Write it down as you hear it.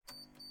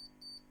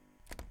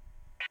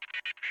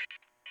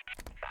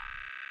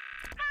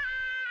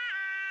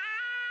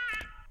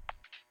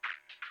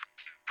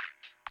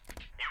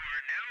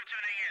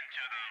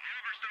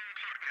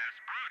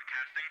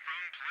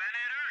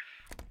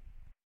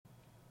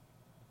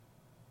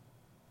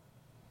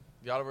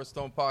The Oliver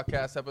Stone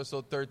Podcast,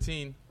 episode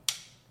 13.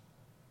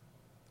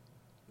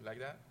 You like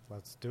that?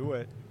 Let's do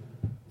it.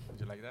 Did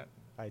you like that?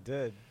 I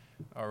did.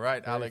 All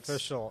right, Very Alex.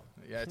 official.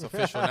 Yeah, it's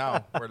official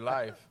now. We're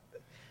live.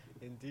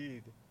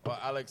 Indeed. Well,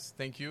 Alex,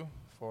 thank you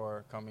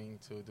for coming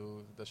to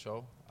do the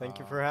show. Thank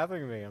you for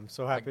having me. I'm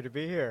so happy to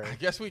be here. I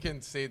guess we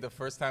can say the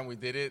first time we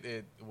did it,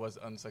 it was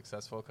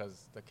unsuccessful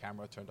because the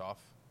camera turned off.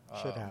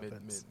 Shit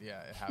happens.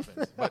 Yeah, it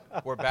happens.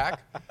 But we're back,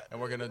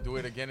 and we're going to do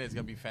it again. It's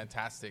going to be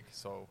fantastic.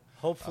 So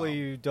hopefully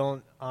you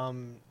don't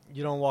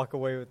walk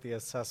away with the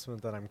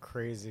assessment that I'm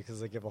crazy,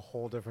 because I give a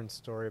whole different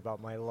story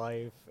about my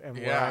life and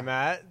where I'm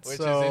at. Which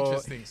so is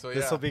interesting. So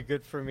this will be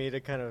good for me to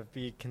kind of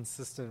be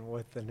consistent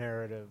with the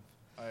narrative.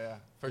 Oh, yeah,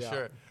 for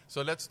sure.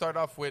 So let's start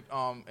off with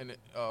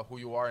who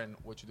you are and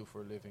what you do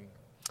for a living.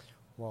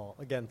 Well,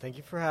 again, thank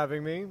you for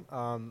having me.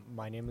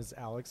 My name is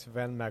Alex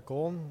Van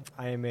Mecl.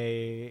 I am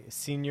a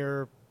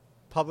senior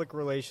public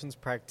relations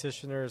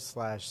practitioner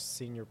 /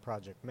 senior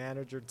project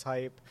manager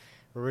type.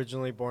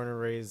 Originally born and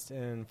raised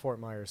in Fort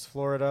Myers,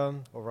 Florida,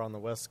 over on the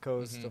west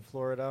coast of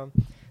Florida.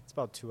 It's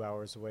about 2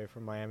 hours away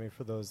from Miami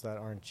for those that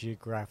aren't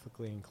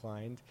geographically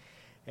inclined.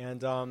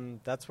 And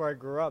that's where I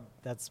grew up.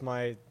 That's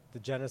the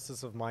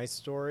genesis of my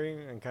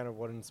story and kind of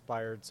what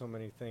inspired so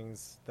many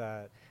things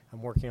that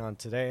I'm working on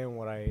today and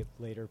what I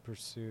later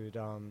pursued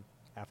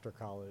after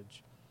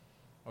college.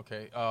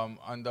 Okay.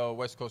 On the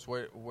West Coast,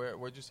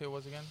 where'd you say it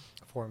was again?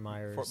 Fort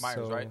Myers. Fort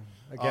Myers, so right?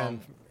 Again,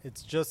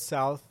 it's just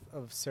south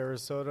of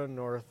Sarasota,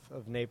 north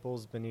of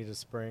Naples, Bonita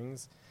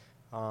Springs.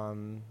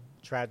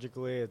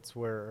 Tragically, it's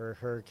where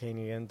Hurricane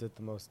Ian did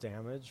the most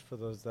damage, for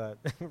those that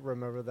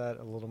remember that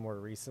a little more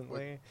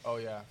recently. Oh,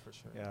 yeah, for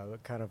sure. Yeah,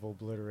 it kind of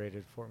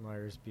obliterated Fort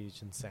Myers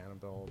Beach and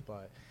Sanibel,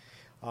 but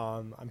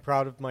I'm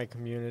proud of my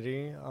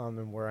community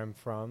and where I'm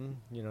from.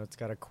 You know, it's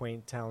got a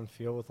quaint town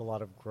feel with a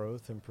lot of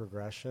growth and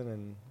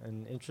progression,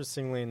 and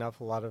interestingly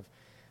enough, a lot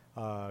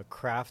of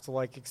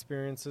craft-like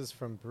experiences,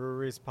 from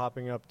breweries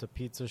popping up to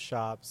pizza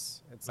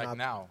shops. It's like not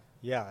now?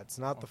 Yeah, it's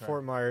not the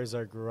Fort Myers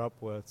I grew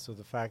up with, so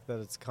the fact that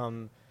it's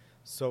come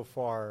so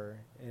far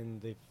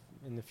in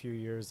the few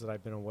years that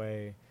I've been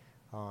away,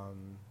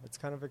 it's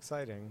kind of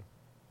exciting.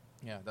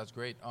 Yeah, that's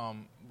great.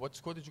 What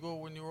school did you go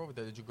when you were over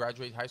there? Did you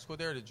graduate high school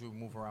there, or did you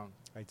move around?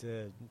 I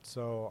did.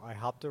 So I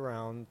hopped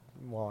around.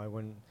 Well, I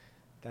went.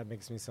 That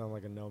makes me sound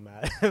like a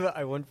nomad.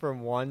 I went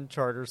from one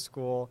charter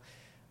school,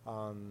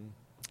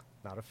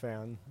 not a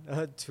fan,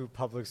 to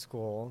public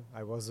school.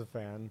 I was a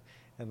fan.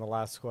 And the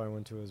last school I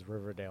went to was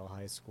Riverdale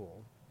High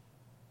School.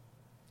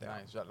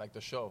 Nice. Like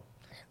the show.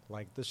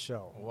 Like the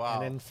show.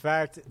 Wow. And in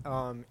fact,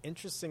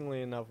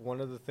 interestingly enough,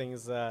 one of the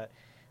things that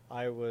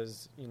I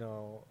was,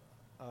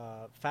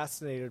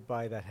 fascinated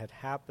by that had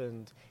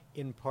happened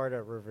in part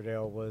at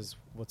Riverdale was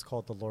what's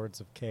called the Lords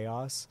of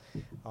Chaos.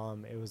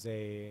 It was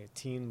a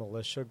teen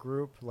militia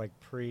group, like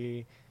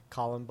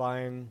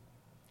pre-Columbine,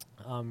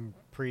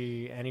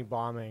 pre any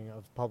bombing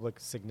of public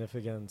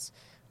significance.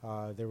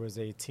 There was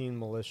a teen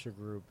militia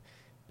group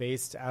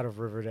based out of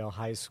Riverdale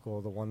High School,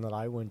 the one that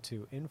I went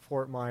to in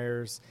Fort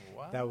Myers,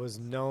 that was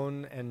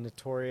known and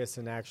notorious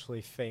and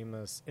actually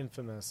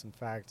infamous, in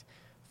fact,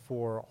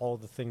 for all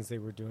the things they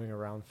were doing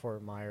around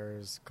Fort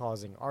Myers,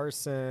 causing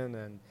arson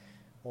and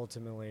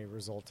ultimately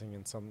resulting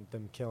in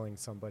them killing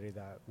somebody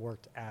that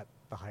worked at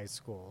the high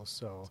school.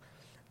 So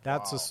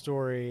that's a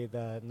story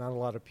that not a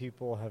lot of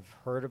people have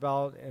heard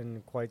about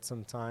in quite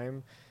some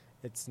time.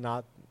 It's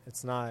not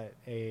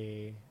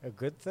a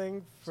good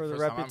thing for the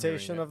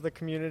reputation of the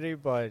community,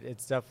 but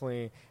it's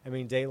definitely,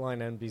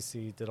 Dateline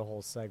NBC did a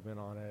whole segment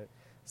on it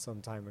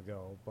some time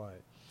ago, but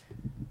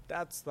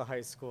that's the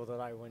high school that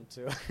I went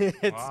to.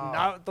 It's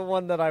not the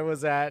one that I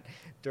was at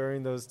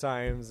during those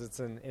times. It's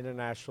an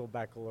international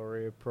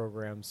baccalaureate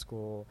program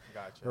school.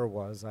 Gotcha. Or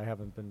was. I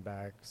haven't been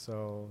back.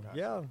 So,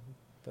 yeah.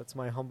 That's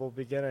my humble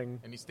beginning.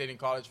 And you stayed in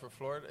college in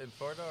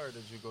Florida, or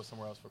did you go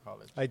somewhere else for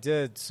college? I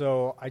did.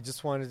 So I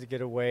just wanted to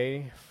get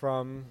away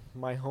from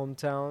my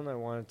hometown. I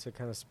wanted to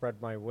kind of spread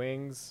my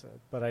wings,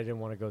 but I didn't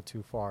want to go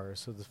too far.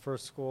 So the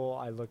first school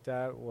I looked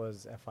at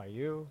was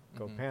FIU,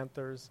 Go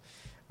Panthers.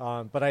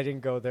 But I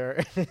didn't go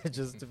there,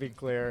 just to be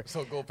clear.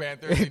 So go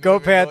Panthers.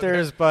 Go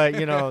Panthers, but,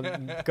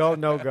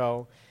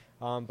 go.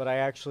 But I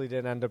actually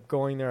did end up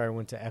going there. I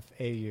went to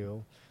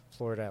FAU.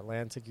 Florida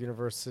Atlantic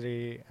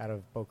University out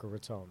of Boca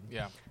Raton.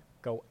 Yeah.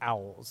 Go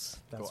Owls.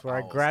 That's Go where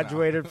Owls I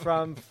graduated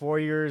from 4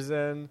 years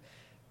in,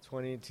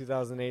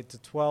 2008 to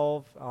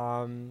 12.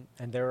 And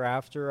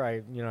thereafter, I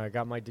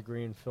got my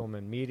degree in film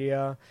and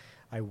media.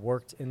 I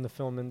worked in the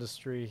film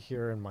industry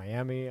here in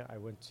Miami. I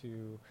went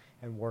to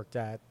and worked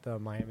at the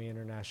Miami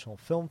International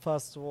Film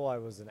Festival. I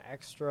was an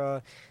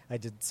extra. I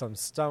did some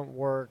stunt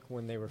work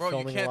when they were filming a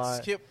lot. Bro, you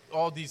can't skip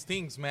all these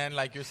things, man.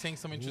 Like, you're saying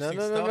some interesting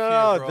stuff here,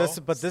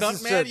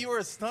 bro. You were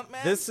a stunt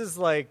man? This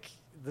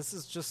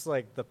is just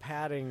like the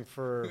padding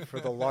for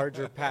the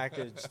larger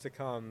package to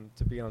come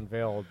to be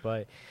unveiled.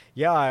 But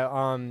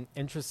yeah,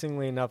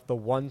 interestingly enough, the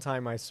one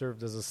time I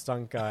served as a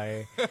stunt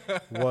guy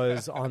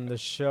was on the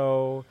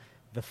show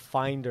The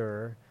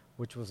Finder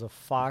which was a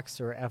Fox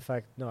or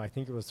FX, no, I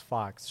think it was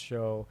Fox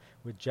show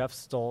with Jeff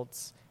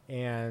Stoltz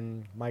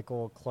and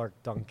Michael Clark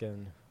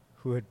Duncan,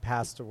 who had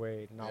passed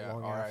away not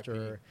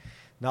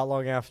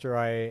long after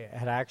I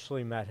had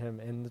actually met him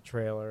in the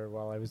trailer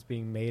while I was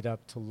being made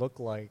up to look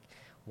like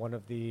one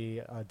of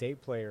the day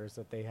players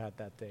that they had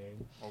that day.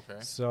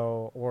 Okay.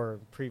 So, or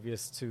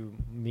previous to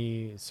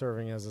me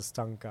serving as a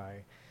stunt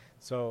guy.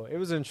 So it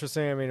was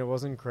interesting. I mean, it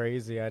wasn't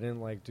crazy. I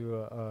didn't like do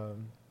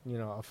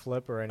a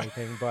flip or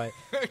anything, but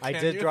I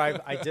did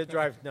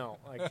drive. No,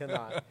 I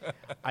cannot.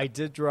 I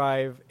did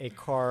drive a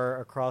car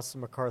across the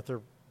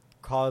MacArthur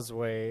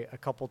Causeway a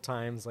couple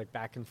times, like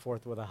back and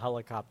forth with a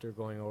helicopter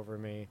going over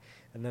me,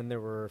 and then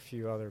there were a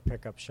few other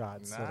pickup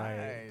shots that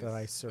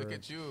I served. Look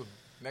at you.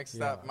 Next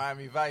stop,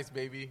 Miami Vice,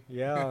 baby.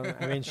 Yeah,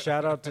 I mean,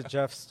 shout out to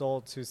Jeff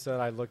Stoltz, who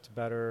said I looked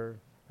better.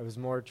 I was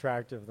more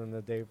attractive than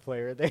the day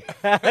player they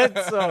had.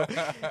 So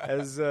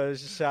as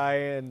shy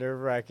and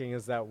nerve-wracking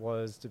as that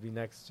was to be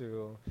next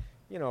to,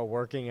 a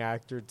working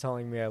actor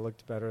telling me I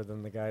looked better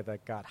than the guy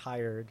that got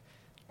hired,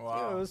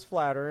 wow. It was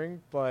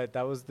flattering, but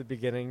that was the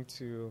beginning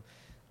to,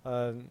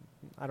 I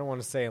don't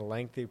want to say a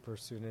lengthy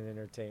pursuit in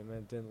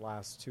entertainment. It didn't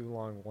last too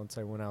long once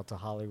I went out to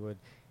Hollywood,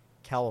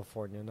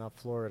 California, not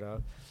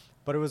Florida.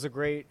 But it was a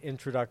great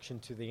introduction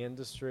to the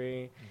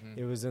industry. Mm-hmm.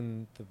 It was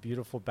in the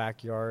beautiful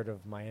backyard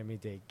of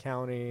Miami-Dade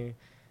County.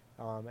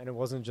 And it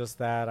wasn't just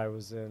that. I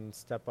was in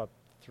Step Up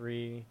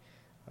 3,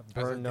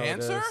 Burn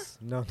Notice. Dancer?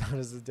 No, not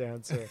as a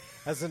dancer.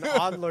 As an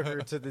onlooker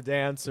to the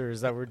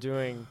dancers that were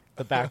doing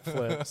the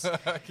backflips.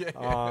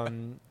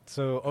 Okay.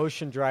 So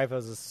Ocean Drive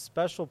has a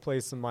special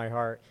place in my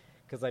heart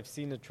because I've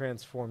seen it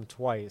transform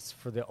twice.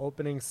 For the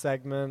opening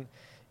segment,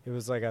 it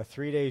was like a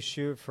 3-day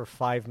shoot for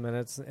 5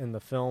 minutes in the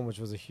film, which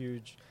was a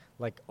huge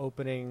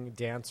opening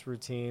dance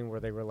routine where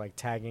they were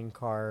tagging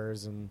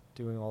cars and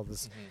doing all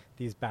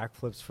these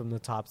backflips from the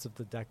tops of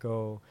the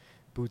Deco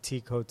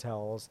boutique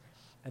hotels.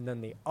 And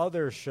then the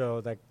other show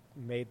that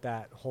made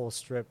that whole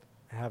strip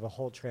have a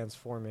whole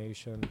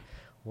transformation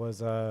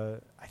was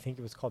I think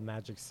it was called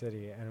Magic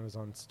City, and it was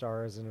on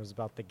Stars, and it was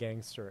about the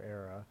gangster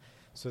era.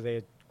 So they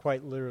had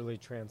quite literally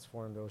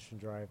transformed Ocean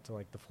Drive to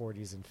the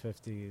 40s and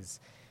 50s.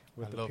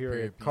 With the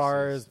period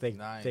cars, they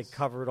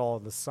covered all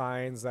the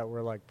signs that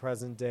were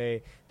present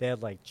day. They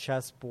had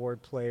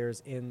chessboard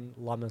players in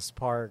Lummis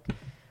Park.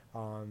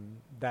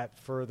 That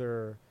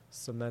further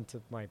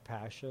cemented my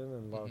passion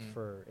and love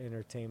for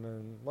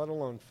entertainment, let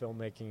alone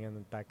filmmaking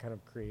and that kind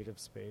of creative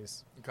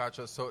space.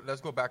 Gotcha. So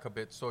let's go back a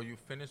bit. So you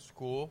finished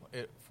school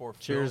for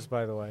Cheers,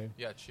 film. By the way.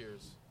 Yeah,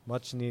 cheers.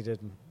 Much needed.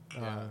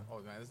 Yeah. Oh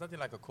man, there's nothing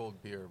like a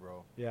cold beer,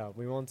 bro. Yeah,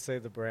 we won't say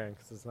the brand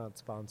because it's not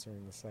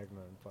sponsoring the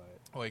segment, but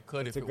it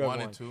could if it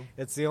wanted to.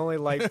 It's the only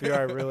light beer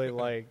I really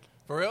like.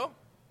 For real?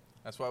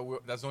 That's why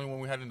that's the only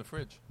one we had in the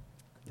fridge.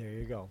 There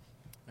you go.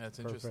 That's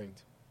interesting.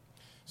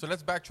 So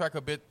let's backtrack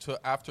a bit to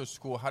after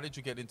school. How did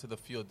you get into the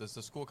field? Does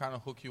the school kind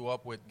of hook you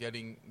up with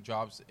getting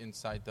jobs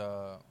inside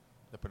the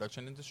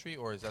production industry,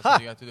 or is that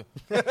something you have to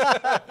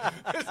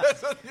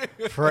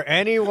do? For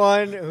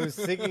anyone who's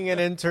seeking an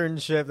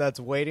internship that's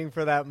waiting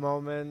for that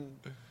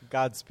moment,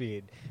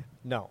 Godspeed.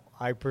 No,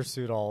 I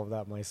pursued all of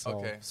that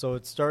myself. Okay. So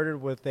it started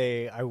with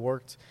I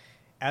worked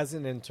as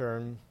an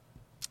intern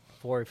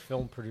for a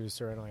film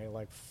producer, and I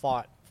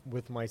fought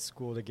with my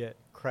school to get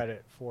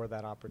credit for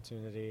that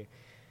opportunity.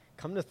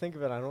 Come to think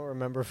of it, I don't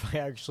remember if I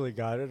actually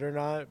got it or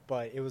not,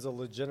 but it was a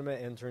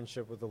legitimate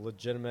internship with a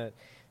legitimate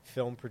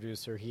film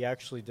producer. He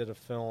actually did a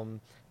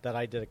film that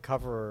I did a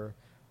cover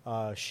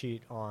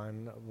sheet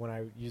on when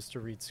I used to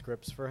read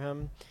scripts for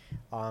him.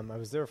 I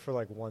was there for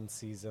one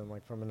season,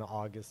 from an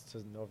August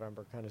to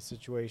November kind of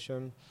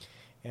situation.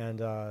 And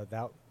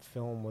that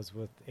film was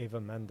with Eva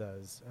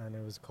Mendes, and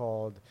it was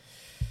called,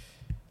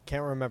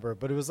 can't remember,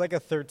 but it was a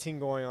 13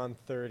 going on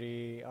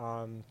 30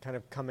 kind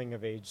of coming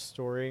of age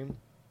story.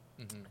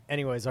 Mm-hmm.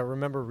 Anyways, I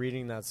remember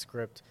reading that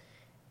script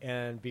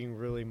and being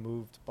really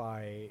moved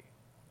by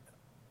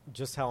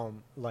just how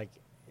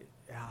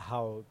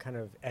kind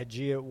of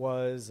edgy it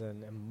was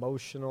and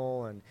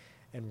emotional and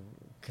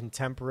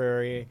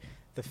contemporary.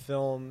 The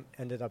film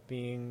ended up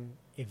being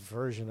a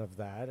version of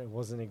that. It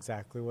wasn't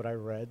exactly what I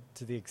read,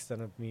 to the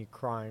extent of me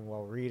crying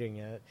while reading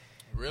it.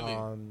 Really?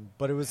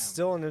 But it was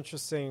still an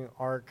interesting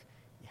arc.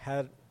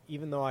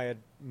 Even though I had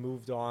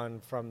moved on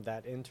from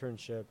that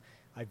internship,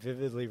 I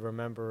vividly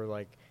remember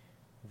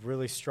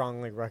really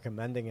strongly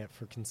recommending it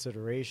for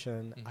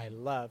consideration. Mm-hmm. I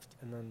left,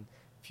 and then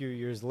a few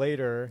years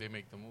later, they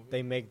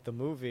make the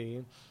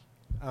movie,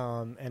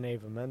 and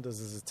Eva Mendes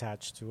is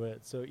attached to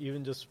it. So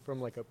even just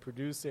from a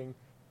producing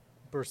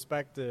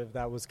perspective,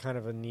 that was kind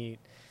of a neat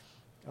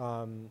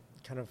kind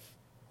of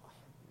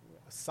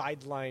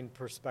sideline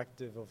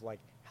perspective of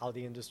how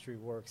the industry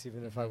works,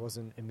 even if I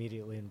wasn't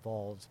immediately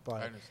involved.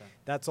 But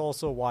that's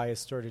also why I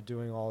started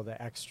doing all the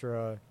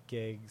extra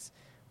gigs.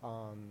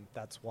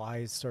 That's why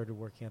I started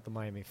working at the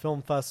Miami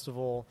Film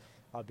Festival,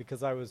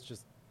 because I was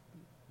just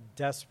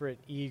desperate,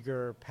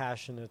 eager,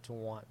 passionate to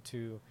want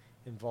to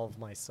involve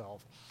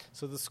myself.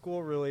 So the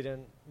school really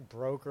didn't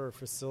broker or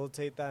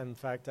facilitate that. In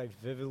fact, I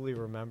vividly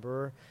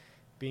remember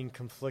being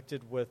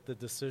conflicted with the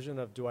decision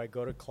of, do I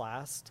go to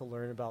class to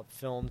learn about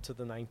film to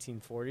the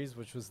 1940s,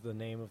 which was the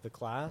name of the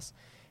class,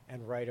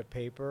 and write a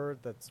paper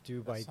that's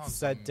due by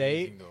set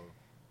date? Though.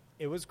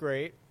 It was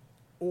great.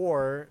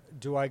 Or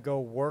do I go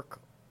work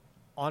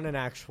on an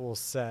actual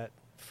set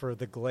for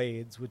The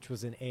Glades, which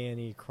was an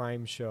A&E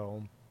crime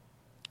show,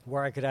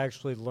 where I could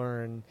actually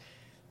learn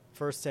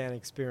firsthand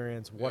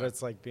experience what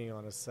it's like being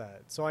on a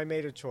set. So I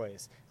made a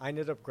choice. I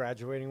ended up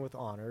graduating with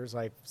honors.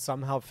 I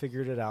somehow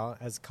figured it out,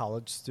 as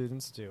college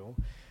students do.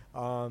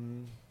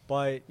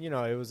 But, you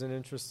know, it was an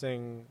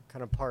interesting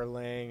kind of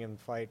parlaying and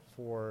fight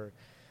for,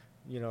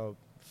 you know,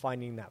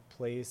 finding that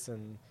place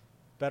and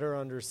better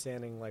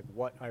understanding, like,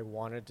 what I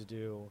wanted to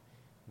do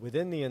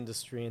within the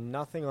industry. And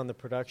nothing on the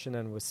production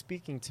end was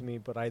speaking to me,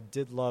 but I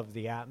did love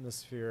the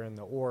atmosphere and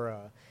the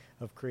aura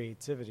of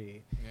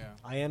creativity. Yeah.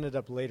 I ended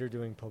up later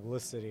doing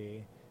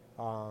publicity,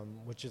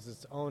 which is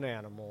its own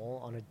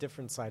animal on a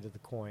different side of the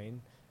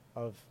coin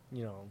of,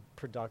 you know,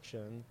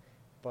 production.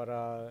 But,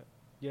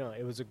 you know,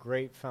 it was a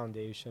great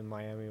foundation.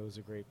 Miami was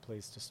a great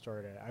place to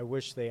start at. I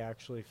wish they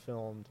actually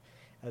filmed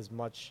as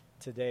much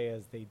today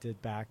as they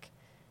did back.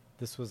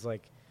 This was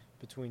like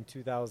between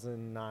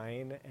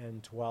 2009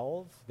 and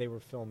 12. They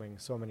were filming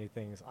so many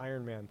things.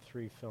 Iron Man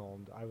 3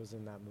 filmed. I was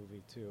in that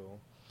movie too.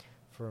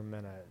 For a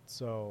minute.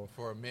 So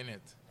for a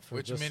minute. For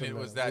Which just a minute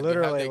was that?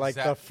 Literally, like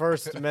the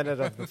first minute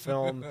of the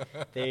film,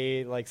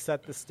 they like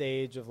set the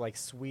stage of like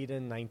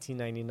Sweden,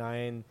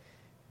 1999,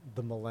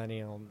 the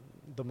millennium.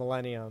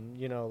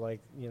 You know, like,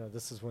 you know,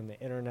 this is when the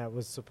internet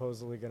was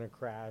supposedly going to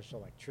crash,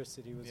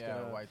 electricity was going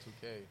to.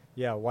 Y2K.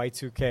 Yeah,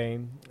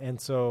 Y2K, and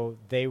so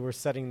they were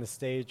setting the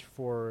stage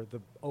for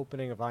the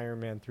opening of Iron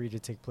Man 3 to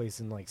take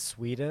place in like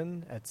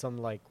Sweden at some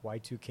like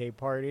Y2K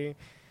party.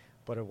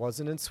 But it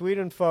wasn't in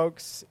Sweden,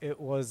 folks.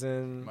 It was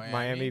in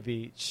Miami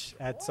Beach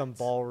at some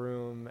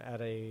ballroom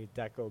at a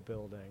deco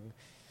building.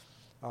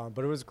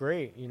 But it was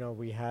great. You know,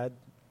 we had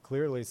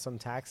clearly some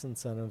tax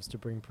incentives to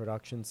bring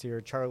productions here.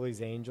 Charlie's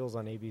Angels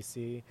on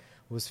ABC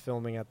was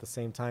filming at the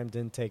same time,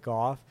 didn't take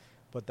off.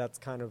 But that's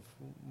kind of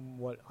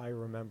what I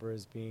remember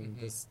as being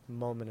this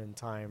moment in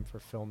time for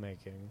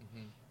filmmaking.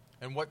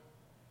 And what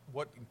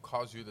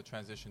caused you the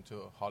transition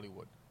to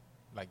Hollywood,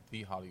 like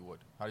the Hollywood?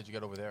 How did you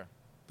get over there?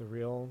 The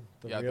real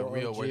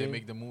OG? Where they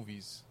make the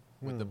movies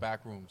with the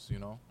back rooms, you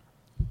know?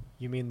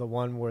 You mean the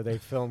one where they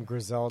filmed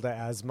Griselda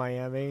as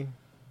Miami?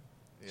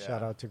 Yeah.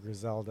 Shout out to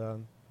Griselda.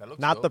 That looks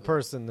Not dope, the though.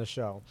 person, the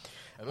show.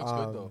 It looks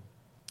good, though.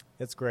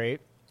 It's great.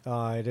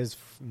 It is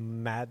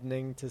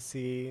maddening to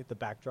see the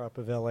backdrop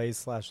of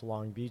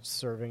LA/Long Beach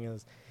serving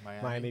as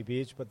Miami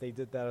Beach, but they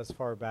did that as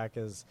far back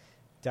as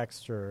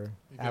Dexter.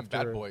 Even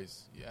after Bad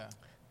Boys, yeah.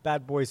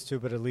 Bad Boys too,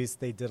 but at least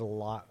they did a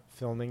lot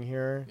filming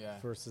here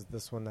versus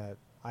this one that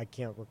I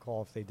can't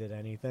recall if they did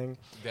anything.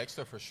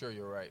 Dexter, for sure,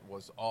 you're right,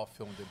 was all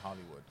filmed in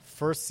Hollywood.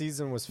 First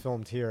season was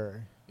filmed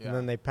here. Yeah. And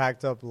then they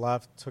packed up,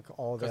 left, took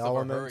all the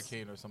elements. Because of a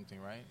hurricane or something,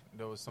 right?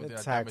 There was something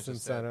that tax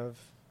incentive.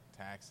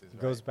 Taxes,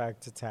 right? Goes back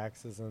to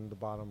taxes and the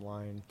bottom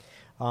line.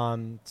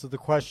 So the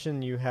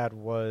question you had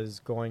was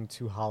going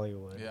to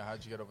Hollywood. Yeah,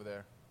 how'd you get over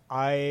there?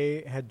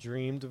 I had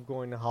dreamed of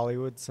going to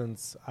Hollywood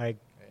since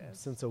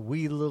a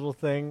wee little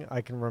thing. I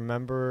can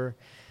remember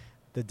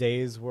the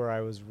days where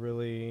I was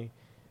really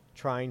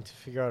trying to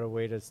figure out a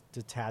way to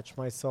detach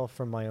myself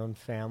from my own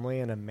family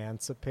and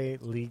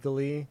emancipate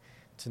legally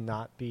to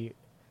not be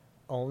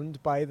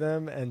owned by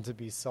them and to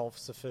be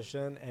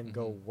self-sufficient and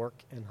go work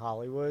in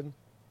Hollywood.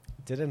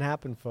 Didn't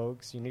happen,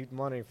 folks. You need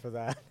money for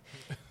that.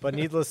 But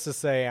needless to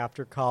say,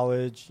 after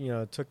college, you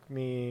know, it took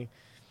me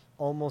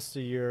almost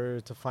a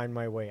year to find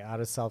my way out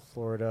of South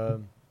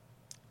Florida,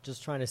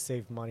 just trying to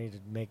save money to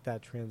make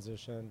that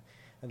transition.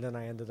 And then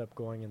I ended up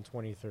going in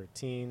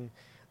 2013.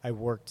 I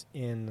worked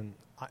in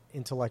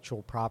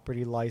intellectual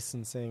property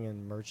licensing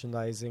and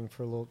merchandising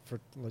for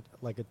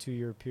like a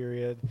 2-year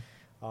period.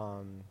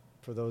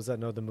 For those that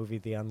know the movie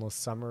The Endless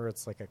Summer,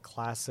 it's like a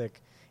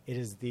classic. It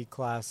is the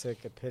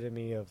classic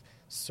epitome of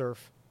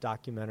surf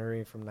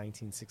documentary from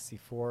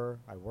 1964.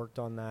 I worked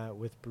on that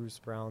with Bruce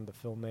Brown, the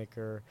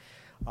filmmaker,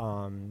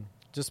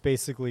 just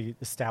basically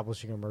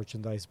establishing a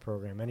merchandise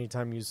program.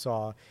 Anytime you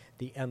saw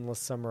the Endless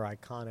Summer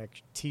iconic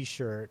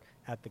T-shirt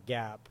at the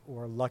Gap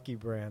or Lucky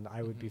Brand,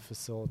 I would be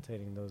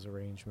facilitating those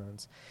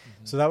arrangements.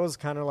 So that was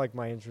kind of like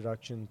my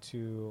introduction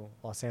to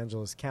Los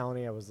Angeles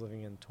County. I was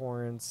living in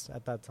Torrance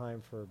at that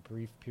time for a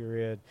brief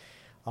period.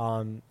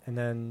 And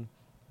then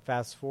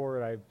fast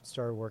forward, I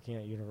started working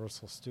at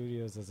Universal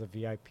Studios as a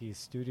VIP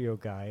studio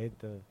guide,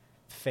 the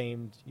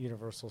famed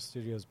Universal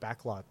Studios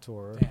backlot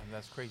tour. Damn,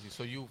 that's crazy.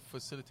 So you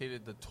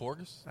facilitated the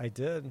tours? I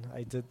did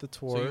the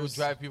tours. So you would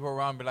drive people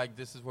around and be like,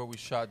 this is where we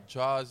shot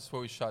Jaws, this is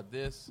where we shot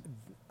this?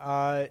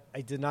 I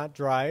did not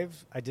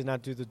drive. I did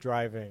not do the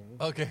driving.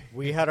 Okay.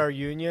 We had our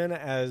union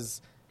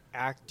as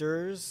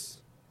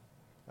actors.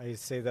 I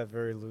say that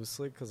very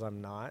loosely because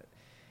I'm not.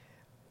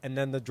 And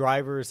then the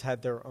drivers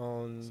had their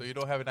own. So you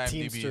don't have an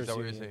IMDb, is that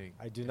what you're saying?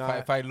 I do not.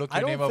 If I look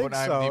your name up on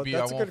IMDb,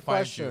 That's I a won't good find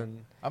question.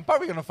 you. I'm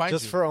probably going to find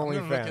Just you. for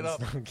OnlyFans. No,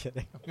 I'm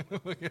kidding.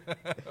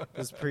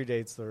 This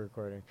predates the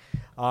recording.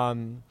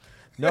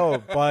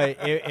 No, but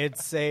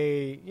it's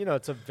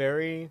it's a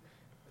very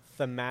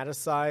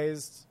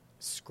thematicized,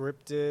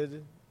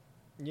 scripted,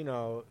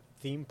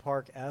 theme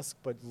park-esque,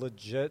 but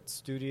legit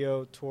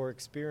studio tour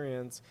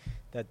experience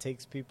that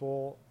takes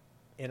people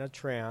in a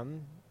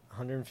tram,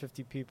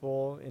 150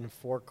 people in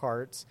 4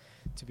 carts,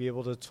 to be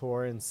able to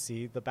tour and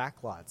see the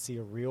backlot, see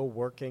a real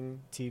working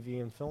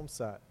TV and film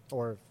set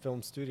or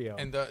film studio.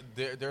 And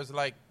there's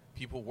like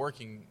people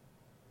working,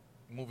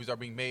 movies are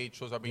being made,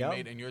 shows are being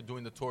made, and you're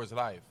doing the tours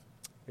live.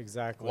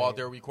 Exactly. While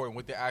they're recording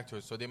with the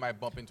actors, so they might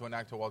bump into an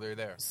actor while they're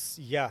there.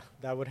 Yeah,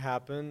 that would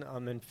happen.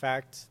 In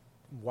fact,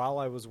 while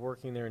I was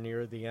working there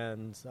near the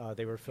end,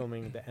 they were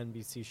filming the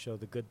NBC show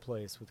The Good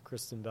Place with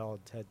Kristen Bell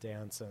and Ted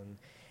Danson.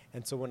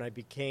 And so when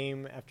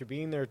after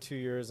being there 2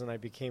 years, and I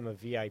became a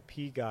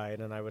VIP guide,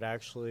 and I would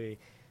actually,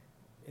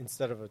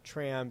 instead of a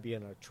tram, be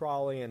in a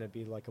trolley, and it'd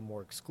be like a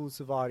more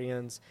exclusive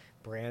audience.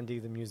 Brandy,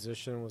 the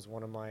musician, was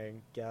one of my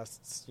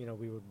guests.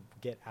 We would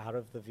get out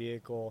of the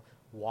vehicle,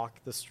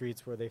 walk the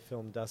streets where they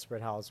filmed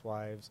Desperate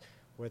Housewives,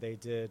 where they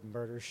did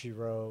Murder, She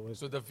Wrote.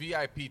 So the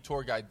VIP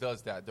tour guide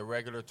does that. The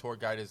regular tour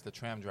guide is the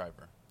tram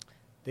driver.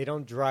 They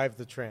don't drive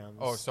the trams.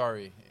 Oh,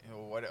 sorry.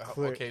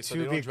 Okay, so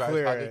they don't drive.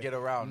 Clear, how they get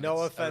around?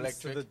 No it's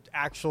offense electric. to the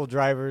actual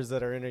drivers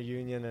that are in a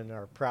union and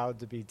are proud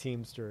to be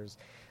Teamsters.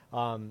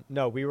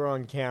 No, we were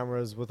on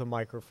cameras with a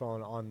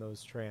microphone on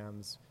those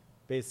trams,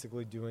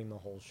 basically doing the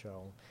whole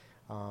show.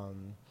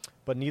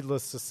 But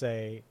needless to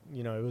say,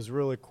 it was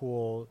really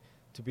cool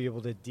to be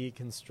able to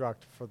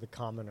deconstruct for the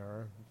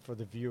commoner, for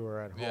the viewer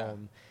at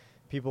home,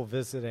 people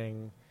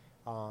visiting,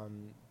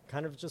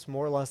 kind of just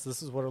more or less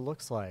this is what it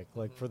looks like.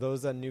 Like for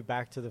those that knew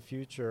Back to the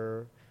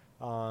Future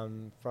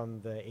from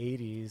the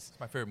 80s. It's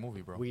my favorite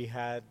movie, bro. We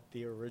had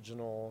the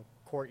original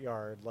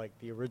courtyard, like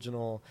the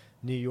original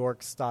New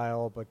York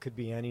style, but could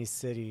be any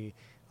city,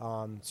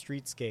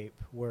 streetscape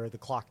where the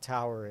clock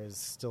tower is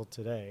still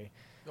today.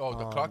 Oh,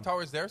 the clock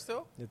tower is there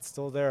still? It's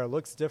still there. It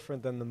looks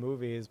different than the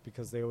movies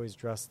because they always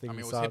dress things up.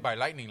 It was hit by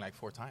lightning like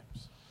 4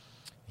 times.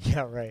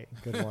 Yeah, right.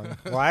 Good one.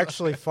 Well,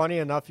 actually, funny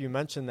enough, you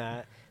mentioned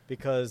that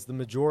because the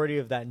majority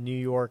of that New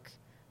York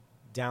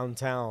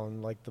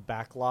downtown, like the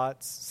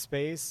backlots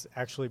space,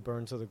 actually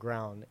burned to the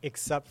ground,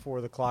 except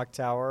for the clock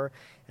tower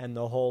and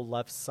the whole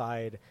left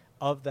side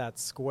of that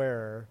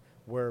square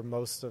where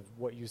most of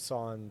what you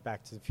saw in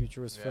Back to the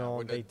Future was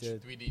filmed. They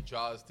did 3D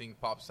Jaws thing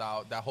pops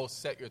out. That whole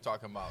set you're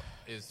talking about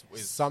is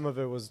some of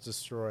it was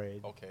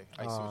destroyed. Okay,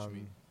 I see what you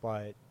mean.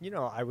 But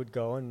I would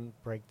go and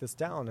break this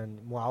down,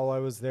 and while I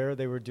was there,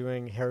 they were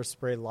doing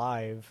Hairspray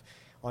live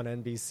on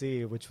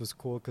NBC, which was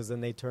cool because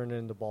then they turned it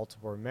into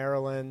Baltimore,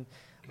 Maryland.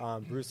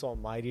 Bruce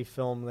Almighty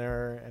filmed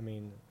there.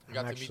 You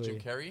got to meet Jim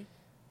Carrey?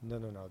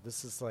 No.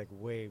 This is like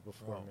way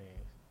before me.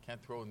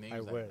 Can't throw names. I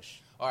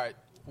wish. All right.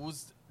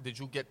 Did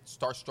you get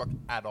starstruck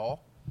at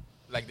all?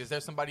 Like, is there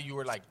somebody you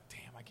were like,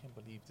 damn, I can't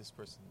believe this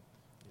person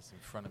is in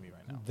front of me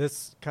right now?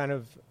 This kind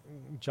of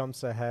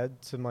jumps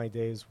ahead to my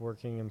days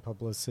working in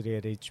publicity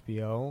at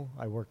HBO.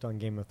 I worked on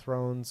Game of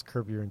Thrones,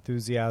 Curb Your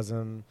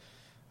Enthusiasm.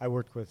 I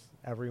worked with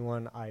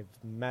everyone. I've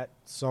met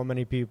so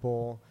many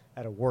people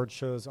at award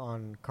shows,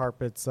 on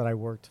carpets that I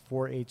worked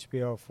for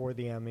HBO, for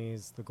the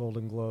Emmys, the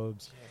Golden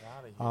Globes. Get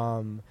out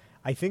of here.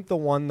 I think the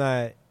one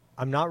that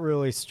I'm not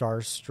really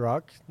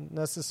starstruck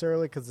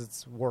necessarily because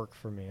it's work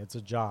for me. It's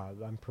a job.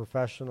 I'm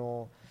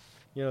professional.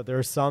 There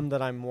are some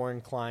that I'm more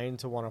inclined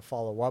to want to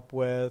follow up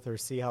with or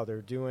see how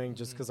they're doing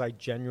just because I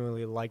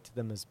genuinely liked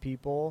them as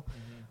people.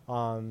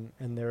 And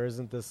there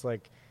isn't this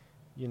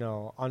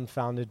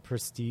unfounded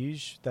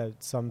prestige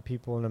that some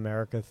people in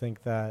America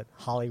think that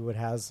Hollywood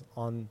has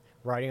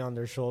riding on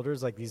their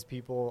shoulders. Like these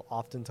people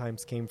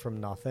oftentimes came from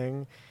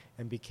nothing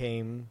and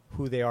became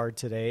who they are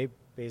today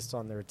based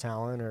on their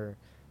talent or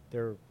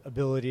their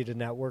ability to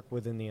network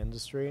within the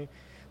industry.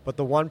 But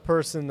the one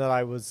person that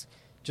I was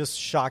just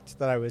shocked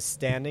that I was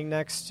standing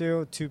next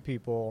to, 2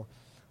 people,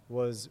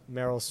 was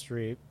Meryl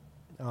Streep.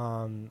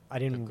 I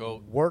didn't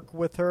work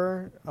with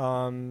her.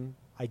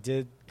 I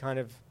did kind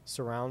of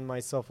surround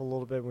myself a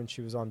little bit when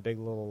she was on Big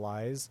Little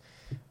Lies,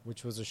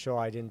 which was a show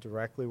I didn't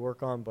directly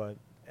work on, but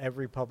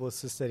every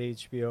publicist at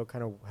HBO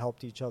kind of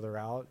helped each other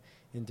out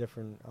in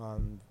different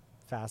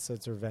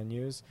facets or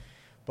venues.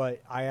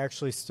 But I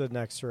actually stood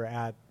next to her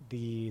at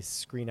the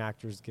Screen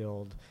Actors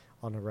Guild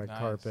on a red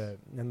carpet.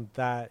 And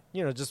that,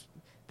 just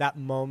that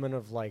moment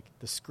of like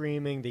the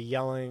screaming, the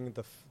yelling,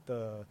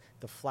 the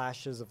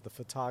flashes of the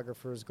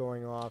photographers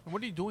going off. And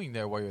what are you doing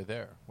there while you're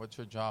there? What's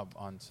your job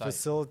on site?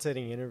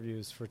 Facilitating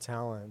interviews for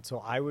talent.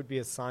 So I would be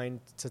assigned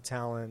to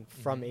talent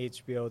from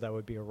HBO that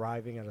would be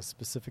arriving at a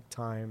specific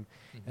time.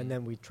 And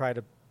then we try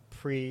to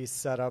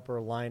pre-set up or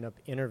line up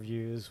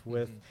interviews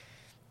with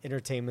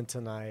Entertainment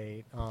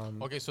Tonight.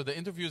 Okay, so the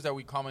interviews that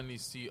we commonly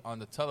see on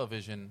the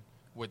television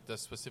with the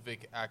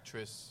specific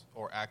actress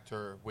or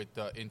actor with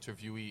the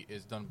interviewee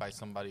is done by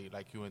somebody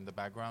like you in the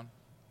background?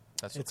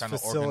 That's it's kind of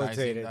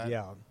facilitated, organizing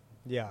that?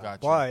 Yeah. Gotcha.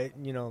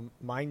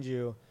 But, mind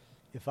you,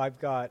 if I've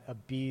got a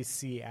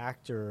BC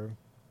actor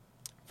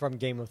from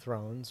Game of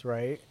Thrones,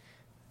 right,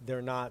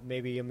 they're not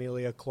maybe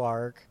Emilia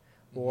Clarke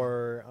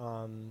or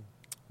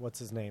what's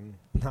his name?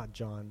 Not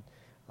John.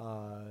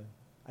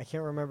 I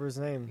can't remember his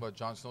name. But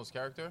Jon Snow's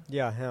character?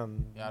 Yeah,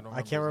 him. Yeah, I don't.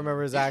 I can't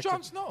remember his actor. He's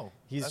Jon Snow.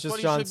 He's That's just what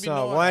he Jon should be Snow.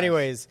 known Well, as.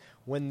 anyways,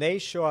 when they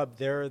show up,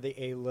 they're the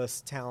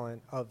A-list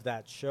talent of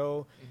that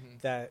show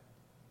that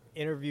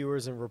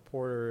interviewers and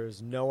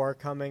reporters know are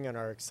coming and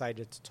are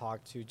excited to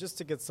talk to, just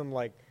to get some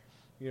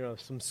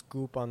some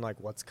scoop on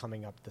what's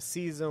coming up this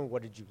season.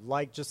 What did you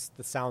like? Just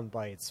the sound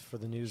bites for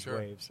the news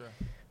waves. Sure.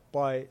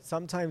 But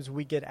sometimes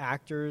we get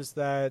actors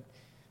that,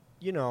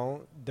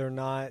 they're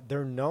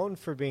known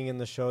for being in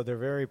the show. They're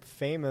very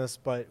famous,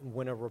 but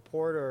when a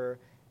reporter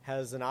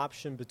has an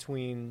option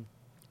between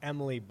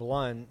Emily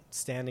Blunt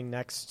standing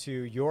next to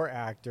your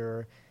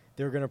actor,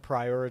 they're going to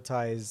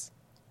prioritize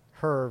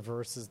her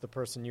versus the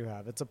person you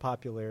have. It's a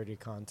popularity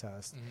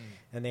contest.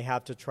 And they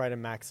have to try to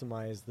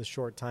maximize the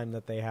short time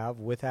that they have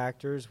with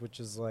actors, which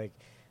is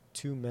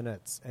 2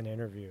 minutes an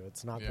interview.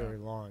 It's not very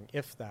long,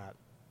 if that.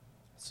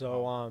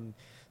 So,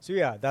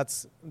 yeah,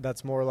 that's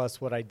more or less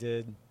what I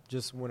did.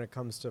 Just when it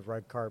comes to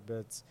red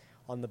carpets,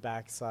 on the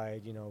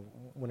backside,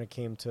 when it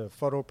came to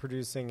photo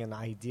producing and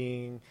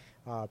IDing,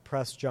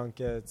 press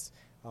junkets,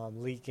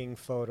 leaking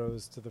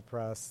photos to the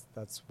press,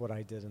 that's what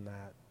I did in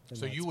that.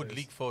 So you would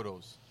leak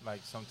photos?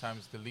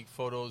 Sometimes the leaked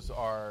photos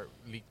are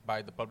leaked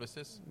by the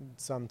publicist?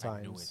 Sometimes.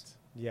 I knew it.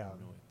 Yeah.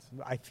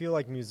 I feel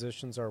like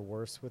musicians are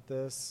worse with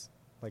this.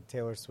 Like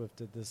Taylor Swift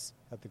did this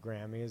at the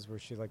Grammys where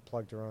she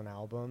plugged her own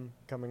album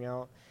coming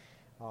out.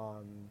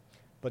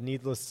 But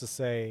needless to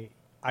say,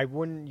 I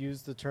wouldn't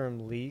use the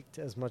term leaked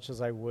as much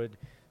as I would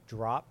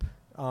drop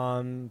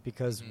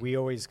because we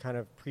always kind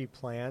of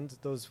pre-planned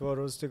those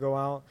photos to go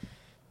out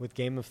with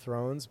Game of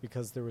Thrones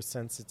because there was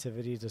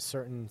sensitivity to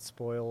certain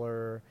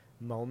spoiler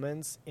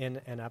moments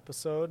in an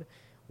episode.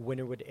 When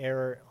it would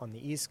air on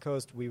the East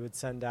Coast, we would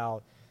send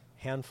out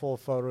handful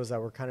of photos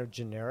that were kind of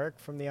generic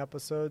from the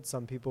episode.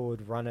 Some people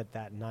would run it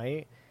that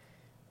night.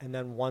 And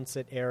then once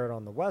it aired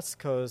on the West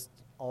Coast,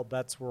 all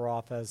bets were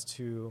off as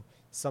to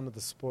some of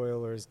the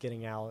spoilers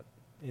getting out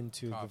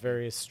into the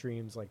various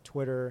streams like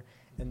Twitter.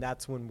 And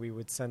that's when we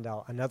would send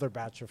out another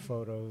batch of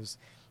photos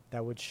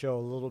that would show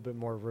a little bit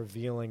more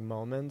revealing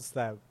moments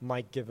that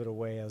might give it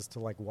away as to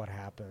what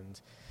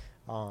happened.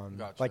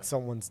 Gotcha. Like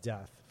someone's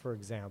death, for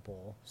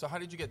example. So how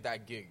did you get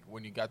that gig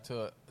when you got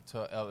to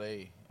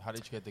LA? How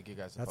did you get the gig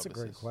as a That's publicist? a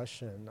great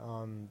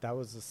question. That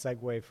was a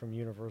segue from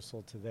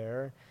Universal to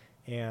there.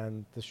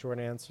 And the short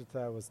answer to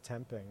that was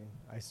temping.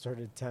 I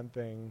started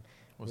temping.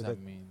 What does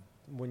that mean?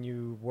 When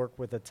you work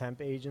with a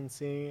temp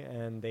agency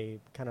and they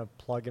kind of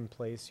plug and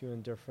place you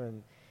in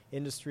different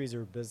industries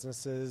or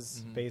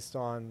businesses based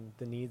on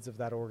the needs of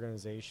that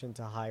organization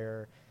to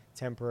hire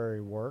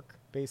temporary work,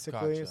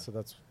 basically. Gotcha. So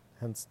that's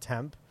hence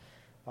temp.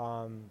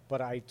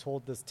 But I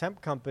told this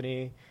temp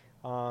company,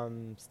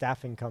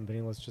 staffing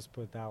company, let's just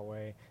put it that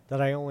way, that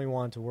I only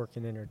wanted to work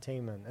in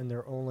entertainment, and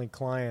their only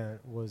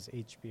client was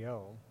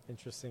HBO,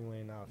 interestingly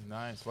enough.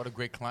 Nice. What a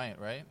great client,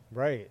 right?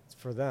 Right,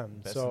 for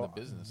them. Best so in the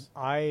business.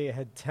 I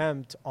had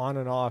temped on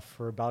and off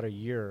for about a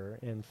year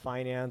in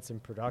finance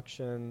and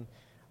production,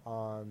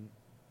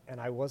 and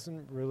I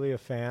wasn't really a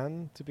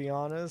fan, to be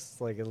honest,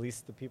 at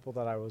least the people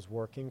that I was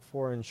working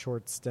for in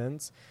short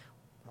stints.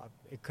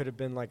 It could have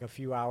been a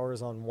few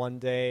hours on one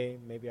day.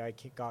 Maybe I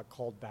got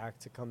called back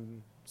to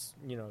come,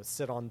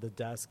 sit on the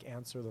desk,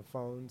 answer the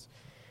phones.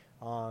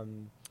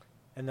 And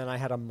then I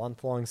had a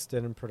month-long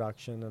stint in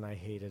production, and I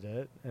hated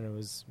it. And it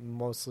was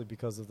mostly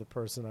because of the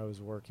person I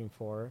was working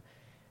for.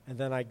 And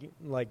then I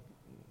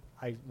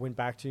went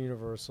back to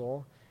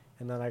Universal,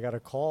 and then I got a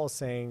call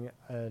saying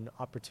an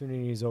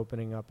opportunity is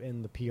opening up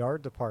in the PR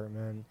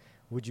department.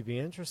 Would you be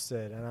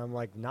interested? And I'm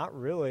like, not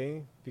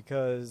really,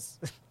 because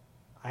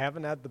I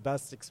haven't had the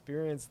best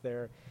experience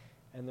there.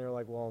 And they're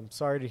like, well, I'm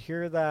sorry to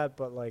hear that,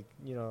 but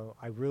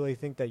I really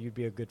think that you'd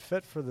be a good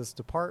fit for this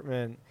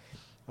department,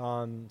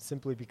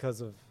 simply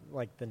because of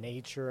the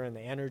nature and the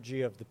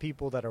energy of the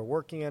people that are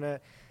working in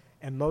it.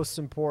 And most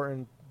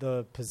important,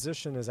 the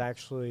position is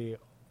actually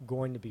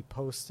going to be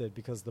posted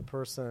because the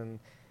person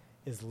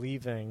is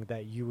leaving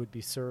that you would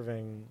be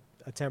serving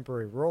a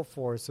temporary role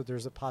for. So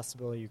there's a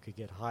possibility you could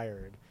get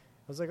hired.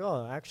 I was like,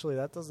 oh, actually,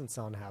 that doesn't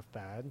sound half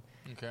bad.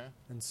 Okay.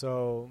 And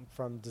so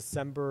from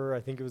December, I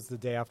think it was the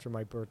day after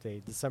my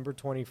birthday, December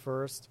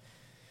 21st,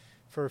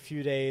 for a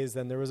few days.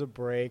 Then there was a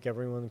break.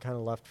 Everyone kind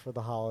of left for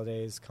the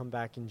holidays, come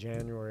back in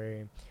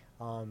January.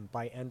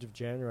 By end of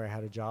January, I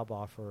had a job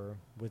offer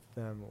with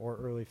them, or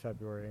early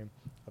February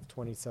of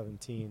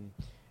 2017.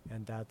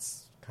 And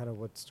that's kind of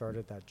what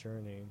started that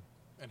journey.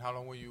 And how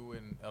long were you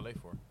in LA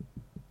for?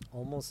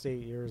 Almost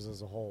 8 years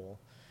as a whole.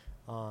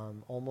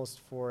 Almost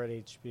 4 at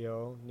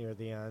HBO near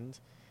the end.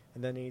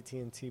 And then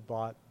AT&T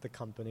bought the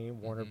company,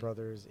 Warner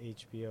Brothers,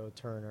 HBO,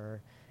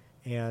 Turner,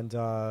 and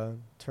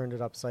turned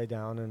it upside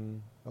down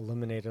and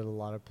eliminated a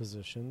lot of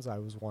positions. I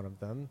was one of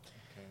them.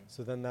 Okay.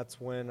 So then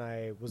that's when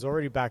I was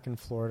already back in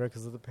Florida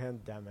because of the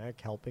pandemic,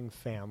 helping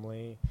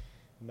family,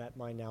 met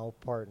my now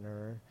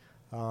partner.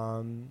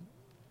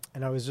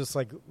 And I was just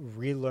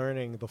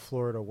relearning the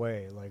Florida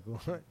way.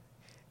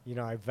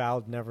 I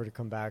vowed never to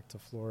come back to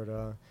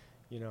Florida.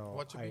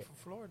 What's your beef with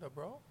Florida,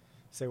 bro?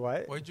 Say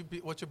what? What's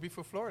your beef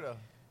with Florida?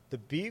 The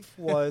beef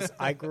was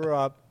I grew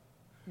up,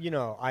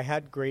 I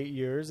had great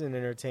years in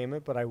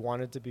entertainment, but I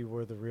wanted to be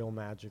where the real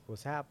magic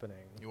was happening.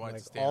 You wanted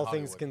to stay all in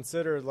things Hollywood.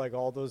 considered, like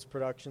all those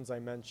productions I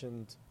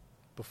mentioned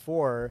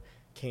before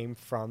came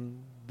from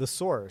the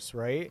source,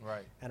 right?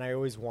 Right. And I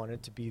always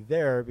wanted to be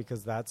there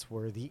because that's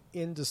where the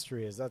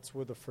industry is. That's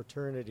where the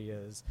fraternity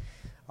is.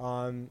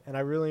 And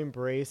I really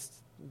embraced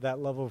that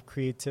level of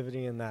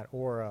creativity and that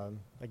aura,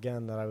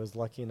 again, that I was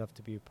lucky enough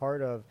to be a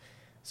part of.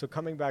 So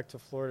coming back to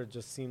Florida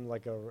just seemed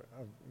like a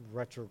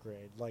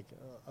retrograde, like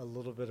a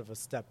little bit of a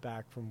step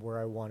back from where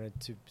I wanted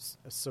to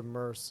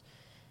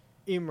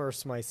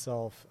immerse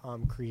myself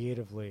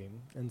creatively.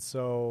 And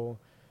so,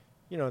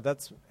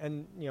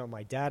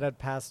 my dad had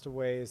passed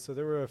away, so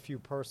there were a few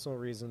personal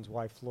reasons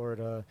why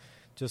Florida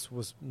just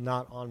was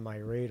not on my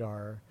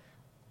radar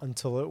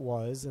until it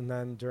was. And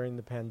then during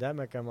the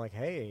pandemic, I'm like,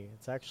 hey,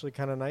 it's actually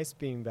kind of nice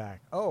being back.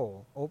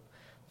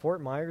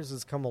 Fort Myers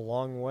has come a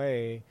long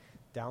way.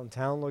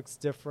 Downtown looks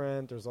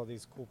different. There's all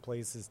these cool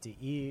places to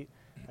eat.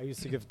 I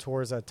used to give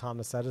tours at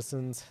Thomas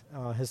Edison's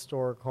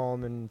historic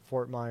home in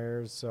Fort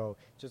Myers. So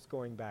just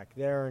going back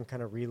there and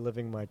kind of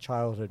reliving my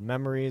childhood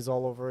memories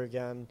all over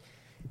again,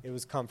 it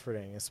was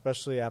comforting,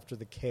 especially after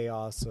the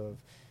chaos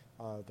of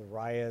the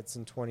riots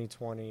in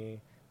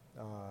 2020,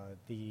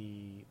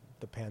 the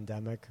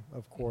pandemic,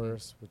 of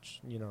course,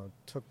 which,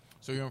 took...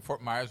 So you're in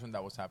Fort Myers when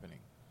that was happening?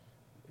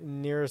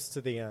 Nearest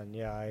to the end,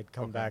 yeah. I had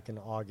come back in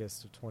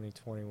August of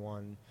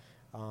 2021.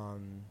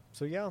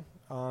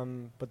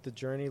 But the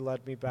journey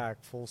led me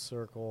back full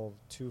circle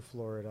to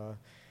Florida,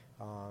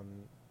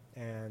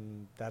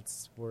 and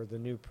that's where the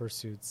new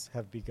pursuits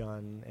have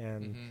begun,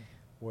 and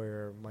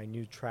where my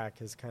new track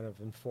has kind of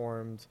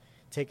informed,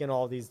 taken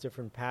all these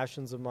different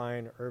passions of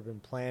mine, urban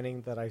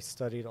planning that I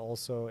studied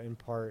also in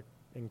part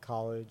in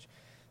college,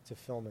 to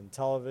film and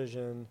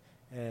television,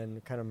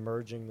 and kind of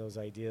merging those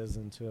ideas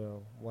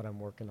into what I'm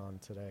working on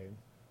today.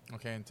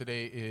 Okay, and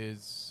today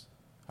is,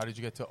 how did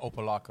you get to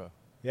Opa-locka?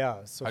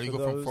 Yeah. So how do you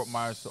go from Fort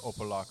Myers to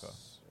Opa-locka?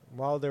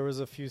 Well, there was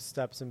a few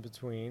steps in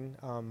between.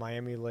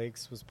 Miami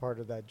Lakes was part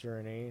of that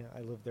journey.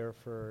 I lived there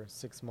for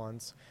 6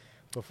 months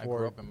before. I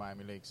grew up in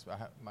Miami Lakes.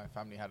 My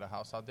family had a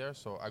house out there.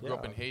 So I grew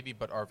up in Haiti,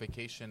 but our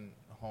vacation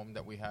home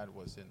that we had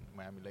was in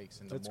Miami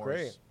Lakes in the Moors. That's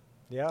great.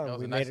 Yeah, it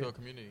was a nice little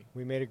community.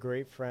 We made a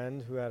great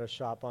friend who had a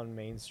shop on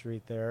Main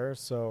Street there.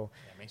 So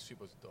Main Street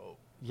was dope.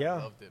 Yeah.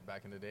 I loved it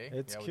back in the day.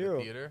 It's cute. With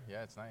the theater.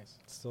 Yeah, it's nice.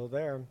 It's still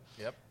there.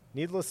 Yep.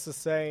 Needless to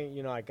say,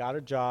 I got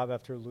a job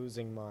after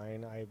losing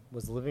mine. I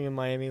was living in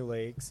Miami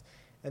Lakes.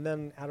 And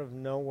then out of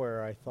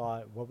nowhere, I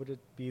thought, what would it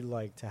be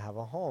like to have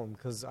a home?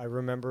 Because I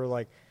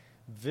remember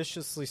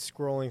viciously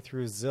scrolling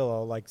through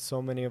Zillow, like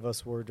so many of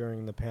us were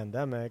during the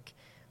pandemic,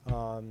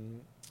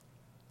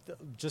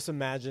 just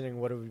imagining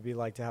what it would be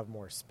like to have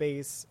more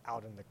space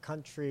out in the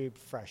country,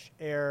 fresh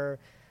air,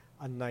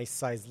 a nice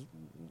sized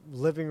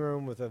living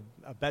room with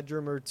a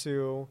bedroom or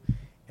two.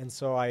 And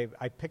so I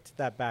picked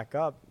that back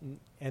up,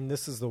 and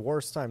this is the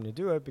worst time to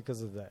do it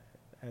because of the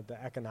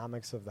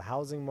economics of the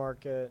housing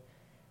market.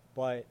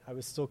 But I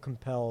was still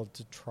compelled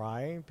to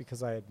try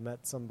because I had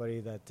met somebody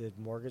that did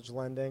mortgage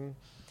lending,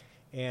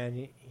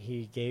 and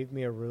he gave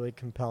me a really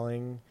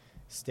compelling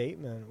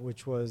statement,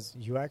 which was,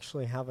 you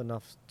actually have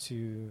enough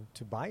to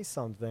buy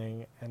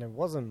something. And it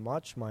wasn't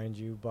much, mind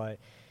you, but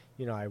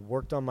I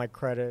worked on my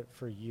credit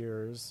for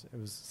years. It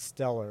was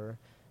stellar.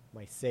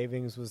 My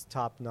savings was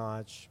top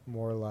notch,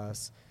 more or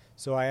less.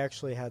 So I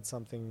actually had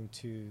something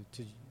to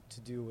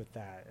do with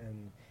that.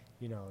 And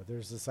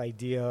there's this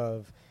idea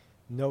of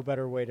no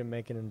better way to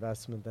make an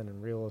investment than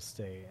in real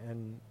estate.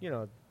 And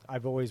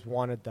I've always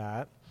wanted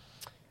that.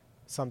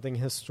 Something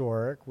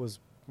historic was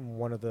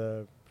one of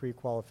the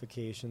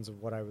pre-qualifications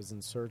of what I was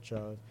in search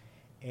of.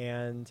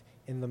 And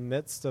in the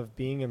midst of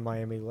being in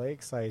Miami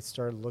Lakes, I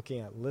started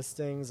looking at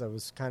listings. I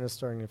was kind of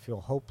starting to feel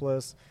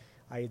hopeless.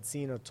 I had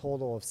seen a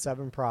total of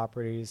 7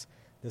 properties.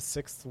 The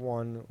 6th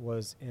one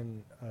was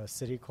in a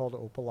city called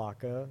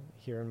Opa-locka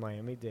here in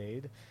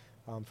Miami-Dade.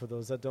 For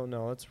those that don't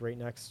know, it's right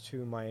next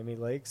to Miami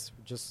Lakes,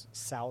 just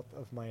south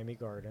of Miami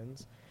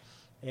Gardens.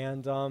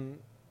 And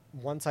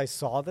once I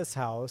saw this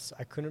house,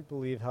 I couldn't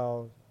believe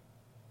how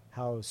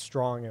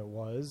strong it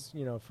was,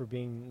 for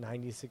being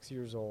 96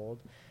 years old.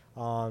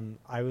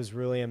 I was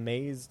really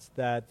amazed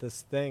that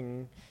this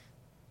thing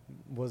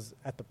was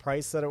at the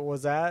price that it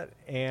was at,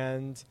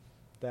 and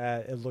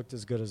that it looked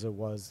as good as it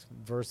was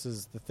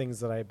versus the things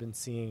that I had been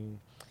seeing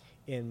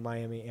in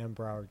Miami and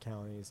Broward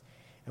counties.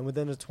 And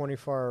within a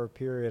 24-hour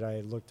period,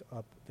 I looked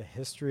up the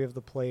history of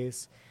the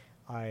place.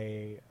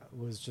 I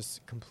was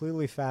just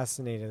completely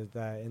fascinated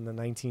that in the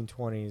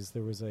 1920s,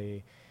 there was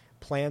a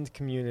planned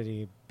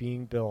community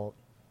being built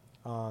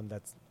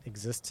that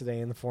exists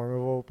today in the form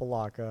of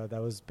Opa-locka that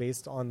was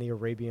based on the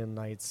Arabian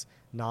Nights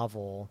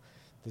novel,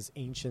 this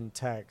ancient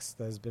text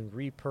that has been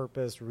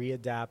repurposed,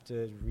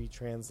 readapted,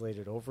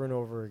 retranslated over and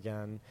over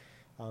again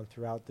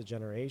throughout the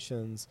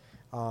generations.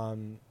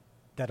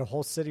 That a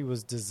whole city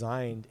was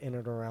designed in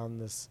and around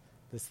this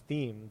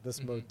theme,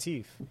 this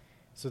motif.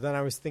 So then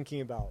I was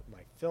thinking about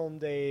my film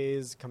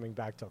days, coming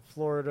back to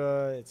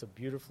Florida. It's a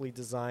beautifully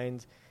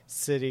designed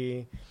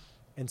city.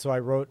 And so I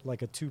wrote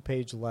like a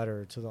 2-page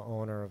letter to the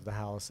owner of the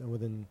house, and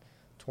within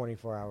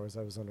 24 hours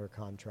I was under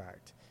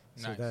contract.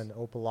 So Nice. then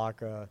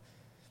Opelika,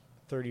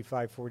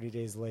 35, 40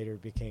 days later,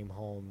 became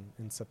home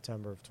in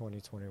September of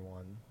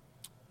 2021.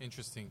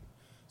 Interesting.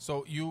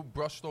 So you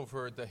brushed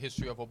over the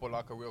history of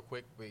Opelika real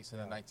quick, based in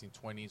the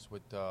 1920s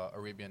with the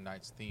Arabian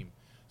Nights theme.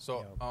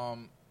 So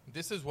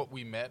this is what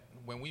we met.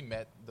 When we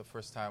met the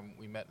first time,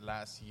 we met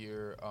last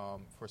year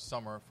for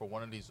summer for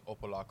one of these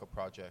Opelika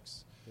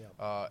projects.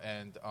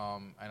 And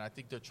I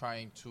think they're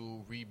trying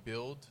to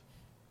rebuild,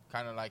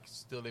 kind of like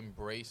still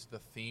embrace the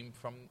theme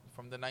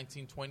from the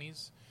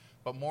 1920s.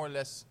 But more or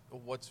less,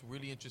 what's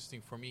really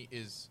interesting for me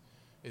is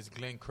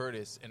Glenn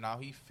Curtis and how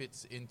he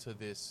fits into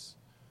this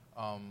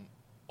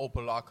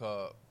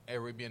Opelika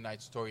Arabian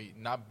Nights story,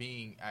 not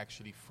being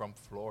actually from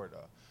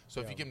Florida.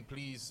 So if you can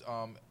please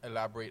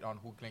elaborate on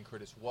who Glenn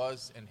Curtis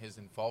was and his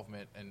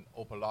involvement in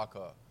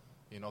Opelika,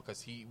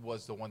 because he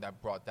was the one that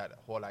brought that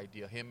whole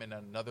idea. Him and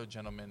another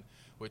gentleman,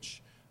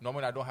 which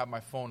normally I don't have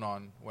my phone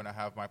on when I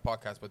have my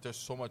podcast, but there's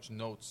so much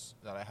notes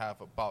that I have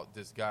about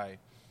this guy.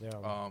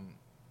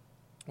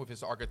 With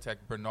his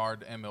architect,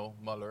 Bernard Emil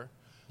Muller.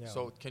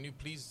 So can you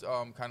please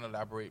kind of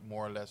elaborate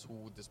more or less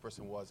who this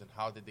person was and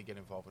how did they get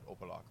involved with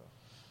Opelika?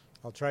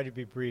 I'll try to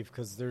be brief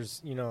because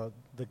there's,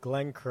 the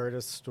Glenn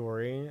Curtis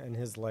story and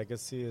his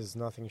legacy is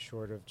nothing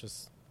short of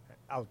just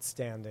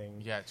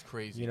outstanding. Yeah, it's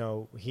crazy.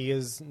 He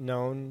is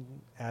known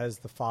as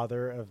the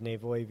father of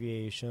naval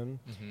aviation.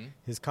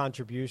 His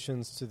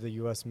contributions to the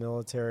U.S.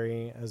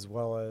 military as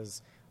well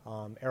as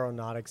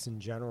aeronautics in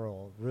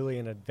general, really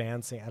in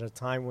advancing at a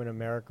time when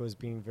America was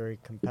being very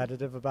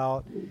competitive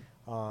about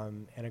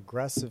and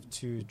aggressive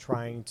to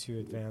trying to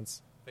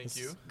advance. Thank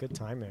you. Good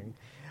timing.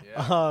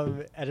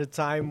 Yeah. At a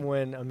time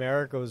when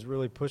America was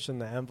really pushing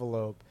the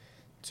envelope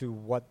to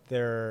what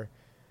their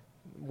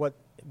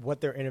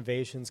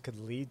innovations could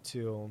lead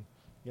to.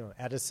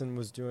 Edison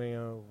was doing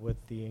it with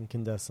the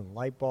incandescent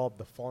light bulb,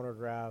 the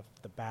phonograph,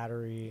 the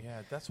battery.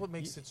 Yeah, that's what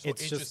makes it so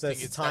it's interesting.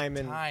 Just it's time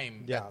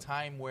that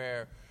time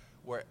where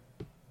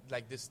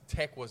like this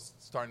tech was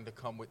starting to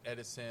come with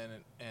Edison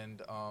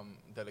and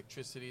the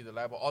electricity, the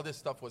light bulb, all this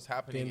stuff was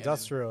happening. The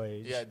industrial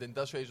age. Yeah, the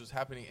industrial age was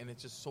happening, and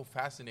it's just so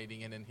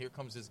fascinating. And then here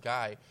comes this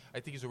guy. I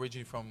think he's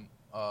originally from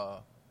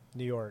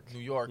New York.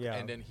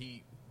 And then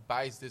he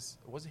buys this.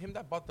 Was it him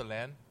that bought the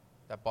land?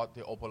 That bought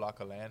the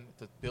Opelika land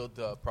to build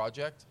the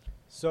project?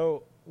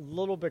 So a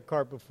little bit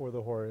cart before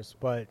the horse,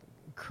 but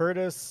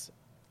Curtis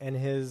and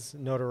his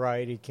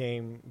notoriety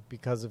came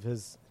because of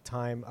his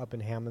time up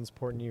in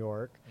Hammondsport, New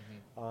York.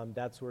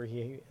 That's where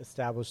he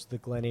established the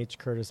Glenn H.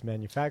 Curtis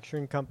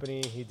Manufacturing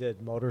Company. He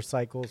did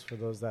motorcycles for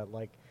those that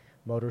like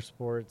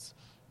motorsports.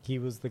 He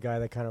was the guy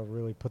that kind of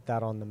really put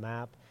that on the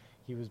map.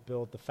 He was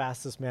billed the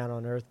fastest man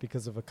on earth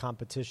because of a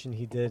competition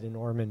he did in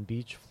Ormond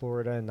Beach,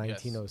 Florida in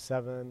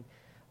 1907.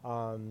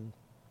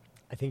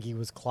 I think he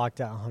was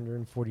clocked at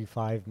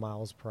 145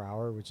 miles per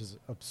hour, which is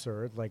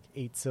absurd, like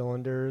 8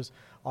 cylinders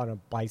on a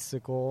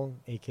bicycle,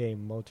 aka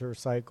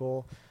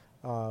motorcycle.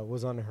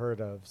 Was unheard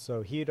of.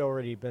 So he had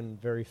already been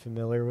very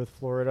familiar with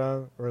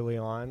Florida early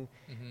on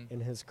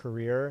in his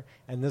career,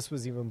 and this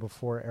was even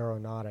before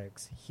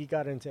aeronautics. He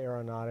got into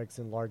aeronautics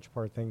in large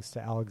part thanks to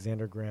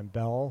Alexander Graham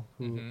Bell,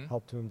 who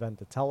helped to invent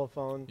the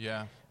telephone.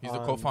 Yeah, he's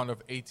the co-founder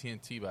of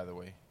AT&T, by the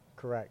way.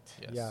 Correct.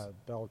 Yes. Yeah,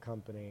 Bell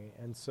Company.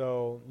 And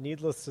so,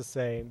 needless to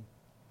say,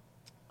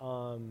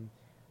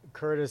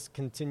 Curtis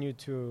continued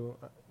to,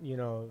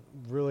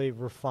 really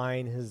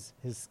refine his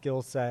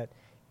skill set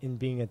in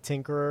being a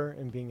tinkerer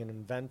and being an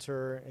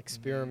inventor,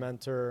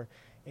 experimenter.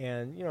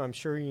 And, I'm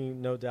sure he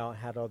no doubt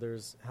had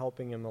others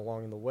helping him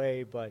along the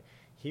way, but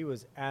he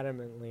was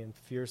adamantly and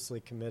fiercely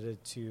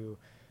committed to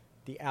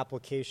the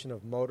application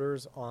of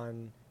motors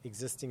on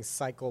existing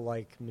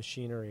cycle-like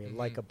machinery,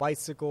 like a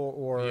bicycle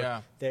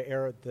or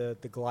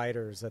the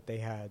gliders that they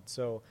had.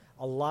 So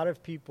a lot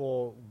of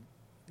people,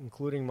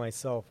 including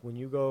myself, when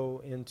you go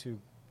into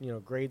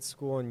grade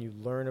school and you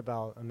learn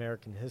about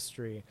American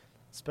history,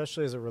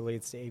 especially as it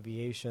relates to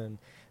aviation,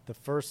 the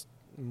first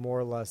more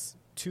or less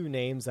 2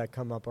 names that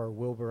come up are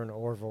Wilbur and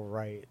Orville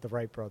Wright, the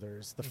Wright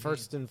brothers, the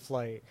first in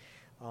flight.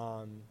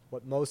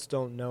 What most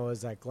don't know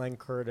is that Glenn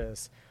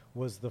Curtis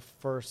was the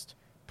first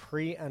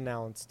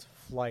pre-announced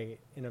flight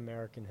in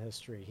American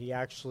history. He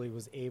actually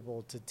was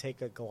able to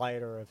take a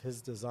glider of his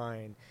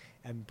design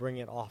and bring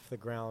it off the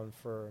ground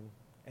for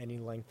any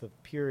length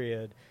of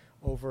period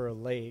over a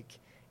lake,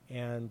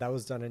 and that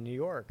was done in New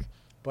York.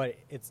 But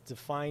it's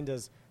defined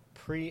as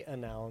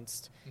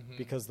pre-announced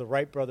because the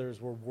Wright brothers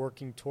were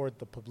working toward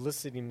the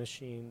publicity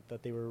machine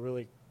that they were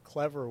really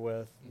clever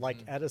with, like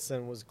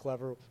Edison was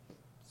clever,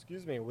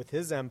 with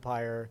his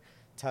empire.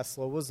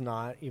 Tesla was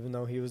not, even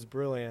though he was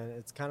brilliant.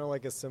 It's kind of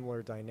like a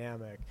similar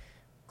dynamic.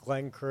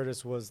 Glenn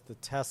Curtis was the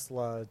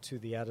Tesla to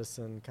the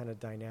Edison kind of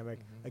dynamic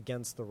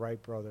against the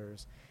Wright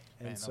brothers.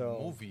 And so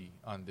a movie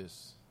on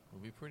this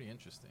would be pretty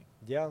interesting.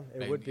 Yeah,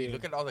 it would be.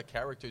 Look at all the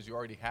characters you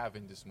already have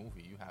in this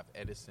movie. You have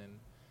Edison,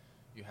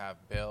 you have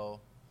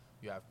Bell,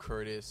 you have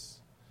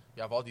Curtis,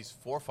 you have all these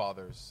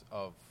forefathers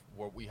of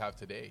what we have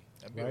today.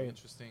 That'd be Right.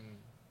 interesting.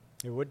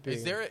 It would be.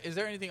 Is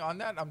there anything on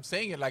that? I'm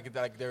saying it like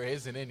there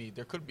isn't any.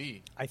 There could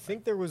be. I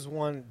think there was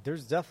one.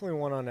 There's definitely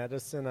one on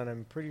Edison, and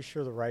I'm pretty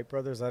sure the Wright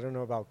brothers. I don't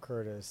know about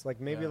Curtis.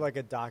 Like maybe Yeah. like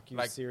a docu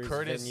Like series.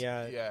 Curtis,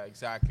 vignette. yeah,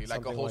 exactly. Like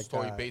a something whole like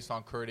story that. based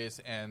on Curtis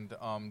and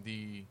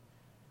the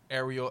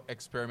Aerial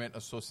Experiment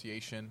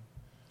Association.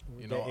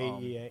 You The know,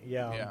 AEA,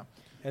 yeah. yeah.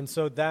 And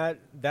so that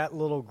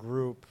little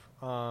group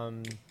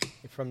from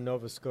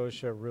Nova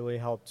Scotia really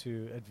helped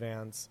to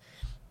advance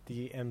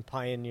and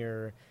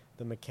pioneer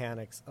the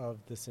mechanics of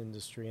this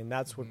industry, and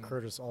that's what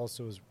Curtis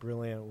also is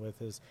brilliant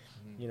with is,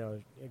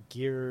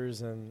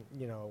 gears and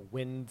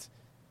wind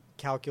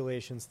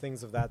calculations,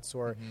 things of that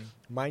sort.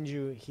 Mind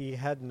you, he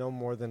had no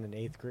more than an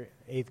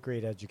eighth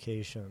grade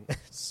education,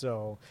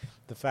 so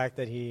the fact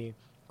that he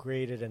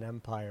created an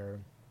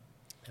empire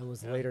and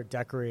was later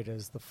decorated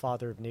as the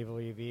father of naval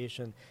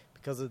aviation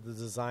because of the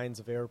designs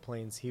of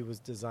airplanes he was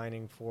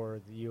designing for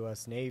the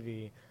U.S.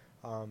 Navy.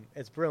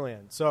 It's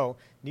brilliant. So,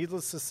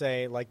 needless to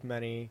say, like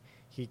many,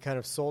 he kind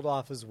of sold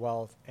off his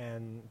wealth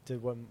and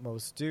did what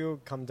most do,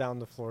 come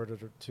down to Florida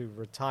to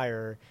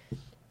retire.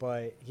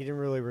 But he didn't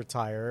really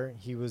retire.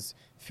 He was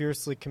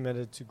fiercely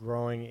committed to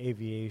growing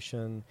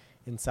aviation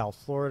in South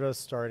Florida,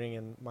 starting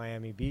in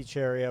Miami Beach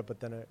area, but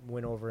then it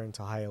went over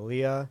into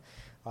Hialeah.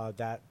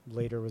 That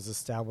later was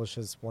established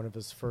as one of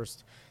his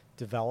first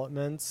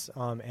developments,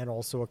 and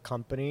also a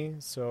company.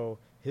 So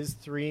his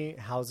 3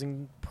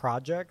 housing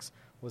projects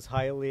was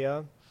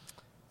Hialeah,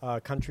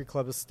 Country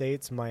Club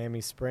Estates,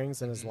 Miami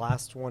Springs, and his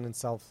last one in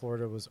South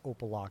Florida was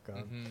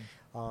Opelika.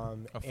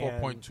 A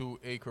 4.2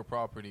 acre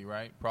property,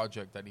 right?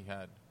 Project that he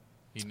had.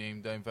 He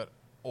named the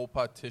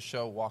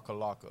Opatisha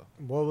Wakalaka.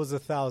 What was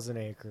 1,000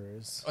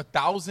 acres?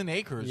 1,000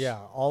 acres? Yeah,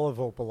 all of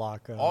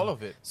Opelika. All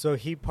of it. So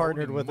he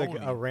partnered Holy with moly.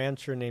 a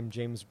rancher named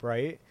James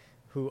Bright,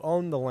 who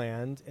owned the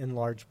land in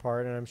large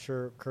part, and I'm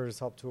sure Curtis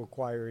helped to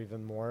acquire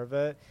even more of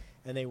it.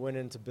 And they went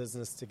into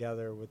business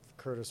together with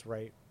Curtis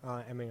Bright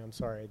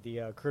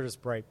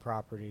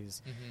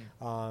Properties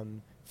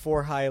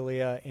for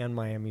Hialeah and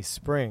Miami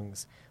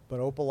Springs.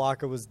 But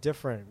Opelika was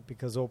different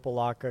because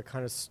Opelika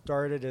kind of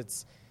started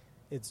its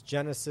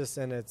genesis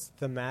and its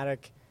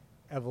thematic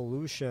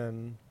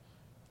evolution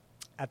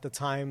at the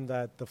time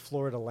that the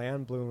Florida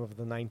land bloom of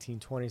the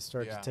 1920s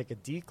started to take a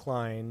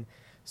decline.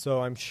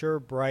 So I'm sure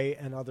Bright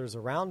and others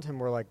around him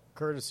were like,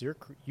 Curtis,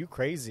 you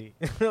crazy.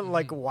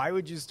 Like, why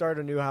would you start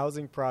a new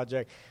housing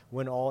project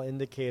when all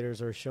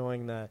indicators are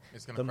showing that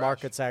the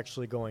market's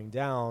actually going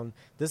down?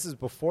 This is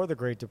before the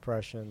Great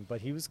Depression, but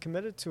he was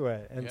committed to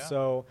it. And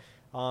so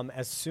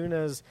as soon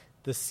as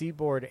the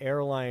Seaboard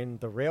Airline,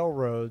 the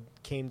railroad,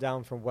 came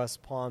down from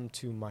West Palm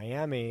to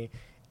Miami,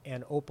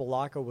 and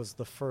Opelika was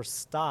the first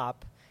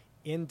stop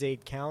in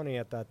Dade County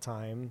at that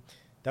time,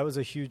 that was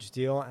a huge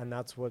deal, and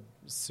that's what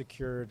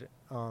secured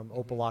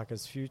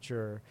Opelika's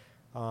future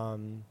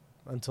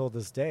until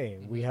this day.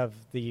 We have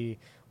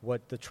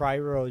what the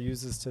Tri-Rail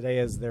uses today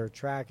as their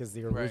track is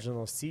the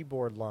original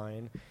Seaboard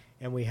line,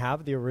 and we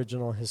have the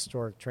original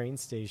historic train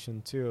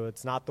station too.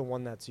 It's not the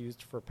one that's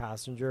used for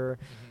passenger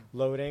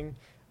loading,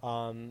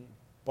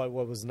 but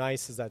what was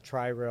nice is that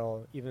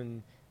Tri-Rail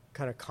even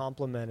kind of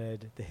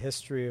complemented the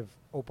history of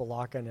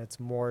Opelika and its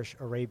Moorish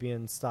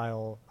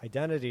Arabian-style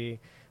identity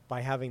by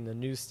having the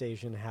new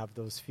station have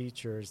those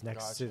features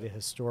next to the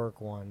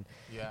historic one.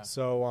 Yeah.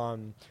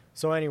 So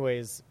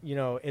anyways,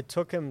 it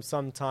took him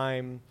some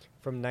time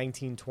from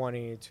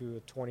 1920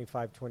 to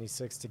 25,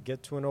 26 to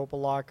get to an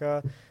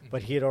Opelika,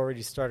 but he had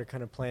already started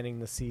kind of planting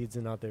the seeds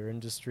in other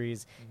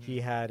industries. He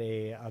had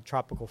a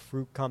tropical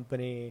fruit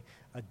company,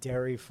 a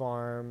dairy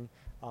farm,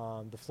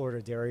 the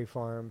Florida Dairy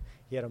Farm.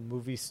 He had a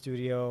movie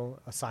studio,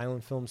 a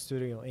silent film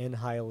studio in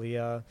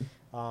Hialeah.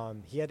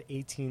 He had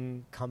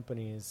 18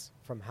 companies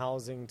from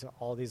housing to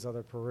all these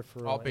other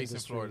peripheral all based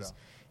industries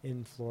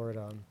in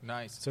Florida.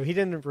 Nice. So he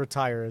didn't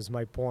retire is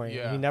my point.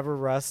 Yeah. He never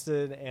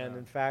rested, and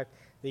in fact,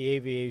 the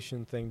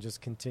aviation thing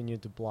just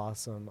continued to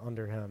blossom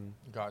under him.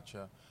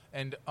 Gotcha.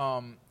 And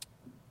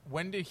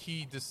when did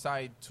he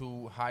decide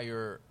to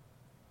hire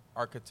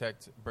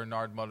architect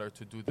Bernard Muller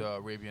to do the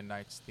Arabian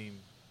Nights theme?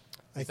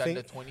 Is that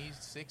the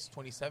 26,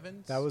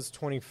 27? That was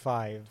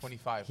 25.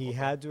 25. He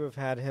had to have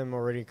had him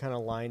already kind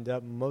of lined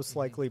up, most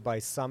likely by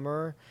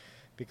summer,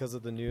 because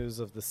of the news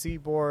of the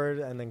Seaboard,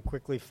 and then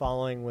quickly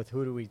following with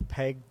who do we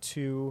peg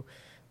to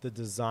the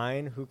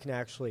design, who can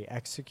actually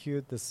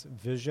execute this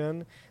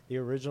vision. The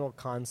original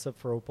concept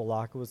for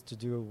Opelika was to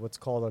do what's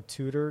called a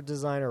Tudor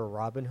design, or a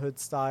Robin Hood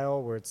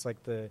style, where it's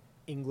like the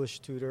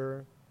English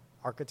Tudor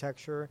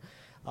architecture.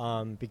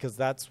 Because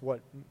that's what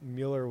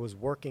Mueller was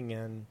working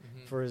in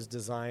for his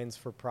designs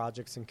for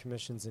projects and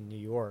commissions in New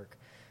York.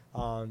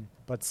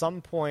 But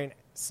some point,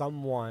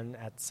 someone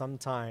at some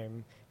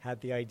time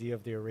had the idea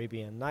of the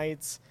Arabian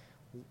Nights,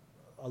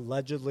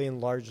 allegedly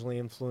and largely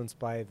influenced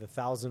by the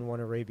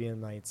 1001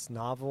 Arabian Nights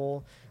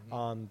novel.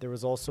 There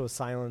was also a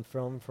silent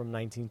film from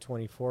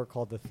 1924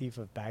 called The Thief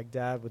of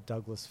Baghdad with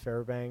Douglas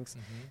Fairbanks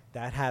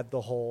that had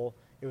the whole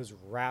it was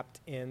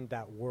wrapped in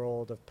that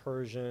world of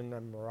Persian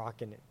and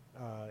Moroccan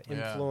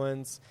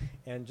influence,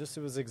 and just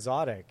it was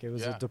exotic. It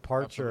was a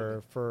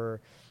departure for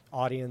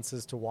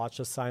audiences to watch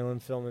a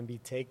silent film and be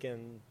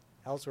taken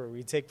elsewhere.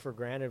 We take for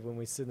granted when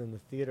we sit in the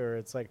theater,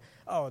 it's like,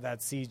 oh,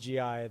 that's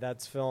CGI,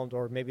 that's filmed,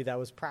 or maybe that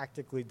was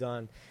practically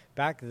done.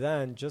 Back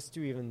then, just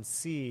to even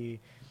see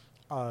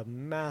a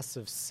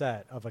massive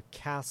set of a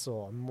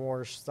castle, a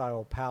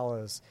Moorish-style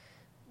palace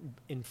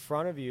in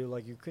front of you,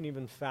 like you couldn't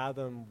even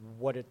fathom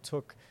what it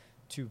took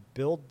to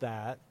build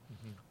that,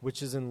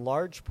 which is in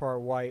large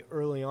part why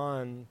early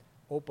on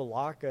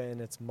Opa-locka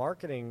and its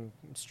marketing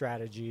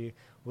strategy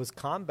was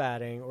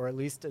combating, or at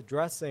least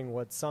addressing,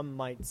 what some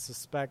might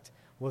suspect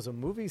was a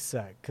movie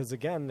set. Because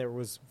again, there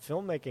was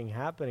filmmaking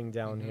happening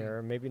down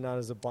here, maybe not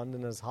as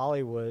abundant as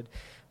Hollywood,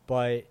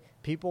 but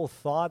people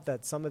thought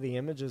that some of the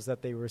images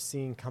that they were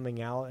seeing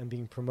coming out and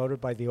being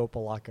promoted by the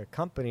Opa-locka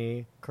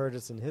company,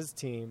 Curtis and his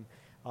team,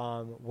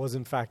 was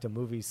in fact a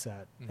movie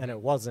set. And it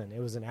wasn't.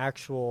 It was an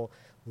actual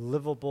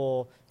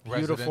livable,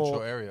 beautiful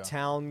area,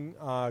 town,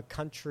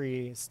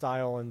 country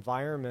style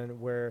environment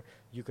where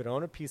you could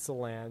own a piece of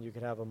land, you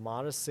could have a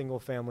modest single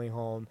family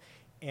home,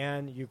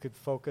 and you could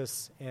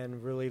focus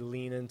and really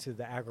lean into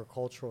the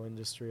agricultural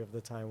industry of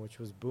the time, which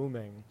was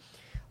booming,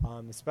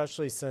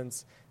 especially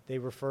since they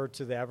referred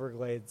to the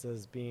Everglades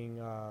as being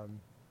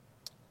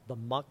the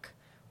muck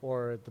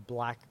or the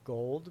black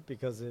gold,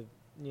 because it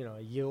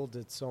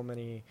yielded so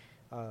many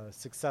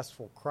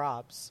successful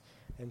crops.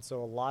 And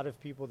so a lot of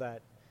people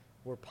that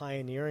were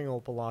pioneering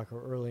Opa-locka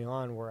early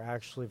on were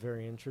actually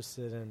very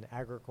interested in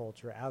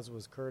agriculture, as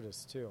was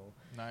Curtis too.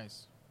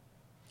 Nice.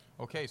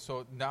 Okay,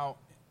 so now,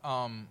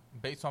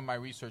 based on my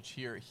research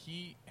here,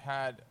 he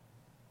had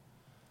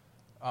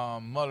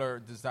Muller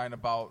design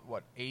about,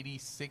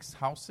 86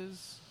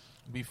 houses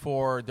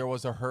before there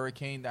was a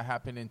hurricane that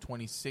happened in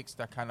 26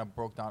 that kind of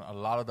broke down a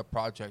lot of the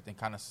project and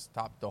kind of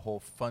stopped the whole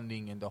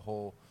funding and the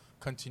whole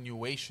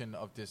continuation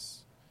of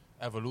this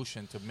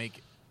evolution to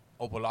make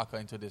Opa-locka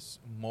into this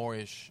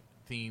Moorish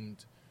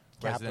themed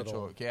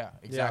residential. Yeah,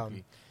 exactly.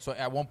 Yeah. So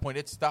at one point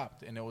it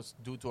stopped, and it was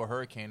due to a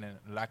hurricane and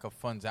lack of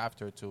funds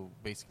after to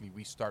basically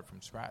restart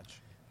from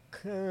scratch.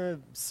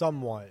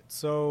 Somewhat.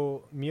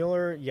 So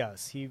Mueller,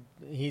 yes,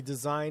 he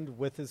designed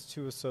with his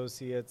two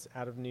associates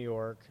out of New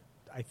York.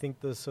 I think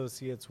the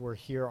associates were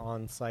here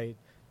on site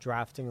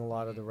drafting a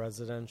lot of the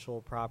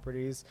residential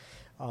properties.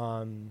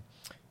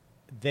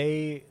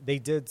 They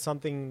did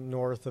something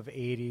north of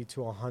 80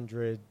 to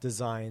 100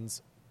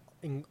 designs,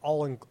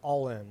 all in,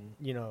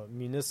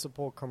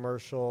 municipal,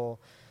 commercial,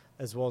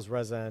 as well as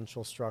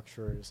residential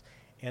structures.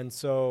 And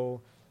so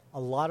a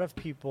lot of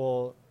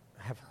people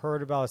have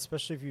heard about,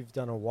 especially if you've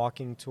done a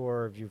walking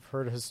tour, if you've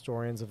heard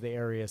historians of the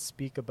area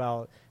speak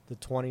about the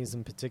 20s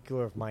in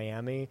particular of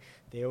Miami,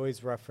 they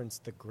always reference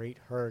the Great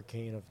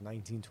Hurricane of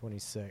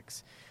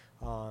 1926.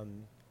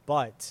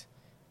 But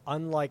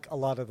unlike a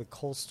lot of the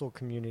coastal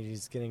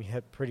communities getting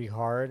hit pretty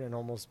hard and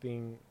almost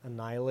being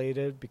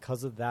annihilated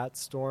because of that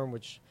storm,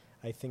 which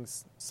I think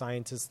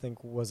scientists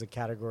think was a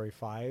Category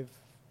 5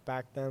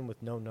 back then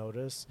with no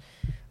notice,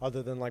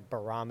 other than like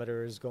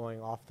barometers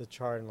going off the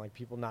chart and like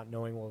people not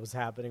knowing what was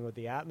happening with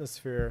the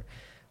atmosphere.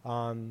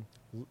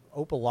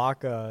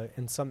 Opa-locka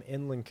and some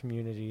inland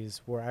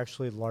communities were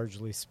actually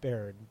largely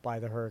spared by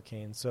the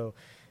hurricane. So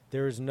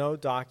there is no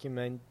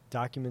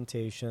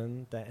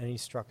documentation that any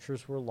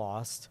structures were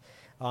lost.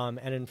 And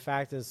in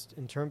fact,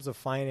 in terms of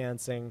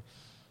financing,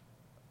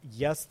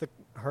 yes, the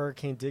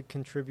hurricane did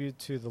contribute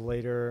to the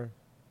later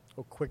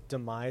quick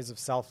demise of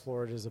South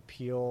Florida's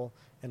appeal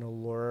and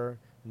allure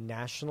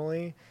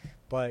nationally,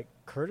 but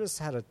Curtis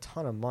had a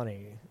ton of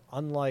money.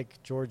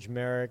 Unlike George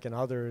Merrick and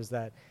others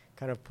that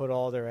kind of put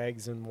all their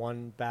eggs in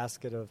one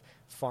basket of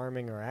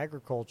farming or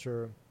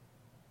agriculture,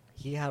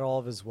 he had all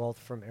of his wealth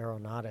from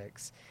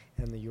aeronautics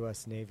and the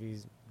U.S.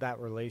 Navy's, that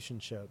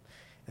relationship.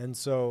 And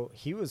so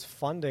he was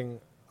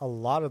funding a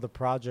lot of the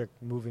project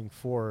moving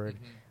forward.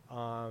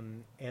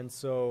 And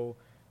so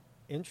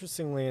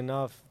interestingly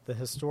enough, the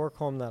historic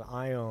home that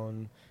I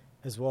own,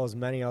 as well as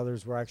many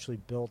others, were actually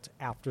built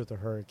after the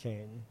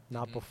hurricane,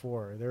 not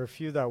before. There are a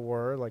few that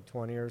were, like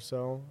 20 or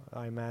so,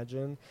 I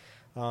imagine.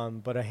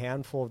 But a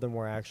handful of them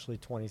were actually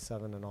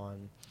 27 and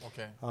on.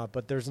 Okay.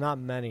 But there's not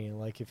many.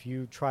 Like if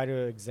you try to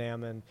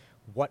examine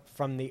what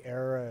from the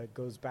era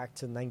goes back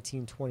to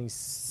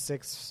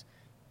 1926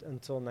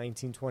 until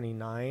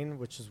 1929,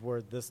 which is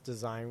where this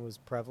design was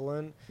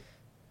prevalent,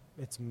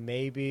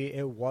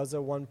 it was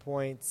at one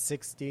point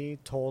 60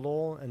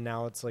 total, and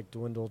now it's like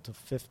dwindled to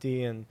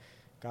 50, and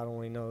God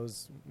only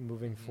knows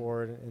moving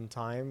forward in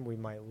time we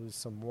might lose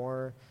some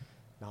more.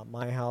 Not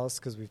my house,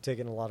 because we've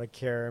taken a lot of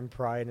care and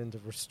pride into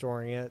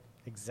restoring it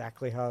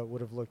exactly how it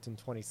would have looked in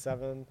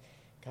 27.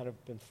 Kind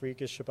of been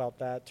freakish about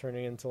that,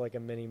 turning into like a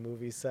mini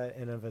movie set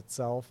in of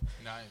itself.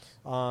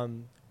 Nice.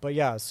 But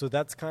yeah, so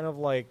that's kind of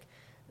like,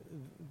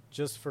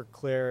 just for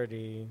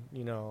clarity,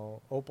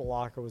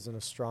 Opa-locka was in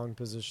a strong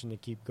position to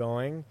keep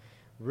going.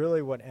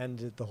 Really what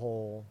ended the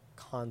whole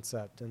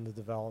concept and the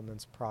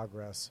development's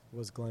progress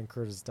was Glenn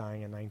Curtis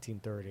dying in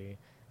 1930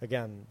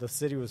 again, the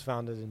city was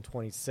founded in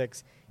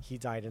 26. He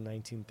died in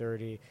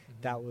 1930.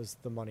 That was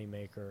the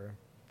moneymaker.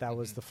 That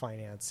was the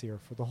financier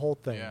for the whole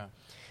thing. Yeah.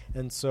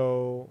 And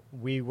so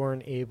we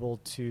weren't able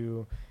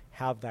to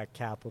have that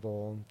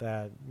capital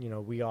that,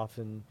 we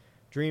often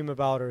dream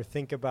about or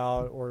think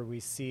about, or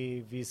we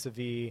see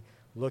vis-a-vis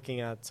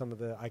looking at some of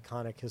the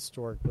iconic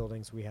historic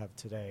buildings we have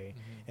today.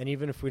 And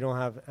even if we don't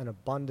have an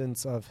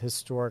abundance of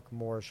historic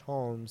Moorish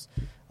homes,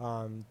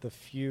 the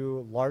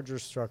few larger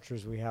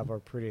structures we have are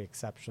pretty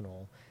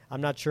exceptional.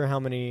 I'm not sure how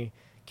many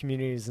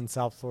communities in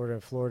South Florida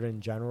and Florida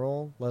in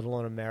general, let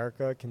alone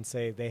America, can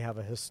say they have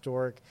a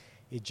historic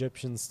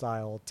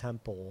Egyptian-style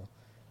temple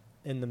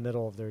in the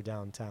middle of their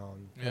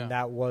downtown. Yeah. And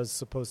that was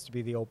supposed to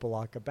be the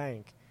Opelika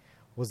Bank.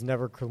 Was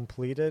never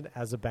completed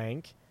as a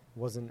bank,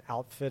 wasn't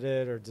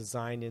outfitted or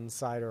designed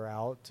inside or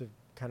out to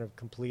kind of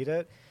complete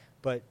it.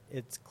 But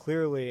it's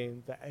clearly,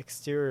 the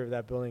exterior of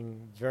that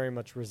building very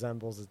much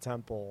resembles a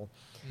temple,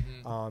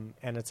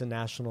 and it's a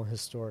National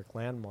Historic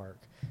Landmark.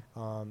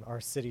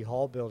 Our City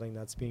Hall building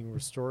that's being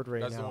restored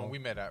right now. That's the one we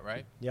met at,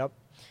 right? Yep.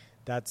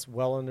 That's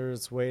well under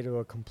its way to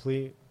a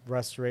complete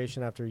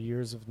restoration after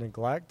years of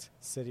neglect.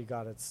 City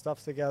got its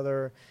stuff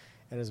together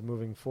and is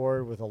moving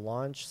forward with a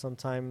launch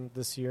sometime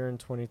this year in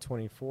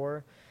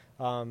 2024.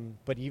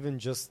 But even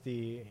just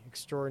the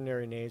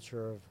extraordinary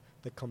nature of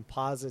the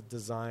composite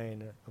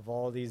design of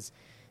all these,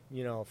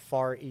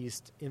 Far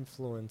East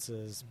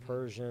influences,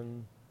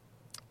 Persian,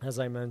 as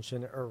I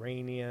mentioned,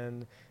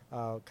 Iranian,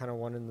 kind of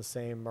one and the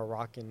same,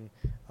 Moroccan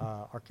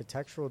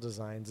architectural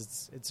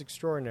designs. It's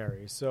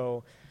extraordinary.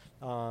 So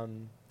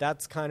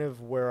that's kind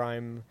of where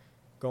I'm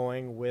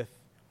going with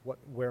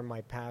where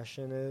my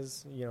passion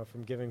is,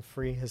 from giving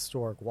free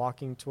historic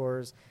walking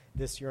tours.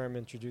 This year I'm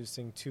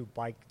introducing 2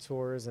 bike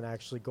tours and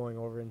actually going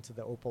over into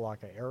the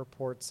Opelika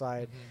airport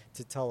side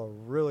to tell a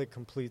really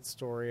complete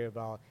story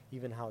about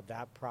even how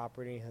that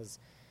property has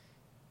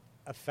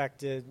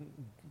affected,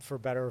 for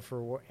better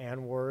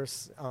and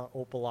worse,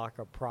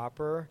 Opelika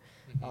proper.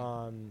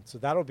 So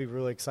that'll be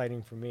really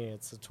exciting for me.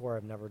 It's a tour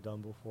I've never done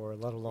before,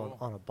 let alone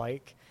on a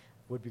bike.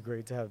 Would be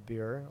great to have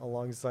beer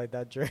alongside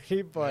that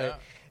journey, but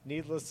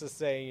needless to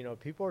say,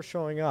 people are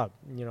showing up.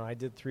 I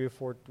did 3 or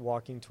 4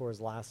 walking tours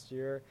last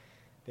year.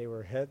 They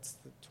were hits,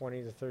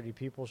 20 to 30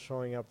 people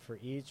showing up for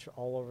each,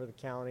 all over the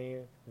county,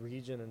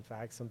 region. In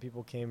fact, some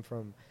people came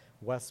from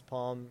West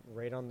Palm,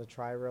 right on the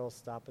Tri-Rail,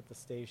 stop at the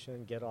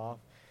station, get off,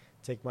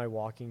 take my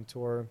walking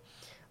tour.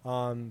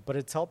 But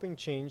it's helping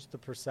change the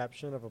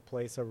perception of a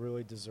place that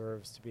really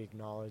deserves to be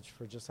acknowledged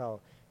for just how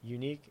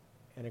unique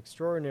and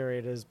extraordinary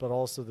it is, but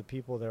also the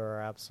people there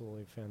are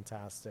absolutely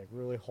fantastic,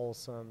 really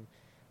wholesome,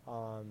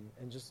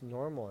 and just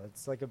normal.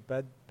 It's like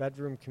a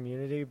bedroom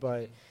community,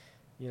 but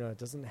it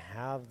doesn't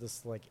have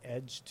this like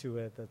edge to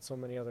it that so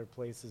many other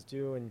places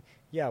do. And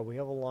we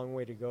have a long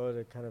way to go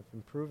to kind of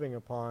improving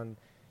upon,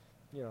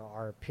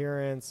 our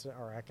appearance,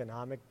 our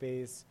economic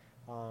base,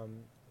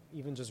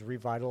 even just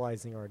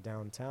revitalizing our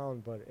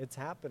downtown. But it's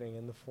happening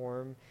in the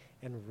form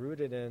and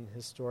rooted in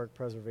historic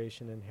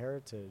preservation and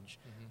heritage.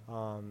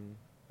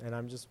 And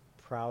I'm just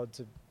proud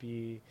to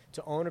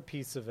own a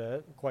piece of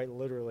it, quite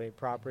literally,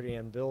 property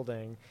and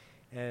building,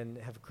 and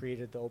have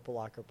created the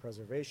Opelika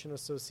Preservation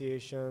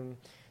Association,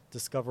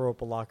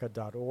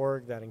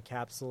 discoveropelika.org, that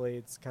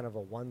encapsulates kind of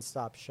a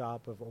one-stop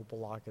shop of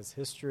Opelika's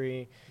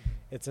history.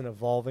 It's an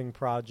evolving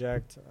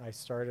project. I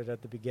started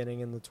at the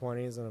beginning in the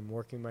 20s, and I'm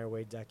working my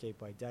way decade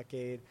by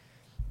decade.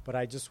 But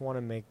I just want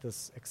to make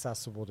this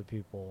accessible to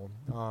people,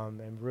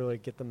 and really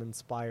get them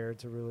inspired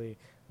to really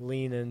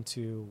lean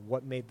into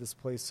what made this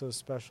place so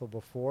special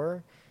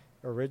before,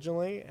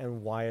 originally,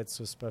 and why it's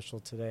so special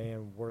today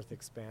and worth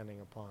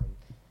expanding upon.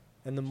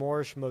 And the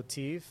Moorish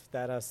motif,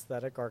 that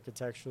aesthetic,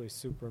 architecturally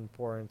super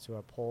important to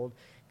uphold,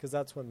 because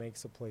that's what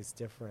makes a place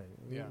different.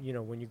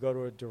 When you go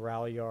to a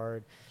Doral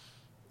yard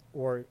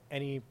or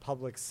any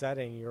public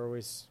setting, you're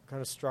always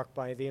kind of struck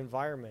by the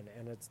environment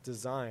and its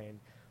design.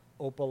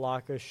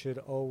 Opelika should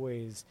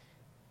always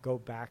go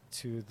back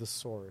to the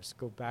source,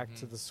 go back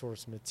to the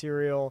source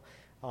material,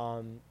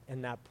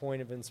 and that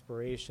point of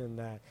inspiration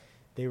that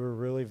they were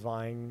really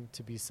vying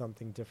to be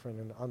something different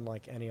and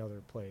unlike any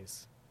other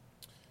place.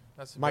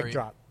 That's Mic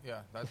drop.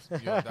 Yeah,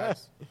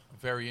 that's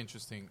very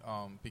interesting,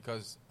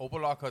 because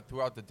Opelika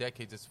throughout the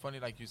decades, it's funny,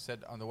 like you said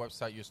on the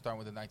website, you're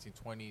starting with the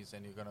 1920s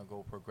and you're going to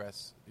go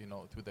progress,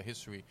 through the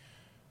history.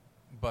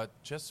 But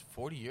just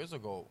 40 years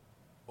ago,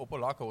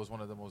 Opelika was one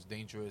of the most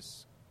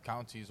dangerous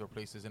counties or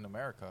places in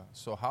America.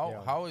 So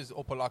how is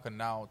Opelika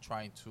now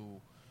trying to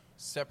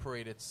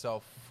separate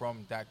itself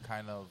from that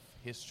kind of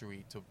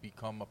history to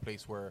become a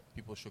place where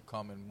people should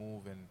come and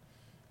move and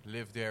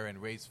live there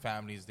and raise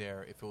families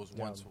there if it was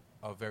once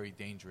a very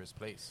dangerous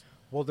place?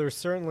 Well, there's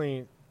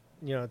certainly,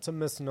 it's a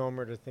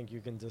misnomer to think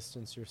you can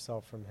distance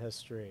yourself from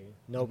history.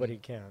 Nobody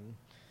can.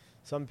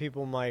 Some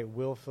people might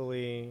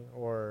willfully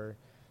or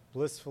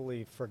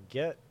blissfully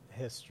forget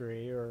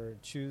history or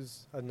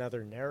choose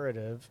another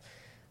narrative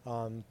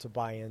to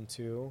buy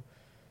into.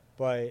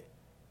 But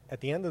at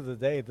the end of the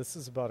day, this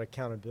is about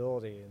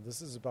accountability, and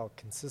this is about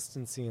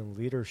consistency and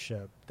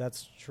leadership.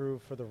 That's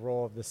true for the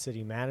role of the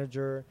city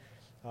manager,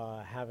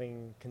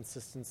 having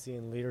consistency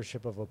and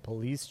leadership of a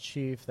police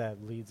chief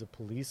that leads a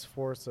police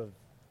force of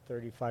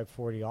 35,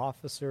 40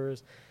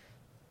 officers,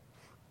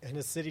 and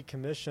a city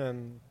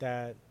commission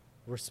that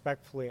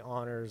respectfully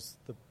honors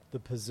the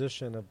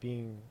position of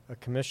being a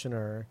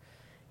commissioner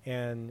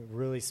and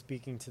really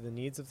speaking to the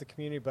needs of the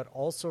community, but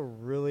also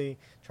really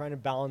trying to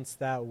balance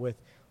that with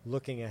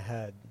looking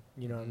ahead,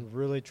 and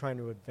really trying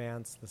to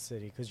advance the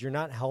city, because you're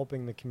not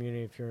helping the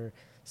community if you're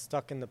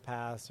stuck in the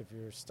past, if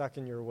you're stuck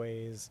in your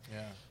ways,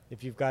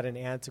 if you've got an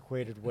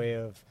antiquated way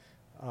of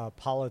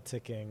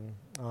politicking.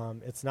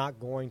 It's not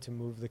going to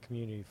move the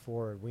community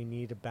forward. We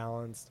need a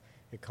balanced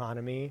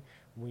economy.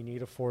 We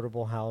need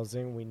affordable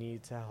housing. We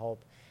need to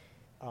help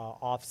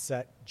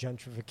offset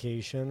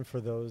gentrification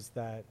for those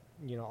that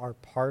are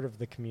part of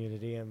the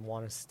community and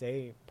want to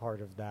stay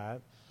part of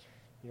that.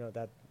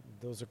 That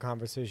those are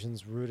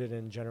conversations rooted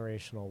in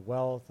generational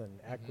wealth and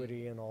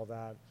equity and all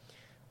that.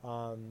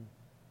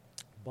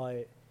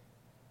 But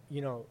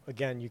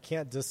again, you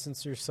can't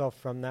distance yourself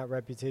from that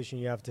reputation.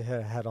 You have to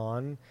hit it head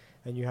on,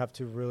 and you have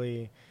to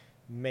really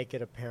make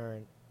it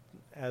apparent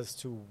as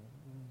to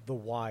the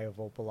why of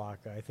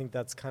Opelika. I think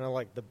that's kind of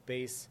like the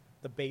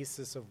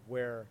basis of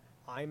where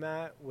I'm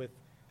at with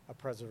a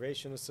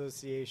preservation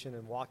association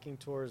and walking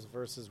tours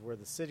versus where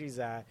the city's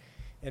at,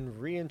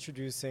 and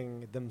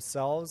reintroducing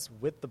themselves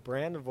with the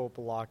brand of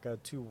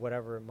Opelika to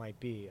whatever it might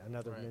be,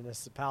 another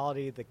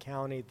municipality, the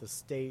county, the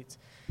state.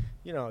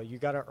 You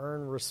got to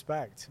earn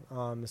respect,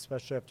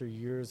 especially after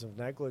years of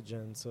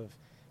negligence of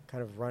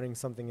kind of running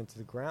something into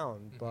the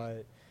ground.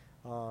 But,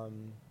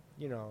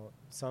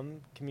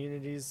 some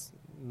communities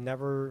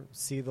never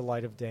see the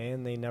light of day,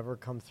 and they never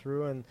come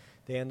through, and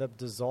they end up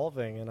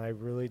dissolving. And I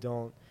really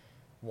don't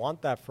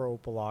want that for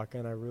Opelika,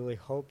 and I really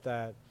hope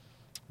that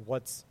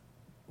what's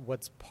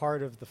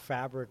part of the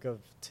fabric of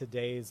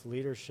today's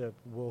leadership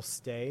will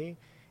stay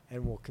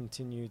and will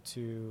continue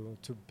to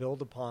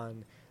build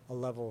upon a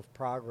level of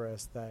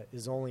progress that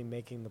is only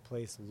making the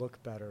place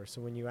look better.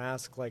 So when you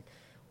ask,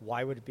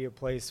 why would it be a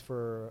place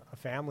for a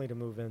family to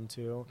move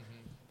into?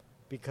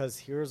 Because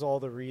here's all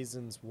the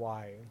reasons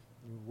why.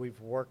 We've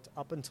worked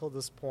up until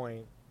this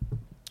point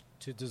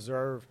to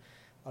deserve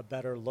a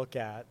better look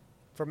at,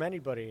 from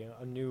anybody,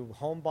 a new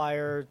home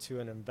buyer to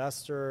an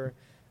investor,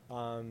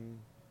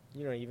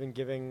 even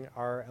giving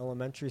our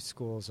elementary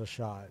schools a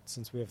shot,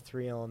 since we have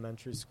 3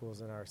 elementary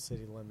schools in our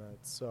city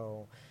limits.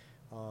 So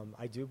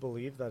I do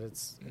believe that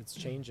it's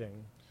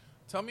changing.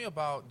 Tell me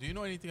do you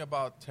know anything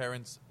about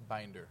Terrence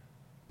Pinder?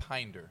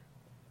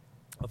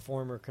 A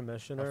former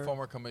commissioner? A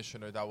former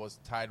commissioner that was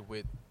tied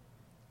with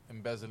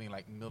embezzling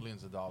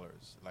millions of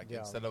dollars.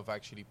 Instead of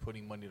actually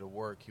putting money to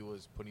work, he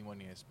was putting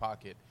money in his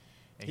pocket.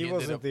 And he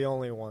wasn't the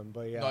only one,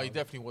 but yeah. No, he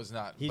definitely was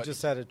not. He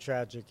just had a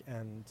tragic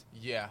end.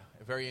 Yeah,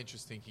 very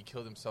interesting. He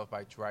killed himself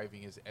by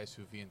driving his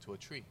SUV into a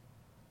tree.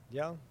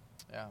 Yeah.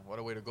 Yeah, what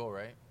a way to go,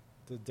 right?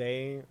 The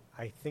day,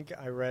 I think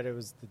I read it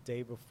was the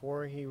day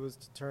before he was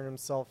to turn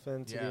himself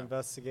in to the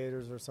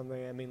investigators or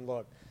something. I mean,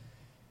 look,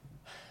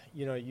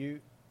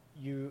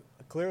 you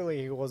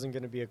clearly he wasn't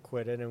going to be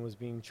acquitted and was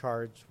being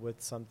charged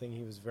with something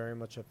he was very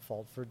much at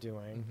fault for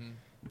doing.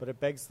 But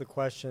it begs the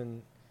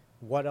question,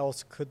 what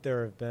else could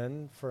there have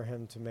been for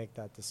him to make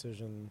that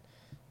decision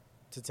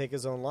to take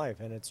his own life?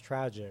 And it's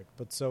tragic,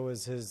 but so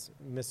is his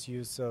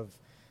misuse of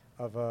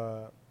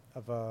a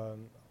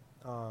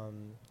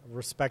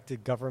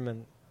respected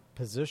government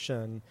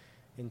position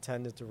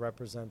intended to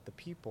represent the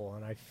people.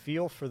 And I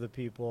feel for the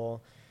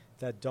people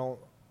that don't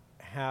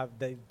have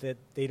that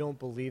they don't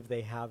believe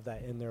they have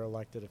that in their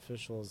elected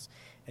officials,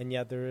 and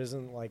yet there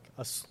isn't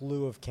a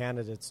slew of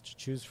candidates to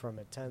choose from.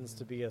 It tends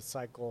to be a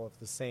cycle of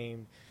the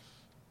same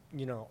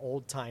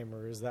old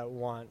timers that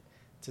want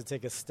to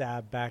take a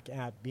stab back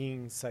at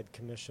being said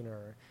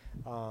commissioner.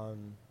 I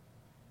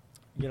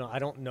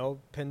don't know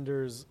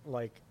Pinder's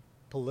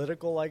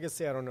political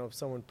legacy. I don't know if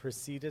someone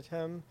preceded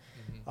him.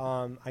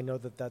 I know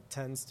that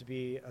tends to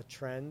be a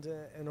trend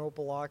in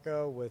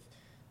Opelika with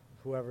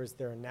whoever's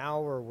there now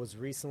or was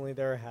recently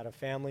there, had a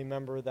family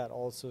member that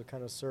also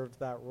kind of served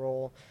that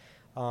role.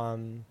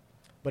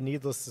 But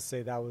needless to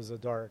say, that was a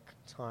dark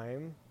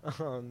time.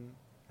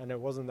 And it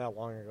wasn't that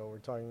long ago. We're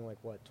talking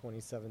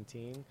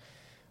 2017.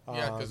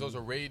 Yeah, because there was a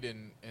raid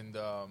in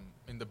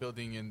the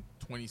building in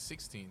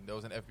 2016. There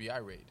was an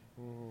FBI raid.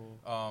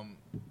 I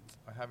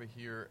have it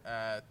here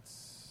at,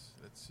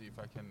 let's see if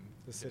I can.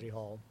 The City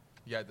Hall.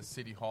 Yeah, the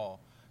City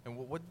Hall. And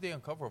what did they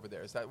uncover over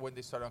there? Is that when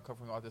they started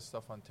uncovering all this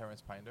stuff on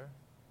Terrence Pinder?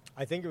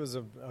 I think it was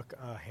a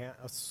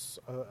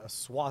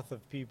swath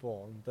of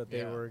people that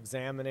they were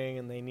examining,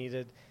 and they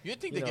needed. You'd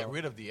think they get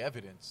rid of the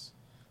evidence.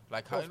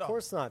 Of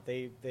course not.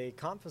 They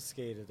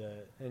confiscated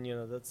it,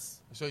 and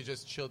that's. So you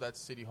just chilled at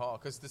City Hall,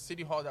 because the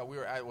City Hall that we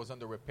were at was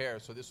under repair.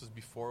 So this was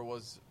before it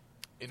was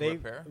in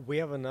repair. We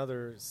have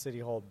another City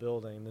Hall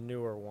building, the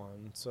newer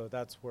one. So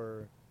that's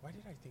where. Why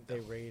did I think they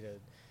raided?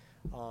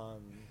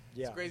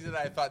 Yeah. It's crazy that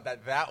I thought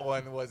that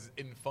one was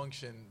in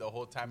function the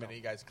whole time, and then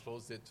you guys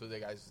closed it to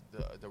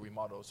the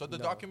remodel. So the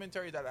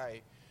documentary that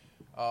I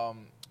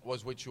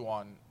was with you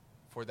on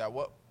for that,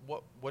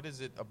 what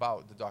is it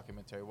about, the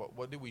documentary?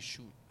 What did we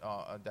shoot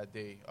that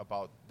day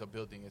about the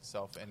building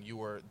itself? And you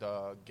were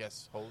the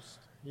guest host.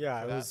 Yeah,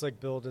 I was like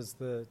billed as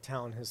the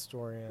town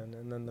historian,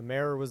 and then the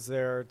mayor was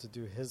there to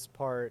do his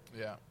part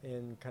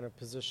in kind of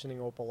positioning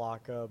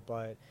Opelika,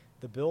 but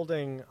the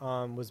building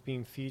was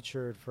being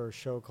featured for a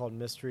show called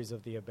Mysteries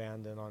of the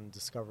Abandoned on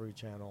Discovery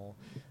Channel,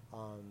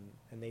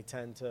 and they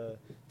tend to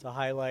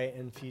highlight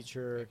and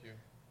feature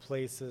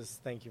places.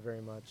 Thank you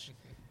very much.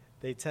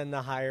 They tend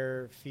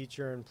to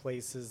feature in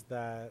places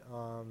that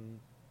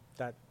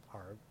that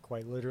are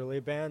quite literally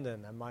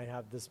abandoned, that might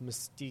have this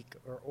mystique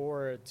or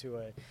aura to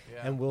it,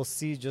 and we'll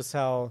see just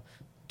how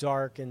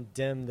dark and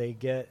dim they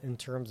get in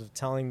terms of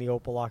telling the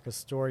Opelika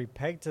story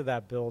pegged to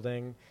that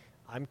building.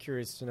 I'm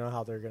curious to know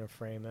how they're going to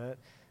frame it.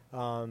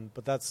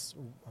 But that's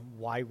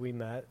why we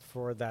met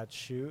for that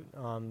shoot,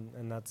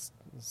 and that's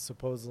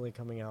supposedly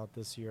coming out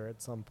this year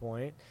at some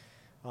point.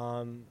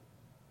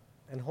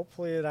 And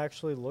hopefully it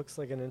actually looks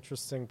like an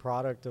interesting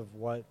product of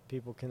what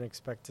people can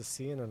expect to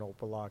see in an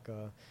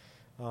Opelika.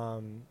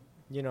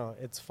 You know,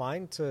 it's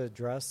fine to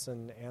address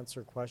and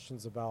answer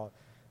questions about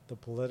the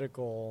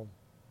political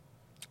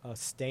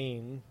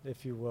stain,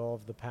 if you will,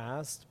 of the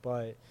past,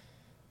 but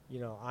you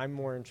know, I'm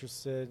more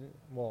interested,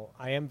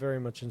 I am very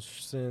much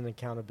interested in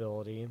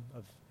accountability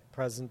of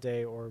present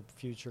day or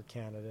future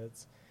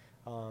candidates,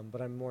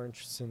 but I'm more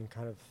interested in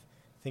kind of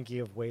thinking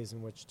of ways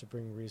in which to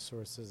bring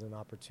resources and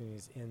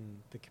opportunities in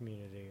the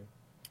community.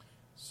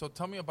 So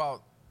tell me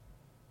about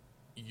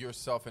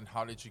yourself, and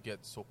how did you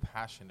get so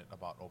passionate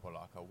about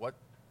Opelika?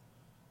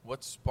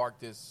 What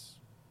sparked this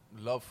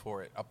love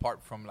for it,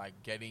 apart from like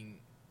getting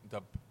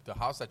the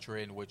house that you're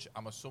in, which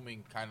I'm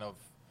assuming kind of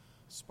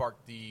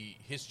sparked the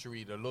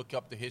history, to look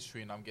up the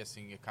history, and I'm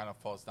guessing it kind of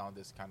falls down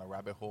this kind of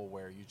rabbit hole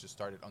where you just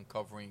started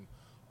uncovering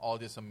all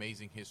this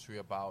amazing history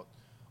about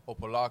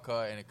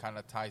Opelika, and it kind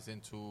of ties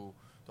into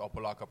the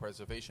Opelika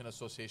Preservation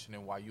Association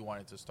and why you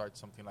wanted to start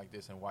something like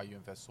this and why you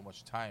invest so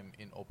much time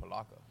in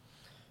Opelika.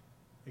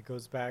 It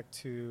goes back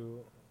to,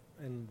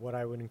 and what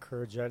I would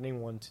encourage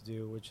anyone to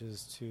do, which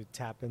is to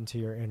tap into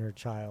your inner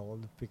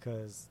child,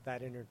 because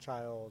that inner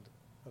child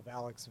of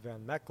Alex Van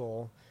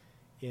Mecl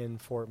in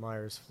Fort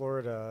Myers,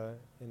 Florida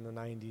in the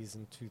 90s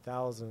and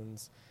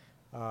 2000s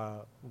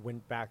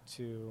went back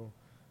to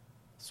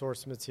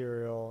source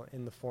material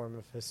in the form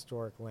of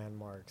historic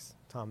landmarks,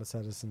 Thomas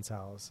Edison's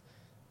house,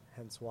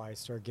 hence why I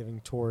started giving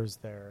tours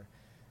there,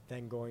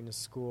 then going to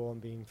school and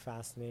being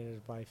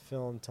fascinated by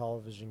film,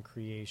 television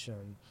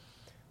creation,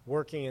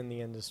 working in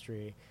the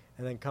industry,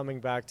 and then coming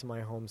back to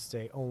my home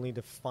state only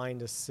to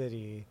find a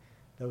city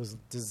that was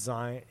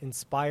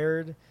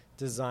inspired,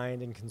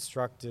 designed, and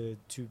constructed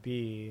to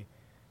be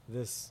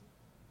this,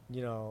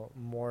 you know,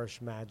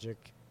 Moorish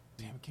magic.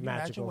 Damn, can you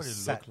imagine what it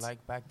looked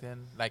like back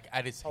then? Like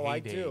at its heyday. I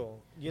do.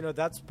 You know,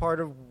 that's part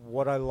of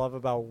what I love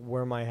about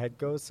where my head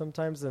goes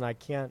sometimes, and I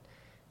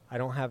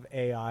don't have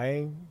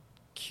AI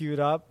queued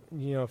up,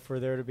 you know, for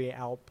there to be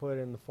output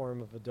in the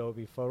form of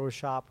Adobe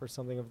Photoshop or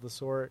something of the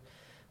sort,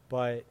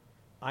 but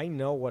I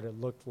know what it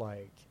looked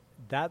like.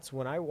 That's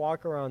when I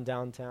walk around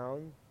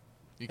downtown.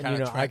 You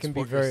kind of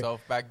transport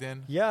yourself back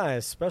then? Yeah,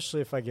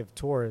 especially if I give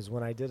tours.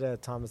 When I did it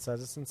at Thomas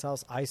Edison's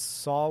house, I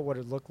saw what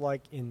it looked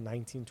like in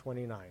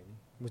 1929,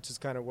 which is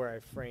kind of where I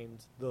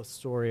framed the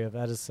story of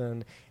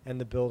Edison and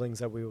the buildings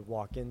that we would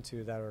walk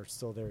into that are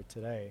still there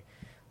today.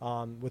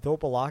 With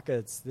Opelika,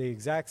 it's the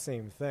exact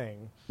same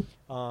thing.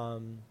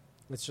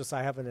 It's just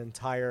I have an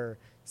entire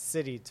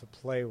city to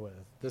play with.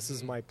 This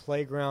is my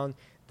playground.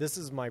 This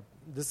is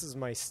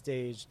my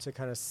stage to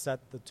kind of set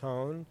the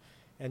tone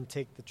and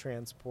take the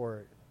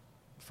transport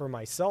for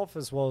myself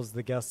as well as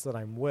the guests that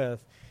I'm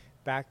with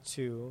back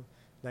to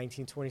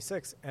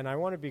 1926. And I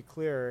want to be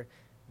clear,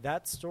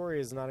 that story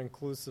is not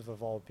inclusive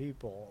of all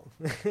people.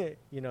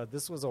 You know,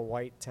 this was a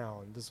white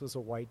town. This was a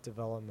white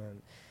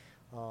development.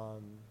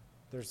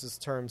 There's this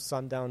term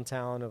sundown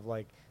town of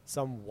like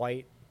some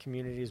white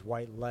communities,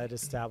 white-led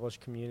established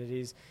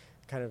communities,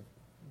 kind of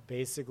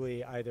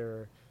basically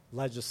either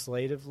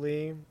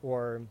legislatively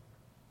or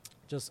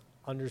just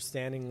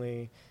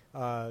understandingly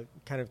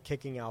kind of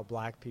kicking out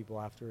black people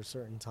after a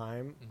certain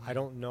time. I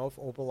don't know if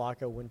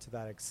Opelika went to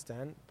that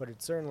extent, but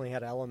it certainly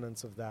had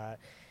elements of that.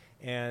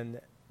 And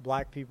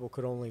black people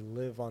could only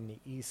live on the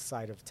east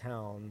side of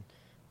town,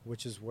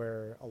 which is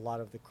where a lot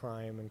of the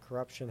crime and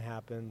corruption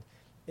happened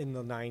in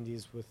the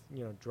 90s with,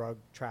 you know, drug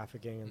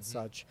trafficking and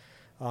such.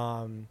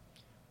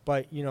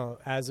 But, you know,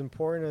 as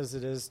important as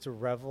it is to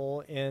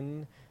revel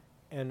in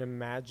and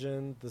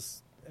imagine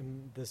this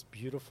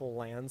beautiful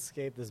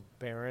landscape, this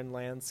barren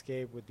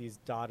landscape with these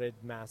dotted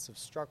massive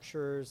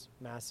structures,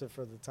 massive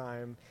for the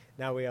time.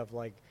 Now we have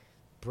like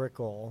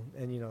Brickell,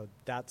 and, you know,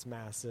 that's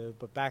massive.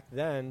 But back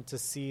then, to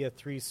see a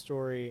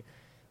 3-story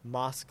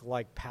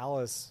mosque-like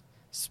palace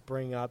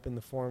spring up in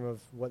the form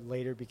of what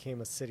later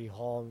became a city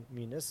hall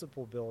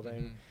municipal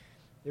building,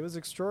 it was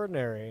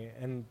extraordinary.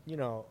 And, you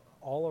know,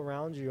 all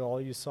around you, all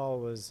you saw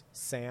was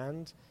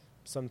sand,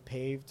 some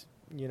paved,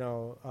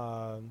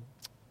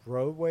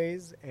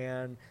 roadways,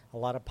 and a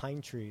lot of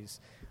pine trees.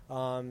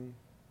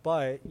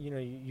 But,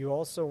 you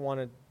also want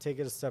to take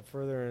it a step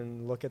further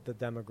and look at the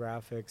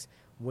demographics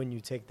when you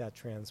take that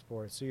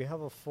transport. So you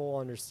have a full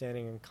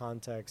understanding and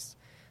context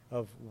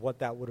of what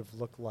that would have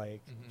looked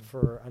like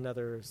for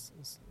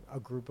a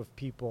group of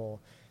people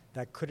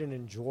that couldn't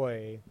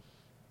enjoy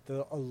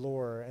the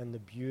allure and the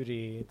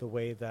beauty the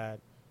way that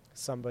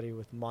somebody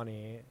with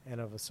money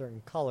and of a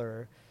certain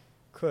color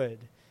could.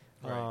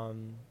 Right.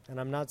 And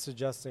I'm not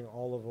suggesting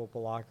all of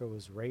Opa-locka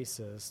was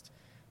racist,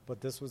 but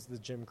this was the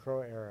Jim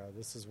Crow era.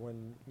 This is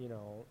when,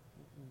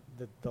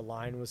 the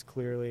line was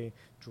clearly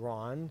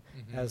drawn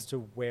as to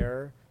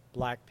where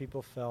black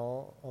people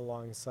fell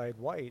alongside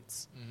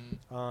whites.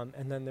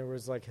 And then there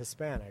was like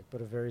Hispanic,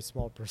 but a very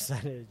small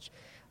percentage.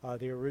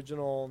 The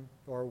original,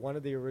 or one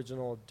of the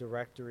original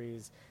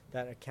directories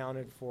that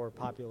accounted for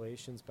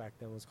populations back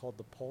then was called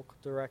the Polk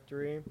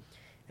Directory.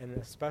 And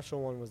a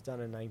special one was done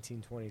in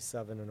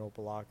 1927 in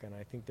Opa-locka, and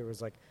I think there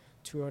was like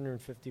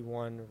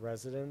 251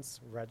 residents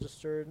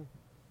registered.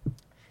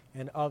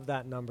 And of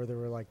that number, there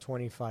were like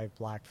 25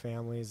 black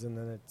families, and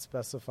then it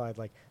specified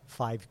like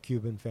 5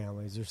 Cuban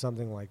families or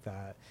something like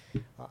that.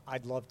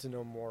 I'd love to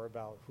know more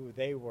about who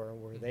they were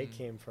and where they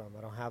came from.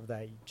 I don't have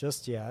that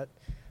just yet,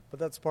 but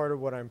that's part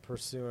of what I'm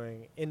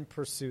in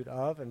pursuit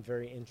of and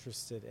very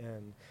interested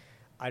in.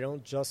 I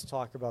don't just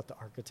talk about the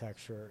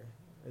architecture.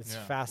 It's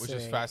fascinating.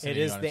 Which is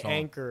fascinating. It is the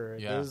anchor.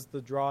 Yeah. It is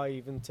the draw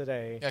even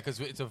today. Yeah, because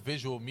it's a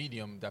visual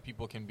medium that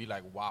people can be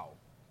like, wow.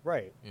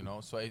 Right.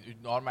 So it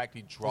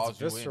automatically draws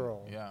you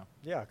visceral. in. Yeah.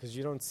 Yeah, because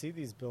you don't see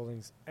these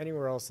buildings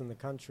anywhere else in the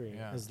country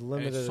as and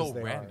limited it's so as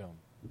they random.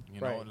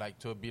 Right. Like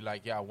to be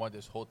like, I want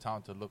this whole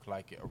town to look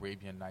like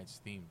Arabian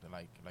Nights themed.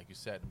 Like you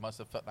said, it must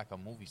have felt like a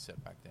movie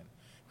set back then.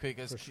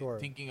 Because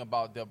thinking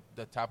about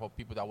the type of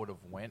people that would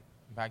have went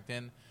back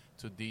then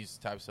to these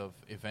types of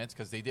events,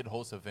 because they did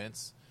host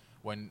events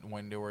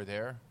when they were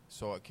there.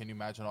 So can you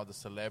imagine all the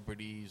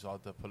celebrities, all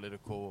the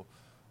political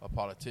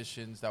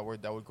politicians that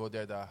would go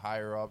there, the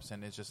higher ups,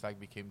 and it just like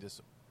became this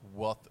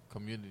wealth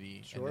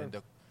community. And then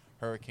the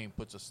hurricane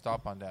puts a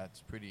stop on that.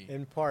 It's pretty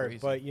in part,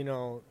 crazy.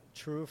 But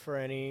true for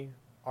any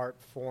art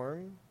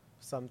form,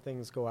 some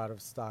things go out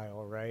of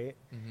style, right?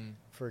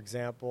 For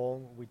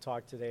example, we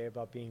talked today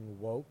about being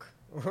woke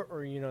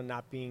or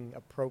not being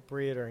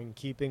appropriate or in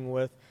keeping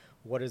with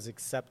what is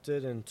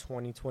accepted in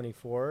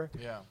 2024.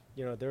 Yeah.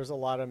 There's a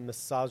lot of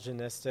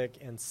misogynistic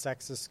and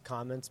sexist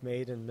comments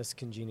made in Miss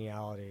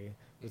Congeniality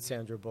with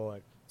Sandra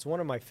Bullock. It's one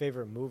of my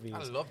favorite movies.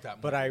 I love that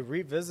movie. But I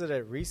revisited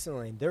it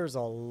recently, and there's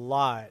a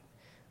lot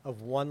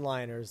of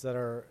one-liners that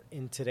are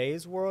in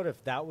today's world.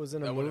 If that was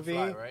in a movie,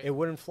 it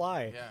wouldn't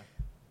fly. Yeah.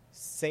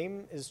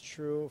 Same is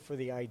true for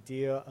the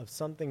idea of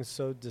something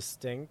so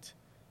distinct,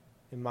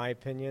 in my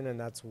opinion, and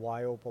that's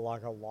why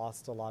Opa-locka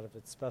lost a lot of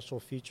its special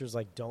features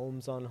like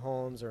domes on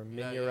homes or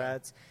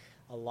minarets.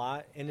 A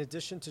lot. In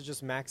addition to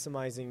just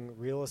maximizing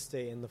real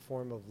estate in the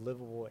form of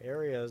livable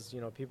areas,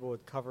 people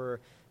would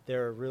cover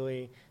their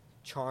really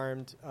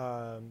charmed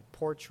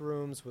porch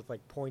rooms with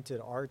like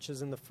pointed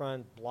arches in the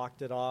front,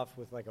 blocked it off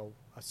with like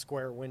a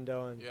square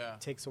window, and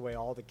takes away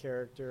all the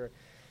character.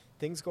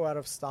 Things go out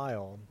of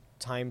style.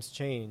 Times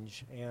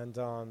change. And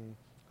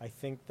I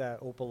think that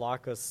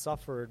Opa-locka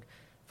suffered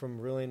from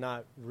really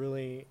not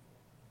really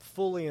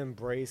fully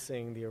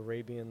embracing the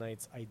Arabian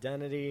Nights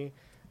identity.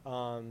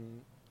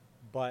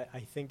 But I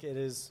think it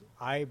is,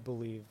 I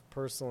believe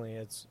personally,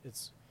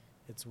 it's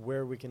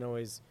where we can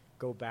always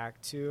go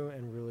back to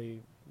and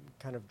really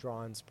kind of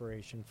draw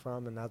inspiration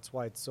from, and that's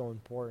why it's so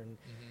important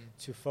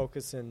to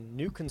focus in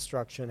new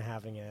construction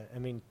having it. I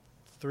mean,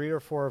 3 or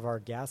 4 of our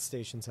gas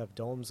stations have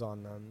domes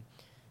on them.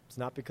 It's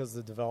not because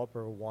the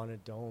developer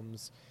wanted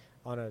domes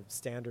on a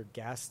standard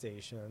gas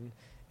station.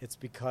 It's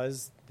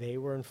because they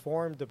were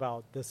informed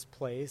about this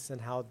place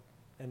and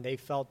they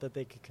felt that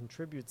they could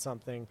contribute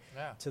something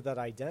to that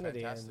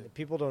identity. Fantastic. And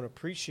people don't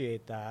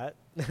appreciate that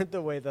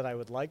the way that I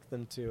would like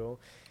them to.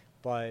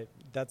 But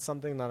that's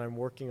something that I'm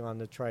working on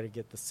to try to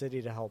get the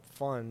city to help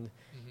fund,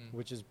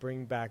 which is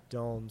bring back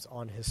domes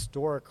on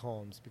historic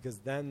homes, because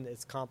then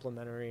it's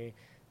complementary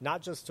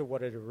not just to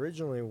what it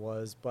originally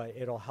was, but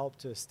it'll help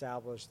to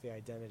establish the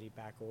identity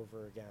back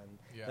over again.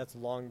 That's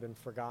long been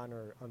forgotten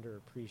or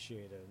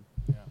underappreciated.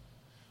 Yeah.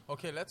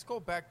 Okay, let's go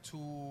back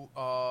to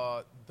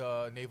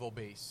the naval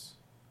base.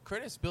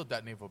 Curtis built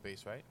that naval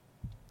base, right?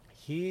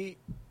 He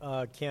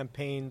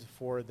campaigned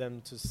for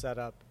them to set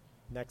up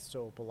next to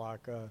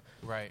Opa-locka.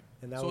 Right.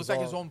 And that so was it's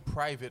like his own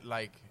private,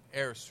 like,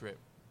 airstrip.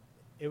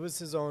 It was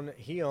his own.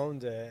 He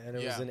owned it, and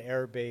it was an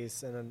air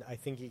base, and then I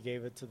think he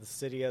gave it to the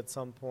city at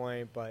some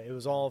point, but it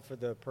was all for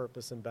the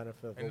purpose and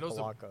benefit of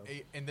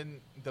Opa-locka. And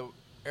then the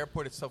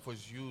airport itself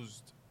was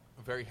used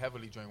very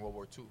heavily during World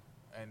War II.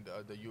 And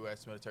the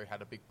U.S. military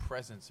had a big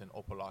presence in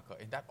Opa-locka,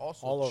 and that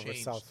also all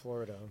changed, over South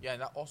Florida. Yeah,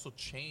 and that also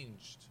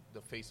changed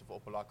the face of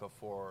Opa-locka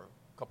for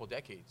a couple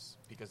decades,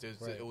 because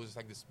it was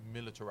like this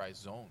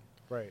militarized zone.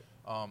 Right.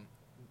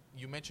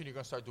 You mentioned you're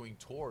going to start doing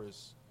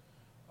tours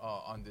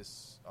on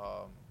this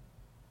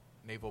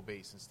naval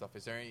base and stuff.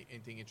 Is there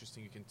anything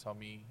interesting you can tell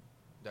me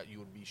that you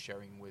would be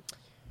sharing with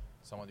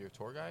some of your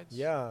tour guides?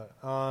 Yeah.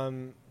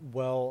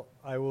 Well,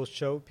 I will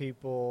show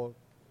people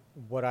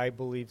what I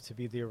believe to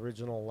be the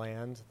original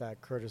land that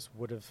Curtis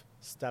would have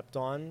stepped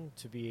on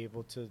to be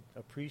able to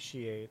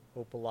appreciate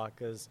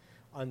Opa-locka's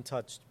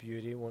untouched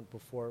beauty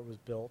before it was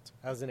built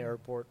as an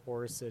airport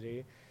or a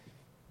city.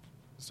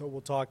 So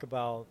we'll talk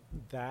about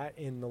that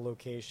in the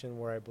location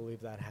where I believe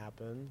that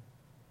happened.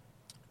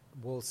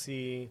 We'll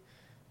see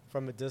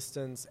from a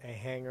distance a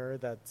hangar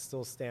that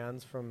still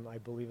stands from, I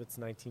believe it's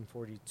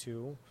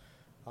 1942,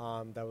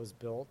 that was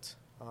built.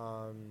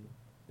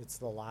 It's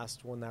the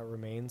last one that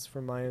remains,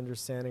 from my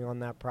understanding, on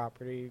that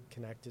property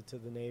connected to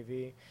the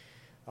Navy.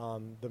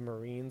 The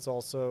Marines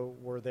also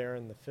were there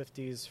in the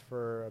 50s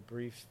for a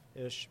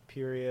brief-ish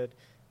period.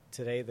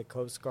 Today, the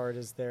Coast Guard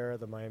is there,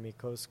 the Miami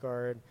Coast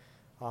Guard.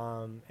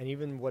 And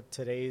even what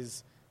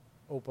today's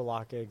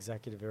Opa-locka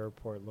Executive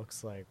Airport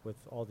looks like, with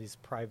all these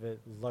private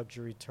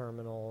luxury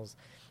terminals,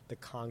 the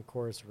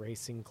Concourse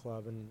Racing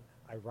Club, and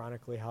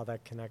ironically how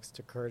that connects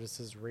to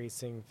Curtis's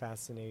racing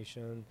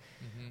fascination.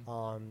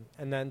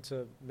 And then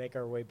to make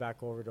our way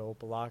back over to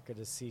Opa-locka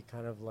to see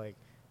kind of like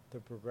the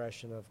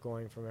progression of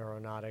going from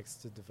aeronautics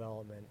to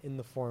development in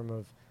the form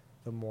of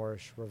the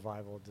Moorish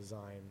revival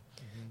design.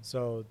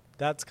 So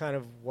that's kind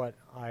of what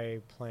I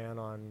plan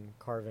on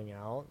carving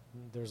out.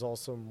 There's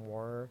also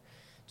more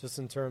just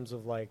in terms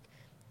of like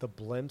the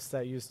blimps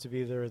that used to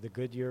be there, the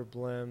Goodyear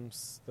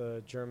blimps,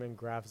 the German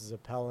Graf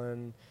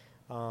Zeppelin.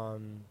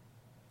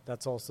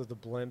 That's also the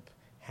blimp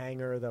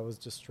hangar that was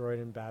destroyed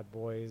in Bad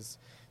Boys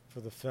for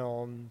the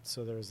film.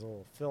 So there's a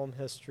little film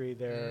history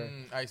there.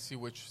 I see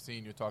which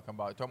scene you're talking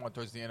about. You're talking about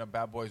towards the end of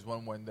Bad Boys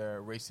 1 when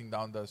they're racing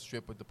down the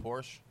strip with the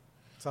Porsche.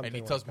 Something and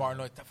he like tells that.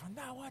 Martin, from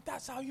now on,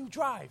 that's how you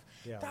drive.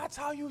 Yeah. That's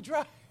how you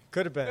drive.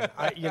 Could have been.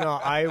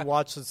 I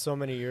watched it so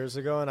many years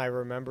ago, and I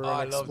remember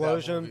I an love that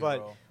explosion, movie, but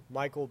bro.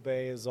 Michael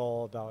Bay is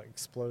all about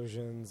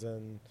explosions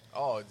and...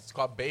 Oh, it's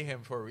called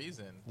Bayhem for a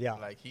reason. Yeah.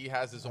 Like, he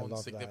has his I own love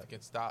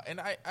significant style.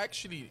 And I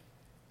actually,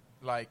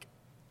 like,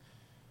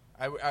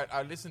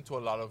 I listen to a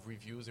lot of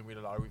reviews and read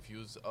a lot of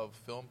reviews of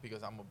film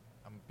because I'm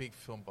a big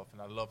film buff,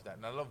 and I love that.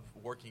 And I love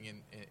working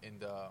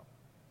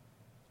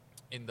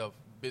in the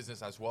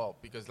business as well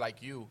because,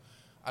 like you,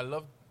 I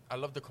love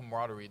the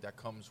camaraderie that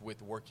comes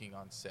with working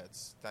on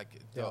sets. Like,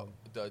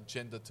 the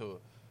agenda to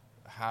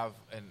have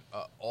an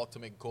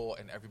ultimate goal,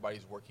 and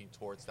everybody's working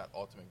towards that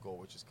ultimate goal,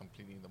 which is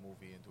completing the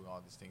movie and doing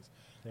all these things.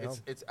 Yeah.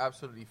 It's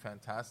absolutely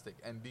fantastic.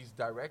 And these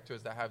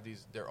directors that have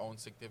their own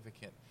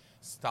significant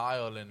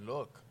style and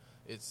look,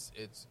 it's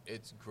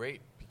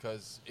great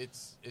because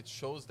it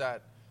shows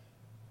that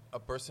a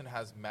person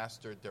has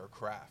mastered their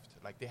craft.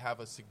 Like, they have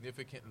a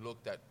significant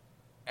look that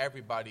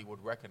everybody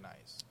would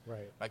recognize.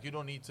 Right. Like, you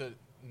don't need to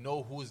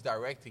know who's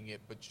directing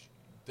it, but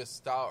the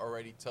style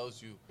already tells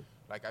you.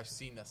 Like, I've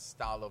seen a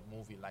style of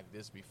movie like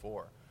this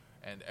before.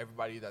 And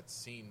everybody that's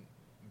seen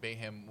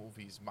Bayhem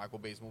movies, Michael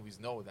Bay's movies,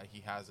 know that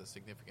he has a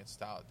significant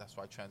style. That's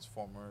why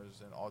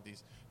Transformers and all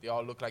these, they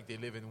all look like they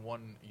live in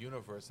one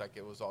universe, like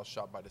it was all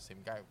shot by the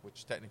same guy,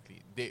 which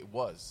technically it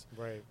was.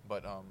 Right.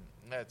 But,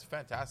 yeah, it's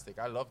fantastic.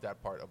 I love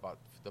that part about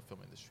the film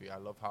industry. I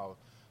love how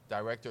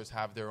directors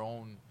have their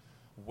own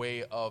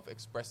way of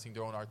expressing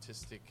their own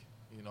artistic,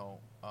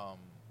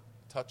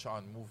 touch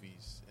on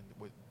movies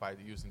by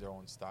using their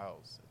own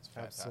styles. It's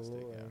fantastic.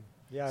 Absolutely.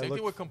 Yeah. Same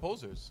thing with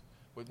composers,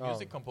 with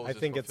music composers. I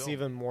think for it's film.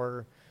 even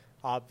more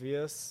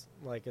obvious,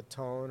 like a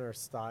tone or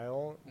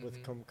style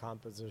with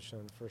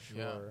composition for sure.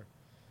 Yeah.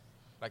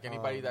 Like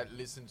anybody that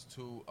listens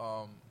to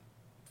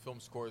film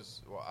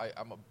scores, well,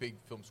 I'm a big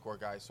film score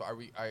guy, so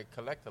I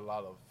collect a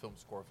lot of film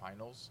score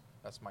vinyls.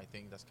 That's my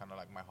thing. That's kind of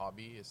like my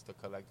hobby, is to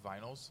collect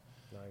vinyls.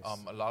 Nice.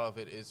 A lot of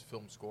it is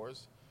film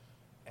scores.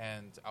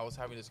 And I was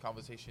having this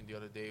conversation the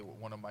other day with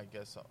one of my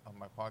guests on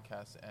my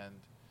podcast, and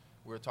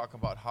we were talking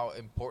about how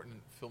important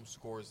film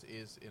scores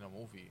is in a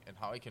movie and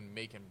how it can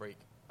make and break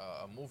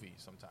a movie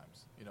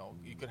sometimes.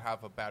 You could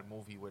have a bad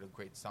movie with a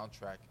great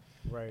soundtrack,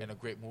 Right. and a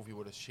great movie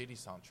with a shitty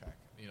soundtrack.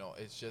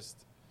 It's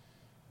just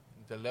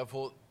the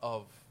level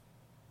of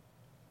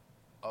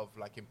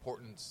like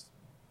importance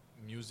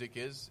music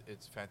is.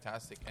 It's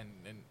fantastic, and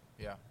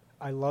yeah.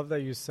 I love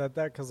that you said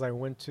that because I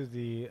went to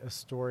the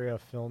Astoria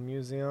Film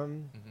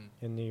Museum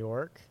in New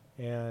York,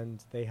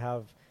 and they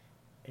have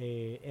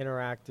a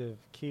interactive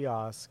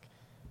kiosk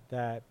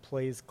that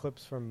plays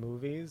clips from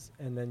movies,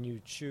 and then you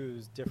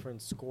choose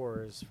different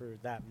scores for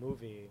that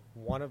movie.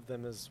 One of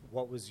them is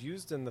what was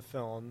used in the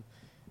film,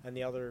 and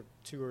the other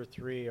two or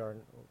three are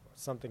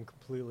something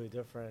completely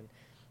different.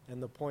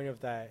 And the point of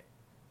that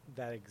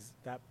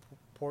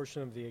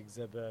portion of the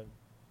exhibit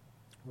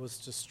was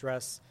to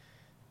stress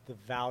the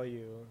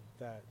value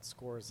that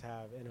scores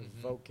have in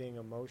evoking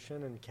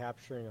emotion and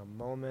capturing a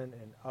moment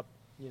and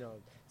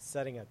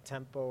setting a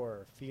tempo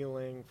or a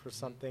feeling for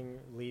something,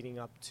 leading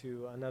up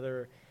to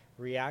another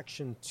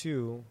reaction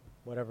to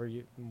whatever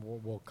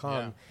will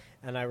come.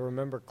 Yeah. And I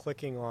remember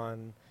clicking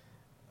on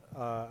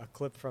a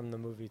clip from the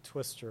movie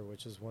Twister,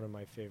 which is one of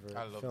my favorite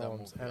I love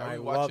films, that movie. and I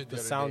rewatched love it the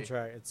the other day.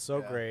 soundtrack. It's so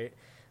Yeah. great.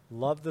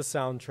 Love the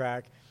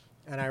soundtrack,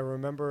 and I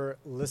remember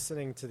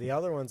listening to the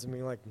other ones and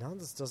being like, "No,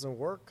 this doesn't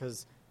work,"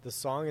 because the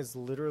song is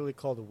literally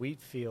called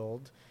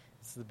Wheatfield.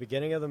 It's the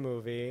beginning of the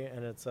movie,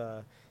 and it's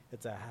a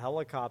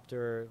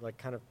helicopter, like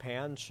kind of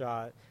pan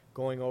shot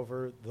going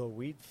over the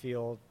wheat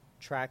field,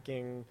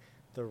 tracking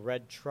the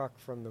red truck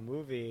from the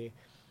movie.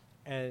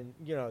 And,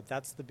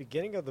 that's the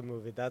beginning of the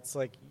movie. That's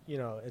like,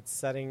 it's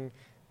setting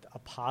a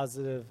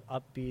positive,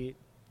 upbeat,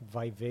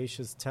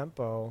 vivacious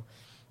tempo,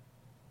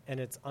 and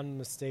it's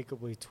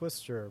unmistakably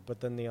Twister.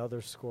 But then the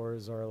other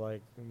scores are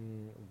like,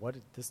 what?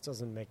 This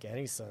doesn't make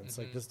any sense.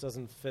 Like, this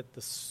doesn't fit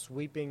the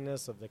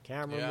sweepingness of the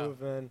camera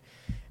movement.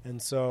 And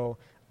so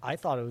I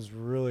thought it was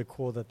really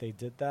cool that they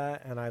did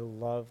that, and I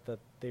love that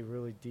they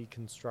really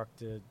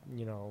deconstructed,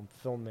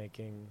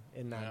 filmmaking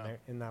in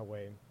that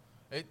way.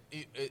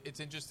 It's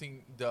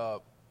interesting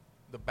the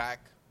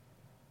back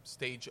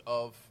stage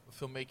of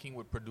filmmaking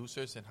with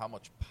producers and how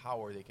much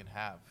power they can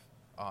have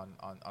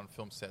on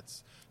film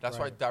sets. That's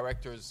why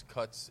director's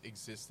cuts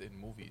exist in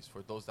movies.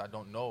 For those that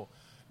don't know,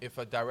 if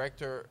a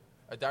director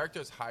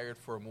is hired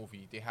for a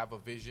movie, they have a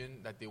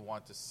vision that they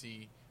want to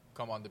see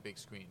come on the big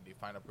screen. They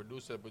find a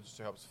producer, the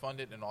producer helps fund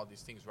it and all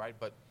these things, right?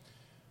 But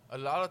a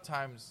lot of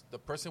times the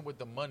person with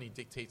the money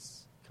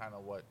dictates kind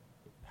of what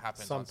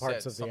happens some on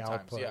parts set. of the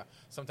output. Yeah.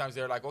 Sometimes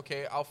they're like,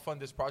 okay, I'll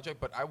fund this project,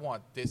 but I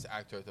want this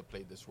actor to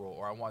play this role,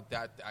 or I want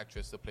that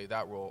actress to play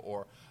that role,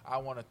 or I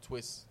want to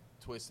twist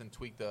and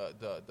tweak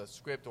the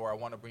script, or I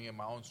want to bring in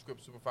my own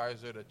script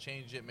supervisor to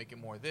change it, make it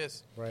more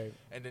this. Right.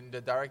 And then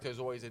the director is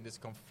always in this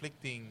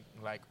conflicting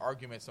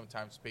argument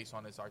sometimes based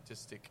on his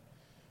artistic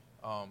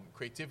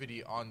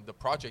creativity on the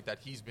project that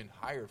he's been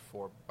hired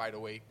for, by the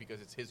way,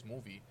 because it's his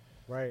movie.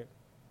 Right.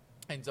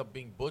 Ends up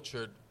being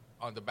butchered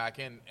on the back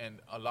end, and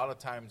a lot of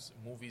times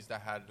movies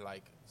that had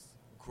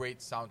great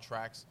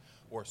soundtracks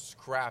were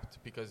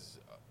scrapped because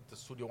the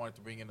studio wanted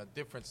to bring in a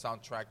different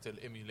soundtrack to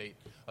emulate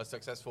a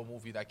successful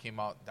movie that came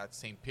out that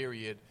same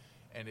period,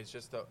 and it's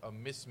just a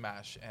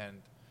mismatch,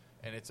 and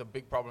it's a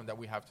big problem that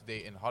we have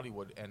today in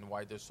Hollywood, and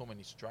why there's so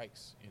many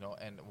strikes,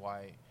 and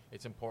why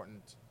it's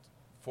important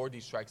for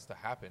these strikes to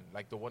happen,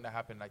 like the one that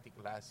happened I think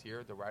last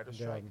year, the writer's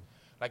strike.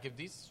 Like if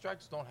these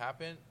strikes don't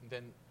happen,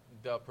 then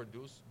the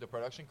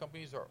production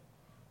companies are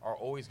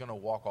always going to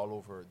walk all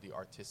over the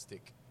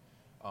artistic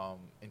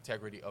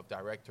integrity of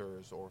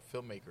directors or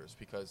filmmakers,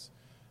 because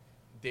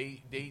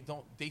they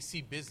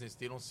see business,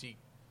 they don't see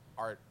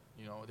art.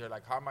 They're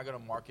like, how am I going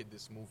to market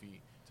this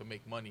movie to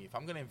make money? If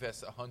I'm going to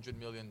invest $100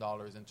 million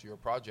into your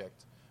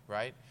project,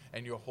 right,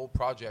 and your whole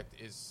project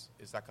is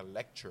like a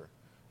lecture,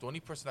 the only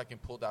person that can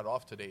pull that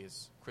off today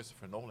is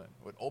Christopher Nolan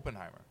with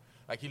Oppenheimer.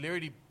 Like, he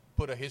literally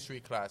put a history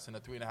class in a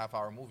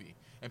 3.5-hour movie,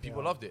 and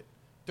people loved it.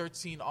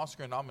 13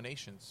 Oscar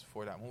nominations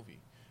for that movie.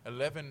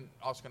 11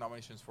 Oscar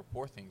nominations for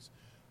Poor Things,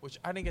 which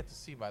I didn't get to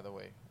see, by the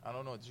way. I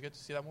don't know. Did you get to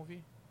see that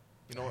movie?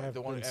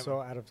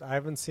 I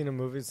haven't seen a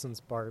movie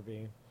since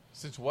Barbie.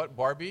 Since what?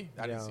 Barbie?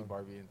 I didn't see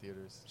Barbie in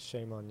theaters.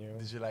 Shame on you.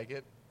 Did you like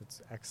it?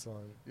 It's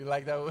excellent. You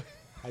like that?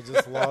 I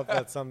just love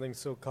that something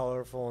so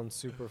colorful and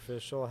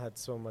superficial had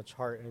so much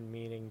heart and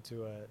meaning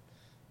to it.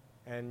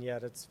 And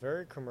yet it's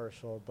very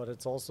commercial, but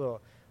it's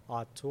also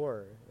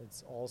auteur.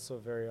 It's also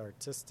very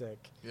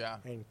artistic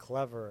and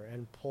clever,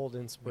 and pulled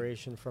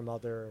inspiration from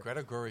other...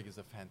 Greta Gerwig is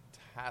a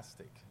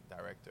fantastic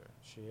director.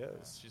 She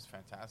is. She's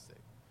fantastic.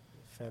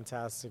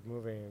 Fantastic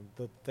movie.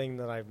 The thing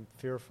that I'm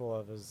fearful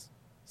of is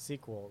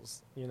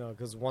sequels,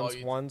 because once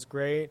one's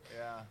great,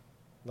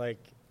 like,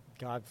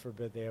 God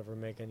forbid they ever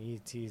make an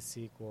E.T.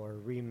 sequel or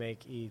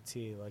remake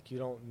E.T. Like, you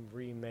don't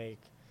remake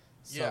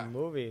some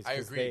movies. I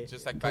agree.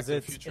 Just like Back to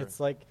the Future. It's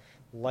like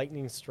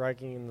lightning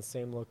striking in the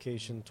same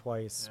location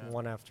twice,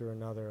 one after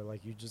another.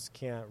 Like, you just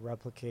can't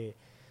replicate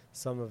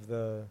some of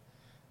the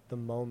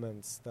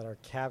moments that are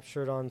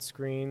captured on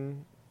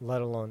screen,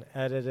 let alone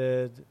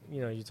edited.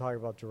 You talk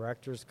about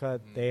director's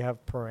cut. They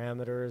have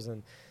parameters,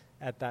 and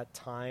at that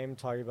time,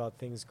 talking about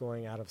things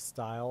going out of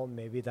style,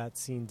 maybe that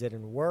scene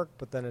didn't work,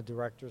 but then a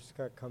director's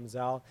cut comes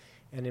out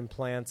and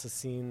implants a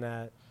scene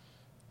that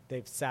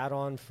they've sat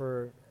on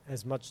for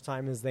as much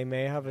time as they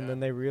may have, and then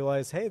they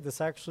realize, hey, this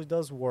actually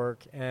does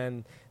work,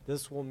 and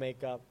this will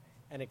make up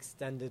an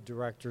extended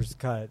director's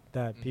cut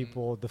that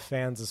people, the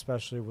fans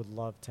especially, would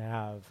love to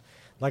have.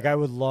 Like, I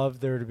would love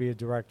there to be a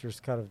director's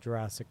cut of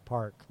Jurassic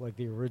Park, like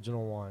the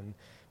original one,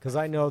 because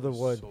I know the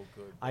wood. So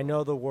good, I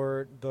know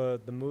the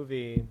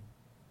movie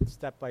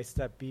step by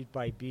step, beat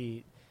by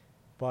beat,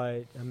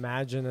 but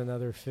imagine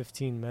another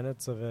 15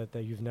 minutes of it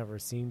that you've never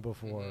seen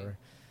before,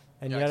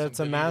 and yet it's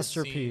a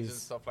masterpiece and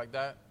stuff like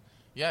that.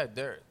 Yeah,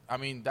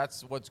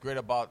 that's what's great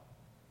about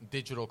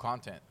digital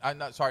content.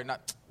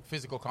 Not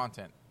physical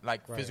content,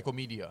 like physical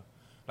media,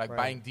 like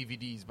buying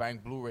DVDs, buying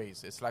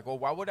Blu-rays. It's like,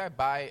 why would I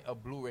buy a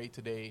Blu-ray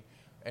today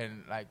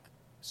and like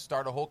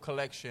start a whole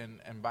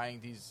collection and buying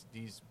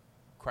these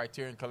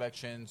Criterion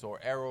collections or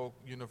Arrow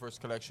Universe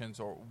collections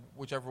or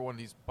whichever one of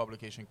these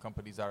publication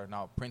companies that are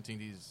now printing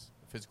these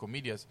physical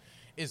medias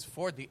is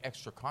for the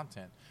extra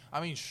content.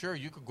 I mean, sure,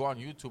 you could go on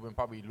YouTube and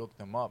probably look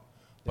them up,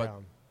 but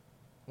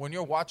when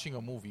you're watching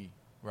a movie,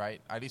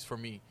 right, at least for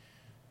me,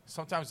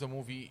 sometimes the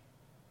movie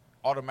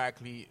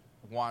automatically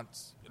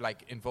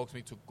invokes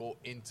me to go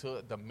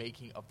into the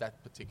making of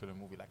that particular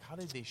movie. Like, how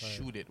did they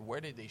shoot it?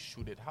 Where did they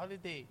shoot it? How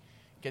did they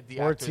get the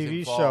actors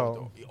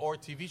involved? Or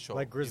TV show.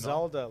 Like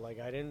Griselda, like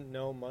I didn't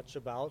know much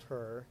about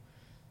her.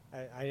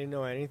 I didn't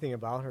know anything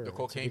about her. The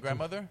cocaine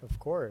grandmother? Of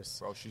course.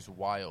 Bro, she's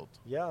wild.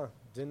 Yeah,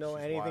 didn't know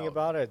anything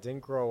about it.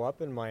 Didn't grow up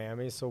in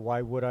Miami, so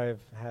why would I have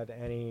had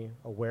any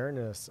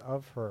awareness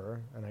of her?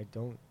 And I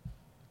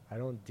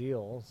don't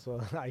deal,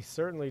 so I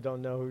certainly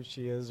don't know who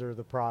she is or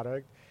the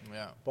product.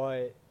 Yeah.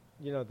 But,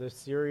 you know, the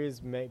series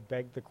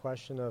begged the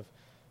question of,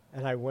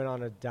 and I went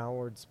on a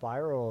downward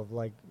spiral of,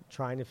 like,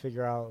 trying to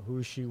figure out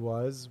who she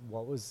was,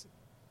 what was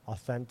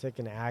authentic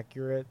and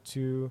accurate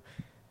to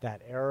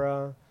that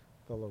era,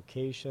 the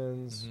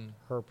locations,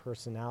 her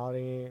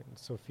personality,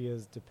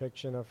 Sophia's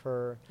depiction of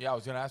her. Yeah, I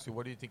was going to ask you,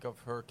 what do you think of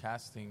her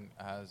casting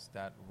as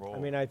that role? I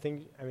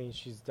mean,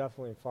 she's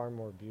definitely far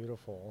more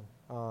beautiful.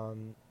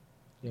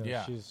 You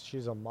know,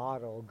 she's a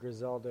model.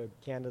 Griselda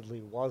candidly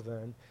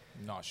wasn't.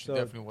 No, she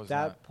definitely was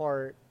that not.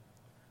 Part,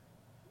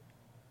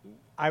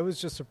 I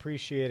was just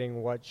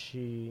appreciating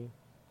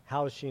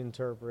how she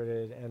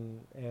interpreted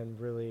and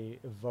really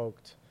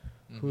evoked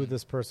who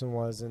this person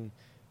was. And,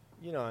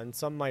 you know, and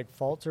some might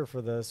falter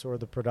for this, or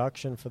the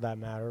production for that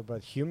matter,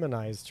 but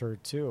humanized her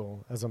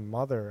too as a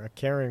mother, a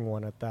caring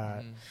one at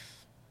that,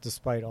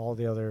 despite all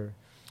the other.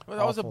 Well,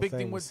 that was a big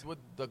thing with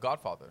The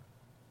Godfather,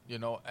 you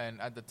know, and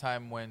at the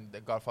time when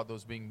The Godfather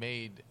was being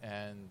made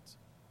and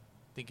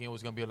thinking it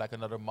was going to be like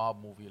another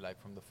mob movie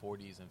like from the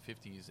 40s and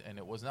 50s, and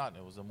it was not.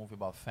 It was a movie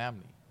about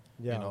family,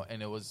 you know,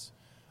 and it was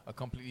a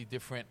completely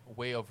different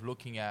way of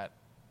looking at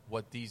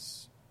what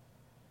these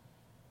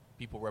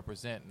people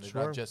represent.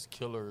 They're not just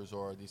killers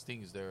or these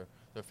things. They're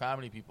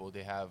family people.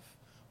 They have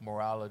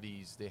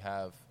moralities. They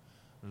have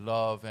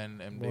love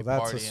and they that's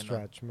party. That's a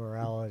stretch,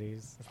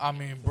 moralities. I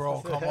mean,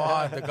 bro, come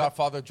on. The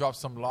Godfather dropped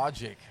some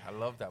logic. I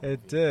love that movie.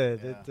 It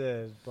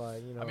did.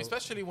 But, you know. I mean,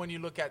 especially when you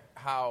look at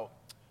how,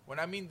 when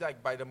I mean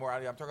like by the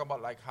morality, I'm talking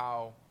about like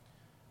how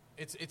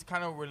it's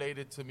kind of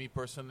related to me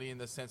personally in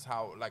the sense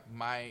how like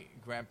my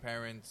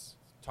grandparents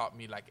taught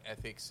me like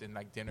ethics and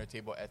like dinner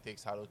table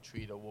ethics, how to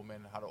treat a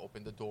woman, how to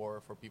open the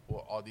door for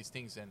people, all these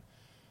things. And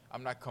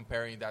I'm not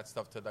comparing that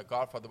stuff to The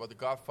Godfather, but The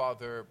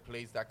Godfather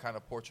plays that kind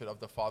of portrait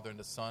of the father and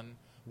the son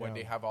when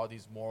they have all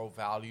these moral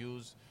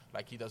values.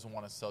 Like, he doesn't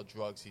want to sell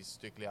drugs. He's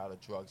strictly out of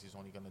drugs. He's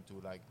only going to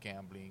do like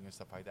gambling and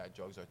stuff like that.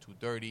 Drugs are too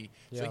dirty.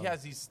 So he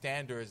has these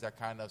standards that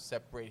kind of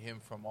separate him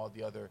from all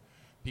the other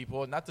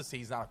people. Not to say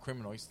he's not a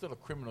criminal. He's still a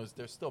criminal.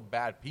 They're still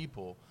bad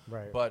people.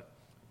 Right. But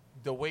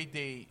the way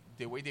they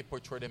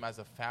portrayed him as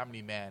a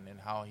family man and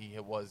how he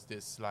was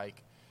this,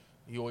 like,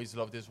 he always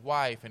loved his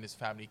wife and his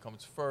family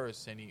comes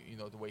first, and he, you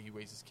know, the way he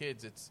raises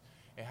kids,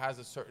 it has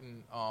a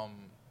certain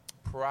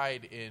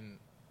pride in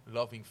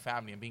loving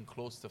family and being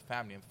close to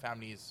family, and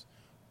family is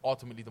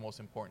ultimately the most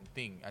important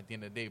thing. At the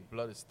end of the day,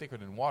 blood is thicker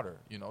than water,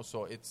 you know.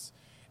 So it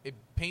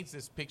paints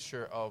this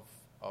picture of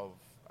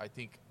I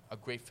think a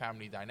great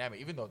family dynamic,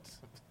 even though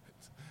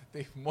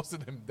most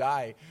of them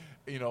die,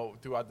 you know,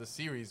 throughout the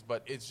series.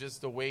 But it's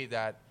just the way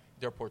that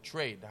they're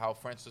portrayed, how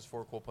Francis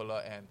Ford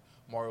Coppola and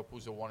Mario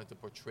Puzo wanted to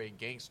portray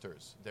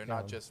gangsters. They're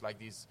not just like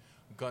these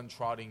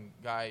gun-trotting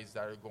guys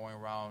that are going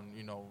around,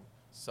 you know,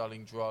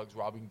 selling drugs,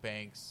 robbing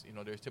banks. You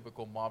know, there's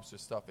typical mobster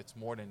stuff. It's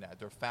more than that.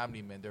 They're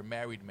family men. They're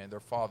married men. They're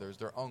fathers.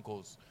 They're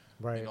uncles.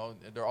 Right. You know,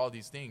 they're all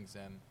these things.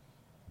 And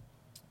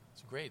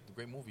it's a great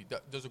movie.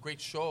 There's a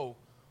great show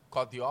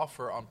called The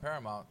Offer on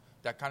Paramount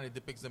that kind of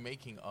depicts the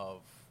making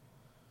of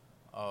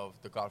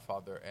The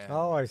Godfather. And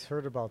I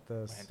heard about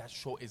this. Man, that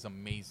show is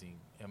amazing.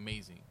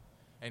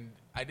 And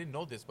I didn't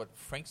know this, but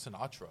Frank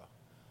Sinatra,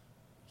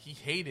 he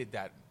hated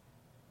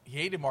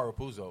Mario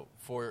Puzo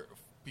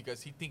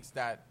because he thinks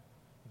that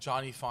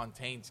Johnny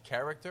Fontaine's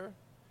character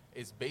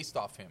is based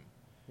off him.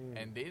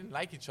 And they didn't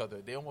like each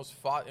other. They almost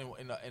fought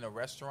in a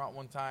restaurant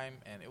one time,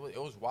 and it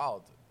was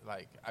wild.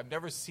 Like, I've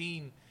never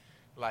seen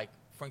like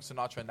Frank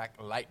Sinatra in that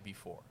light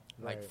before.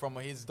 Right. Like, from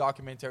his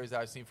documentaries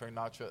that I've seen, Frank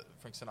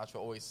Sinatra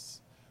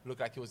always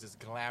looked like he was this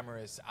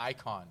glamorous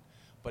icon.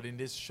 But in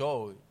this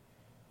show,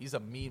 he's a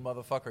mean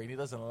motherfucker, and he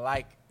doesn't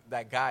like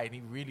that guy, and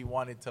he really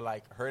wanted to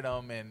like hurt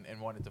him and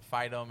wanted to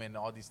fight him and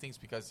all these things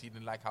because he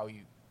didn't like how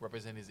he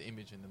represented his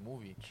image in the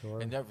movie. Sure.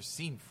 And never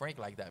seen Frank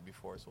like that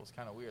before, so it's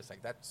kind of weird. It's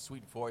like that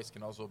sweet voice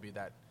can also be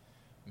that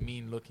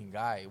mean-looking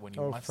guy when he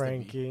wants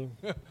Frankie.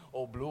 to be.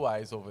 Old Blue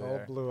Eyes over there.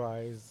 Old Blue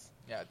Eyes.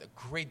 Yeah, the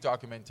great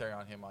documentary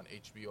on him on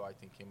HBO, I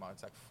think, came out.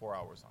 It's like 4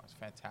 hours long. It's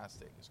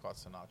fantastic. It's called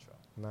Sinatra.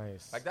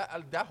 Nice. Like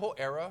that whole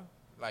era,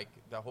 like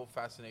that whole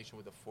fascination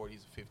with the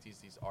 40s,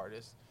 50s, these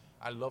artists.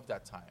 I love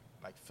that time.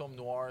 Like, film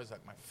noir is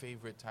like my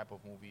favorite type of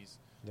movies.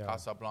 Yeah.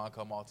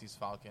 Casablanca, Maltese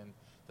Falcon,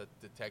 the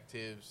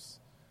detectives.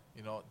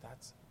 You know,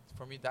 that's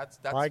for me. That's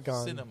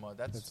cinema.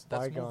 That's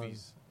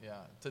movies. Yeah.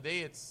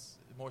 Today it's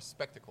more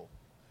spectacle.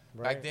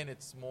 Right. Back then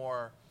it's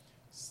more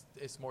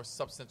it's more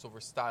substance over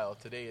style.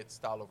 Today, it's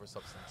style over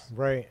substance.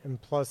 Right,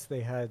 and plus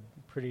they had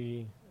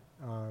pretty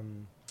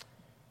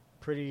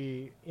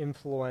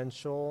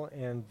influential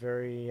and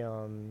very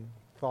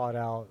thought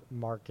out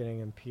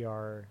marketing and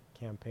PR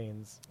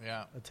campaigns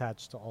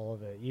attached to all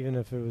of it. Even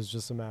if it was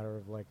just a matter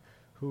of like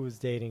who was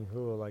dating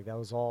who, like that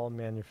was all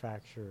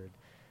manufactured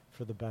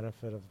for the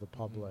benefit of the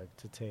public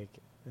to take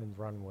and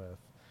run with.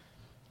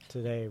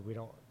 Today,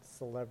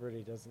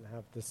 celebrity doesn't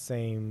have the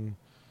same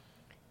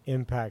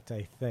impact,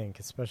 I think,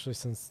 especially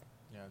since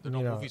there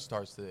are no movie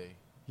stars today.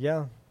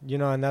 Yeah,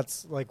 and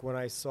that's like when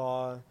I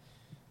saw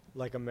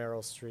like a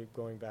Meryl Streep,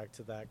 going back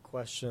to that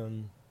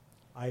question,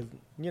 I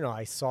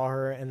saw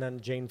her, and then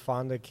Jane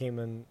Fonda came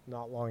in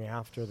not long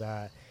after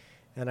that,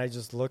 and I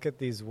just look at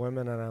these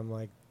women and I'm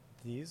like,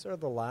 these are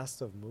the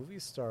last of movie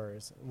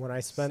stars. When I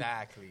spent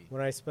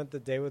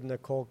the day with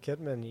Nicole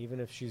Kidman, even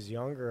if she's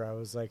younger, I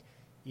was like,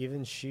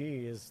 even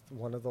she is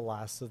one of the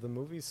last of the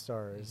movie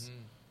stars.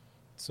 Mm-hmm.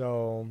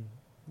 So,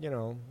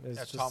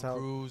 it's just Tom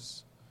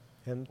Cruise,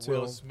 him too.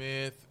 Will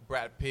Smith,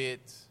 Brad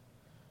Pitt.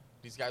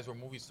 These guys were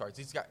movie stars.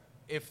 These guys,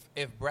 if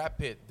Brad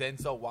Pitt,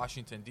 Denzel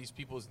Washington, these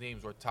people's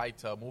names were tied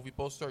to a movie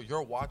poster,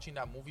 you're watching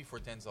that movie for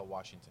Denzel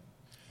Washington.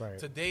 Right.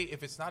 Today,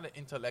 if it's not an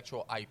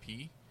intellectual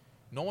IP,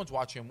 no one's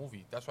watching a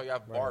movie. That's why you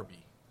have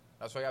Barbie.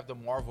 That's why you have the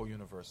Marvel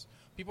universe.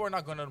 People are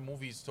not going to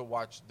movies to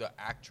watch the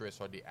actress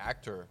or the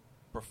actor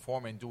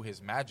perform and do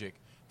his magic.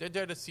 They're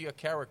there to see a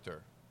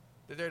character.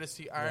 They're there to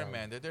see Iron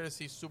Man. They're there to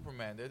see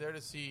Superman. They're there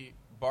to see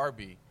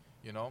Barbie.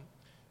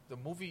 The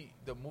movie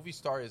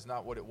star is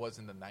not what it was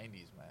in the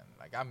 90s, man.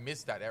 Like, I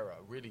miss that era.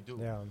 I really do.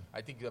 Yeah.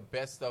 I think the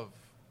best of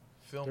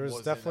film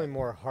was definitely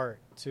more heart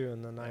too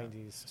in the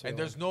 90s too. And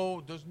there's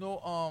no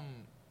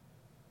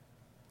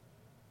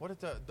what is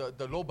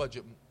the low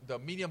budget, the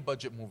medium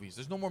budget movies?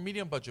 There's no more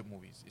medium budget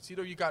movies. It's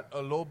either you got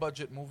a low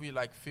budget movie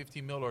like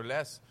 50 mil or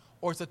less,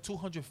 or it's a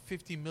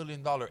 $250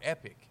 million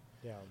epic.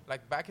 Yeah.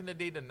 Like back in the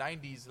day, the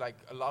 90s, like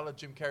a lot of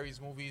Jim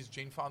Carrey's movies,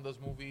 Jane Fonda's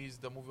movies,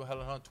 the movie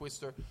Helen Hunt,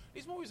 Twister,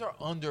 these movies are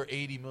under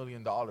 $80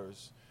 million.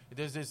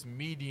 There's this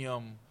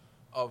medium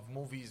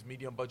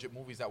budget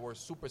movies that were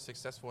super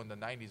successful in the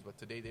 90s, but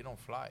today they don't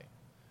fly.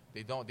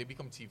 They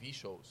become TV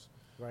shows.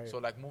 Right. So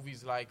like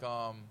movies like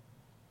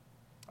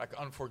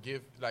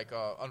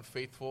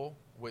Unfaithful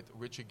with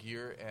Richard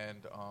Gere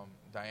and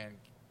Diane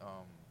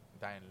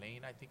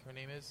Lane, I think her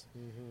name is.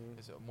 Mm-hmm.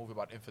 It's a movie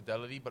about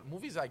infidelity. But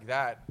movies like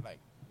that, like,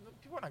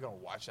 people are not going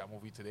to watch that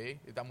movie today.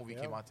 If that movie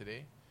came out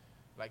today,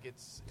 like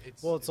it's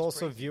also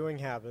crazy. Viewing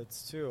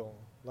habits too.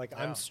 Like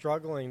I'm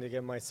struggling to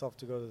get myself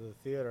to go to the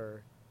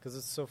theater because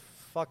it's so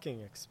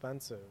fucking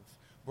expensive.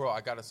 Bro,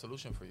 I got a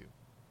solution for you.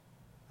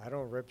 I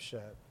don't rip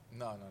shit.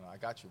 No, I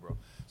got you, bro.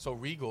 So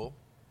Regal.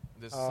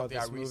 This is something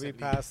I movie recently,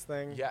 pass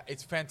thing? Yeah,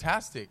 it's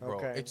fantastic, bro.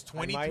 Okay. It's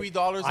 $23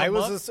 a month. I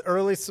was an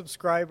early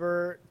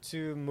subscriber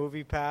to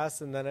Movie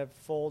Pass, and then it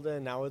folded,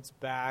 and now it's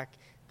back.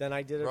 Then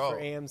I did it for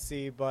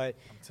AMC, but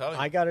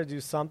I got to do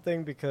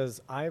something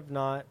because I've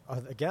not,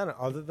 again,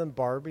 other than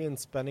Barbie and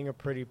spending a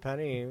pretty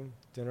penny,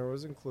 dinner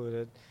was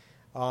included,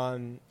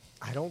 I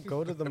don't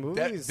go to the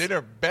movies.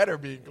 Dinner better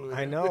be included.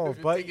 I know, if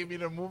you're but taking me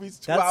to the movies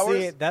 2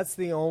 hours. That's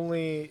the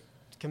only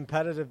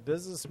competitive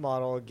business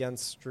model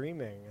against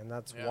streaming, and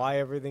that's why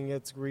everything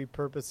gets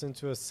repurposed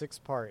into a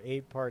 6-part,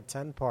 8-part,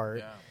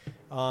 10-part,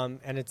 and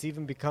it's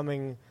even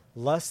becoming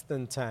less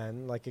than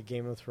 10, like a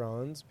Game of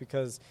Thrones,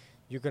 because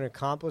you can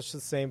accomplish the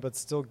same but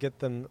still get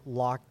them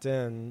locked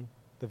in,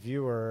 the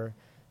viewer,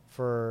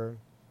 for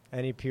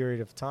any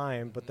period of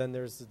time. But then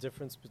there's the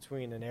difference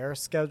between an air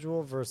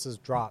schedule versus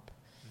drop.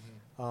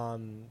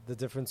 The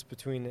difference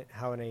between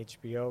how an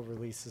HBO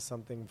releases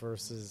something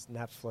versus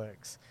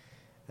Netflix.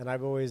 And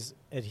I've always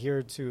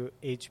adhered to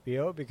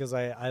HBO because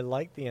I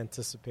like the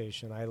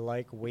anticipation. I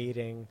like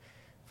waiting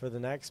for the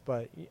next.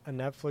 But a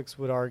Netflix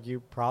would argue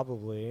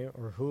probably,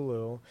 or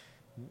Hulu,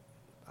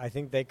 I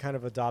think they kind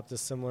of adopt a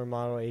similar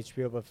model to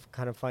HBO, but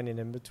kind of find an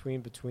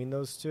in-between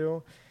those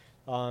two.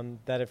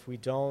 That if we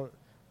don't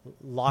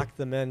lock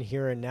them in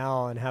here and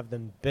now and have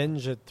them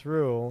binge it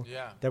through,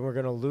 then we're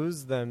going to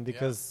lose them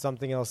because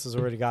something else has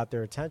already got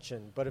their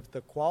attention. But if the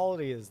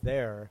quality is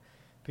there,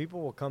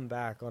 people will come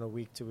back on a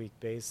week-to-week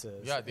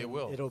basis. Yeah, they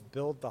will. It'll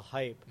build the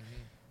hype.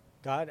 Mm-hmm.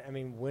 God, I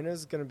mean, when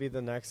is going to be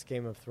the next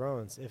Game of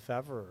Thrones, if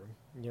ever?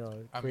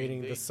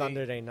 Creating the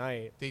Sunday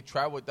night. They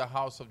tried with the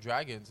House of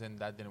Dragons, and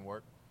that didn't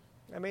work.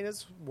 I mean,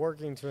 it's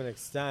working to an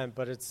extent,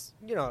 but it's,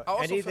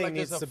 anything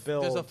needs to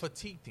build. There's a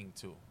fatigue thing,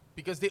 too,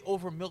 because they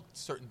overmilked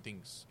certain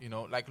things.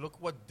 Like, look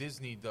what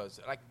Disney does.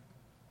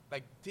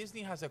 Like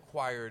Disney has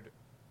acquired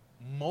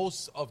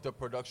most of the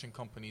production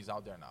companies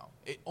out there now.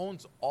 It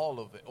owns all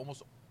of it,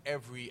 almost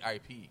every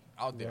IP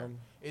out there.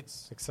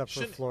 It's except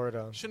for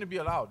Florida. Shouldn't be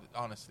allowed,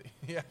 honestly.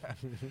 Yeah.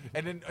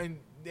 and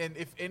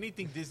if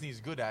anything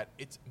Disney's good at,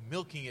 it's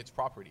milking its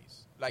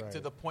properties, to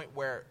the point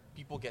where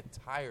people get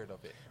tired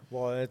of it.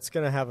 Well, it's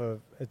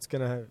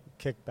gonna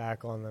kick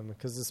back on them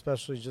because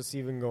especially just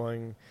even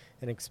going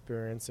and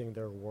experiencing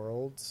their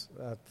worlds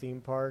at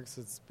theme parks,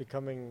 it's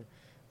becoming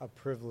a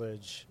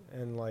privilege,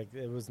 and like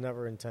it was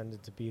never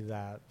intended to be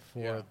that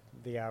for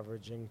the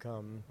average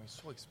income.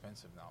 It's so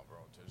expensive now, bro.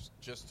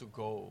 Just to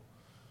go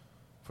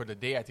for the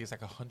day, I think it's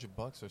like $100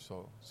 or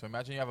so. So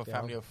imagine you have a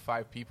family of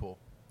 5 people.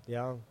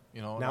 Yeah.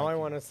 You know. Now I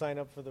want to sign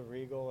up for the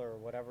Regal or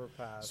whatever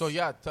pass. So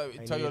yeah, tell you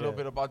a little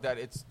bit about that.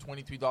 It's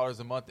 $23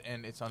 a month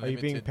and it's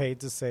unlimited. Are you being paid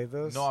to say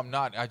this? No, I'm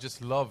not. I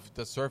just love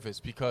the service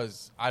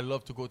because I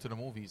love to go to the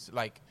movies.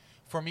 Like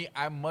for me,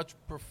 I much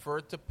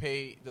prefer to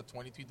pay the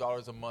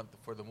 $23 a month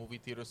for the movie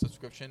theater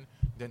subscription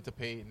than to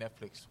pay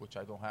Netflix, which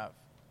I don't have.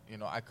 You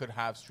know, I could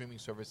have streaming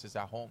services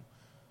at home.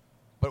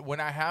 But when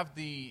I have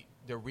the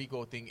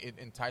Regal thing, it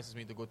entices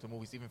me to go to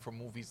movies, even for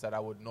movies that I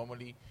would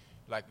normally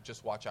like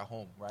just watch at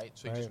home, right?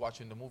 So you just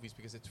watch in the movies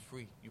because it's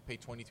free. You pay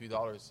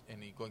 $23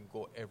 and you can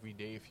go every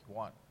day if you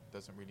want. It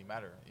doesn't really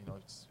matter. You know,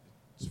 it's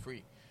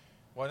free.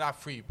 Well, not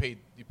free.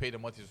 You pay the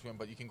monthly subscription,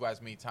 but you can go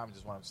as many times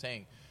is what I'm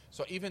saying.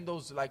 So even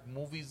those like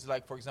movies,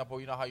 like for example,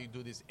 you know how you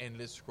do this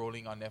endless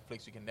scrolling on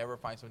Netflix, you can never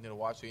find something to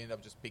watch, so you end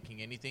up just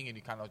picking anything and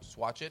you kind of just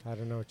watch it. I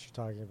don't know what you're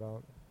talking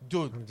about.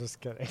 Dude. I'm just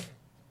kidding.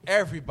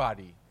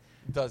 Everybody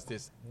does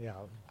this. Yeah.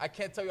 I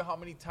can't tell you how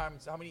many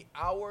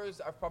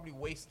hours I've probably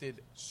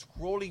wasted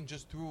scrolling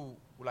just through,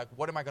 like,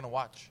 what am I going to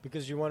watch?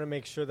 Because you want to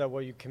make sure that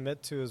what you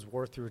commit to is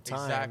worth your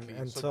time. Exactly.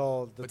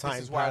 Until the time passes.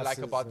 This is what I like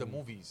about the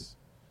movies.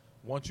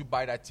 Once you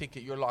buy that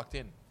ticket, you're locked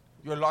in.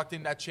 You're locked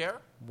in that chair.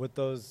 With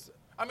those...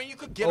 I mean, you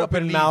could get up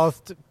and leave.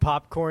 Open-mouthed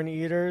popcorn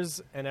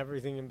eaters and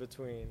everything in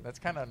between. That's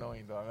kind of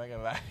annoying, though. I'm not going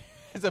to lie.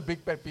 It's a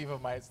big pet peeve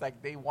of mine. It's like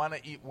they want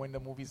to eat when the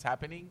movie's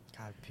happening.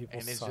 God, people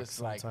and it's suck just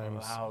sometimes.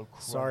 like loud,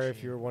 crunchy. Sorry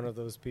if you're one of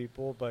those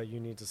people, but you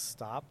need to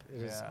stop.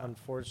 It is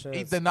unfortunate.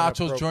 Eat the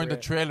nachos during the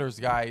trailers,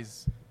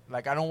 guys.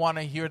 Like, I don't want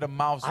to hear the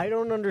mouths. I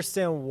don't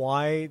understand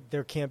why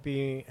there can't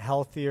be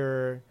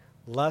healthier,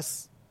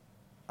 less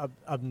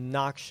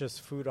obnoxious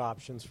food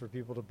options for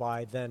people to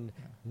buy than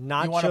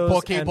nachos. You want a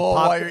poke bowl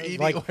while you're eating?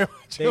 Like,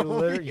 they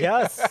literally,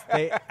 yes.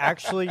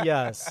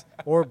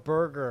 Or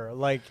burger.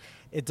 Like,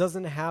 it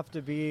doesn't have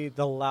to be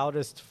the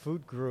loudest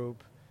food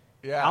group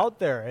out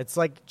there. It's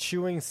like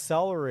chewing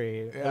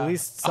celery. At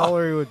least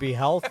celery would be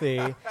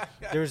healthy.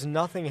 There's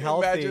nothing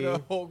healthy. Imagine a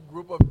whole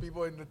group of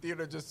people in the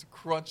theater just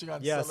crunching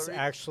on celery. Yes,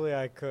 actually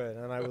I could,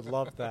 and I would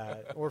love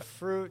that. Or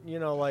fruit, you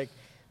know, like,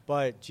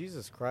 but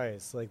Jesus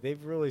Christ, like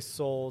they've really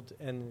sold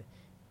and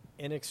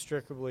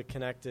inextricably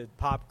connected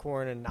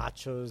popcorn and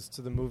nachos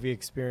to the movie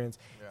experience,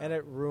 and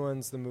it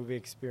ruins the movie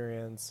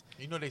experience.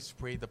 You know, they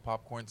sprayed the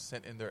popcorn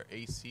scent in their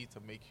AC to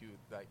make you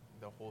like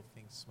the whole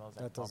thing smells like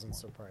popcorn. That doesn't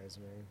surprise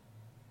me.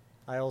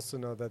 I also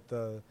know that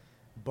the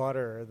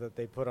butter that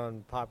they put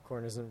on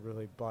popcorn isn't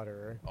really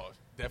butter. Oh,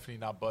 definitely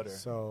not butter.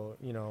 So,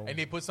 you know, and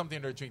they put something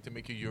in their drink to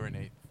make you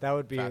urinate. That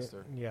would be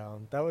faster.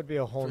 That would be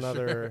a whole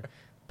nother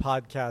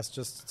podcast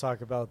just to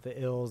talk about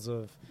the ills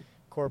of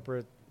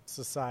corporate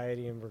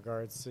society in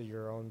regards to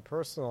your own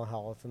personal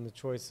health and the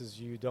choices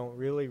you don't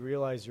really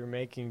realize you're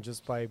making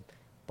just by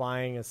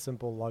buying a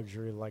simple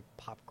luxury like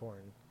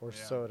popcorn or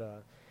soda.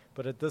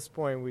 But at this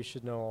point, we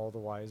should know all the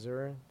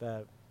wiser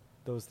that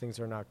those things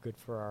are not good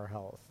for our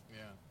health.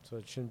 Yeah. So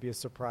it shouldn't be a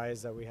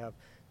surprise that we have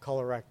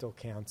colorectal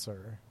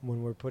cancer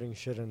when we're putting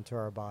shit into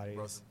our bodies.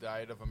 Bro, the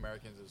diet of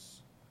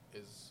Americans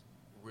is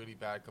really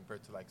bad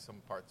compared to like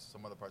some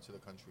other parts of the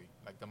country.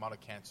 Like the amount of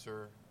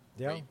cancer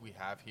rate we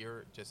have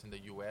here just in the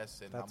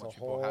U.S. and how much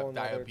people have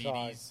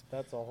diabetes.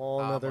 That's a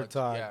whole other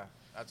talk. Yeah,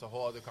 that's a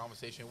whole other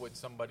conversation with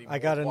somebody. I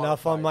got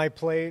enough on my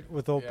plate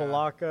with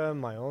Opalaka,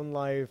 my own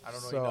life. I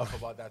don't know enough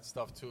about that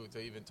stuff too to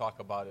even talk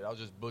about it. I'll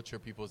just butcher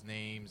people's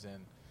names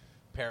and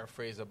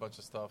paraphrase a bunch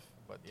of stuff.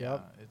 But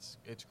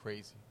it's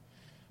crazy.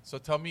 So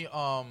tell me,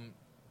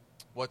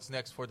 what's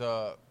next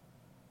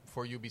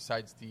for you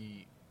besides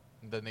the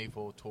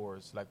naval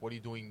tours? Like, what are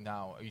you doing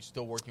now? Are you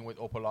still working with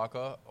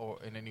Opalaka or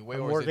in any way?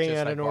 I'm working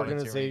at an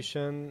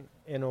organization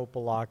in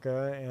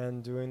Opalaka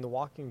and doing the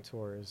walking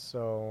tours.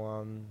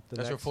 So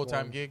that's your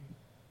full-time gig?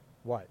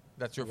 What?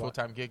 That's your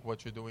full-time gig,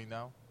 what you're doing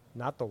now?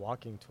 Not the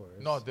walking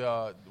tours. No,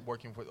 the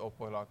working with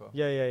Opalaka.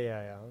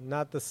 Yeah.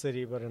 Not the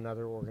city, but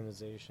another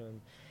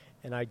organization.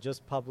 And I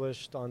just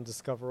published on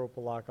Discover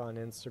Opalaka on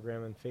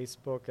Instagram and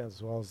Facebook,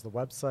 as well as the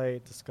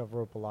website,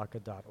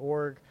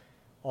 discoveropalaka.org.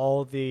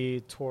 All the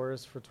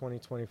tours for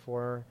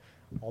 2024,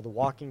 all the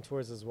walking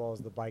tours as well as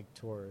the bike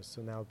tours.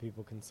 So now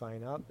people can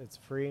sign up. It's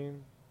free.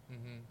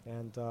 Mm-hmm.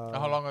 And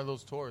how long are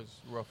those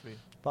tours, roughly?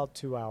 About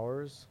 2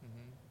 hours.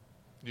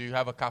 Mm-hmm. Do you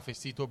have a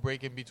cafecito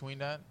break in between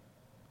that?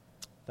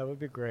 That would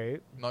be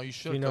great. No, you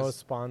should. Do you know a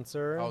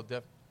sponsor? I'll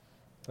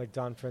like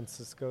Don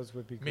Francisco's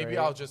would be great. Maybe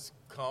I'll just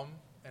come.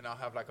 And I'll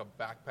have like a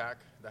backpack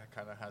that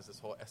kind of has this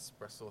whole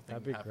espresso thing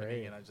happening,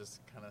 great. And I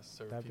just kind of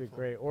serve That'd people. Be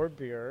great. Or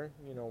beer,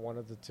 one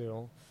of the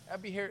two. I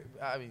mean,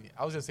 I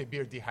was going to say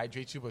beer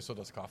dehydrates you, but so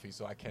does coffee,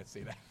 so I can't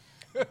say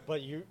that.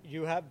 But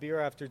you have beer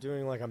after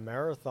doing like a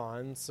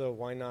marathon, so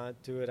why not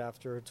do it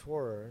after a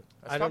tour?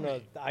 I don't know.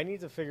 I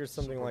need to figure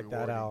something like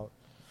that out.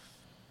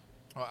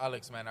 Oh,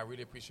 Alex, man, I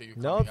really appreciate you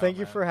coming No, thank out,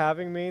 you man. for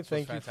having me.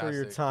 Thank you fantastic. for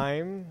your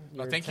time.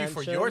 No, thank you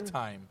for your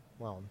time.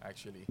 Well,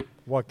 actually.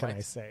 what can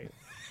I say?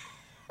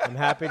 I'm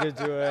happy to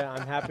do it.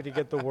 I'm happy to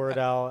get the word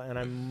out, and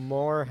I'm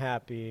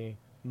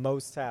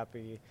most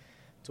happy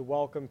to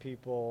welcome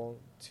people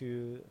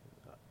to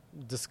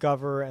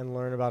discover and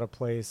learn about a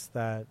place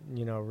that,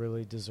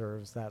 really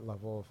deserves that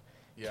level of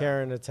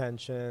care and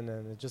attention,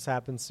 and it just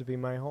happens to be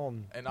my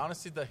home. And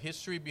honestly, the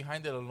history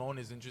behind it alone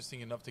is interesting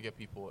enough to get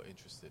people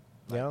interested.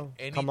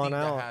 Like come on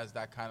out. That has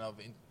that kind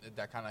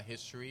of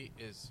history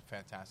is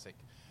fantastic.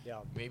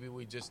 Yeah. Maybe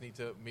we need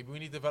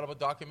to develop a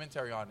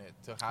documentary on it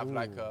to have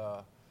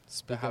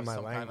speaking my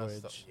language. Kind of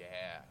stuff.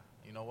 Yeah.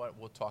 You know what?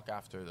 We'll talk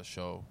after the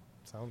show.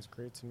 Sounds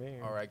great to me.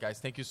 All right, guys.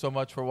 Thank you so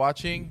much for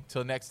watching.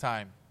 Till next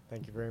time.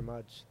 Thank you very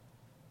much.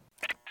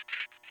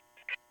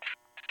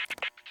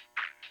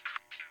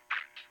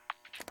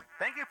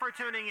 Thank you for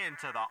tuning in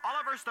to the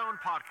Oliver Stone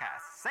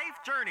Podcast, Safe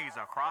Journeys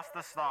Across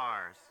the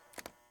Stars.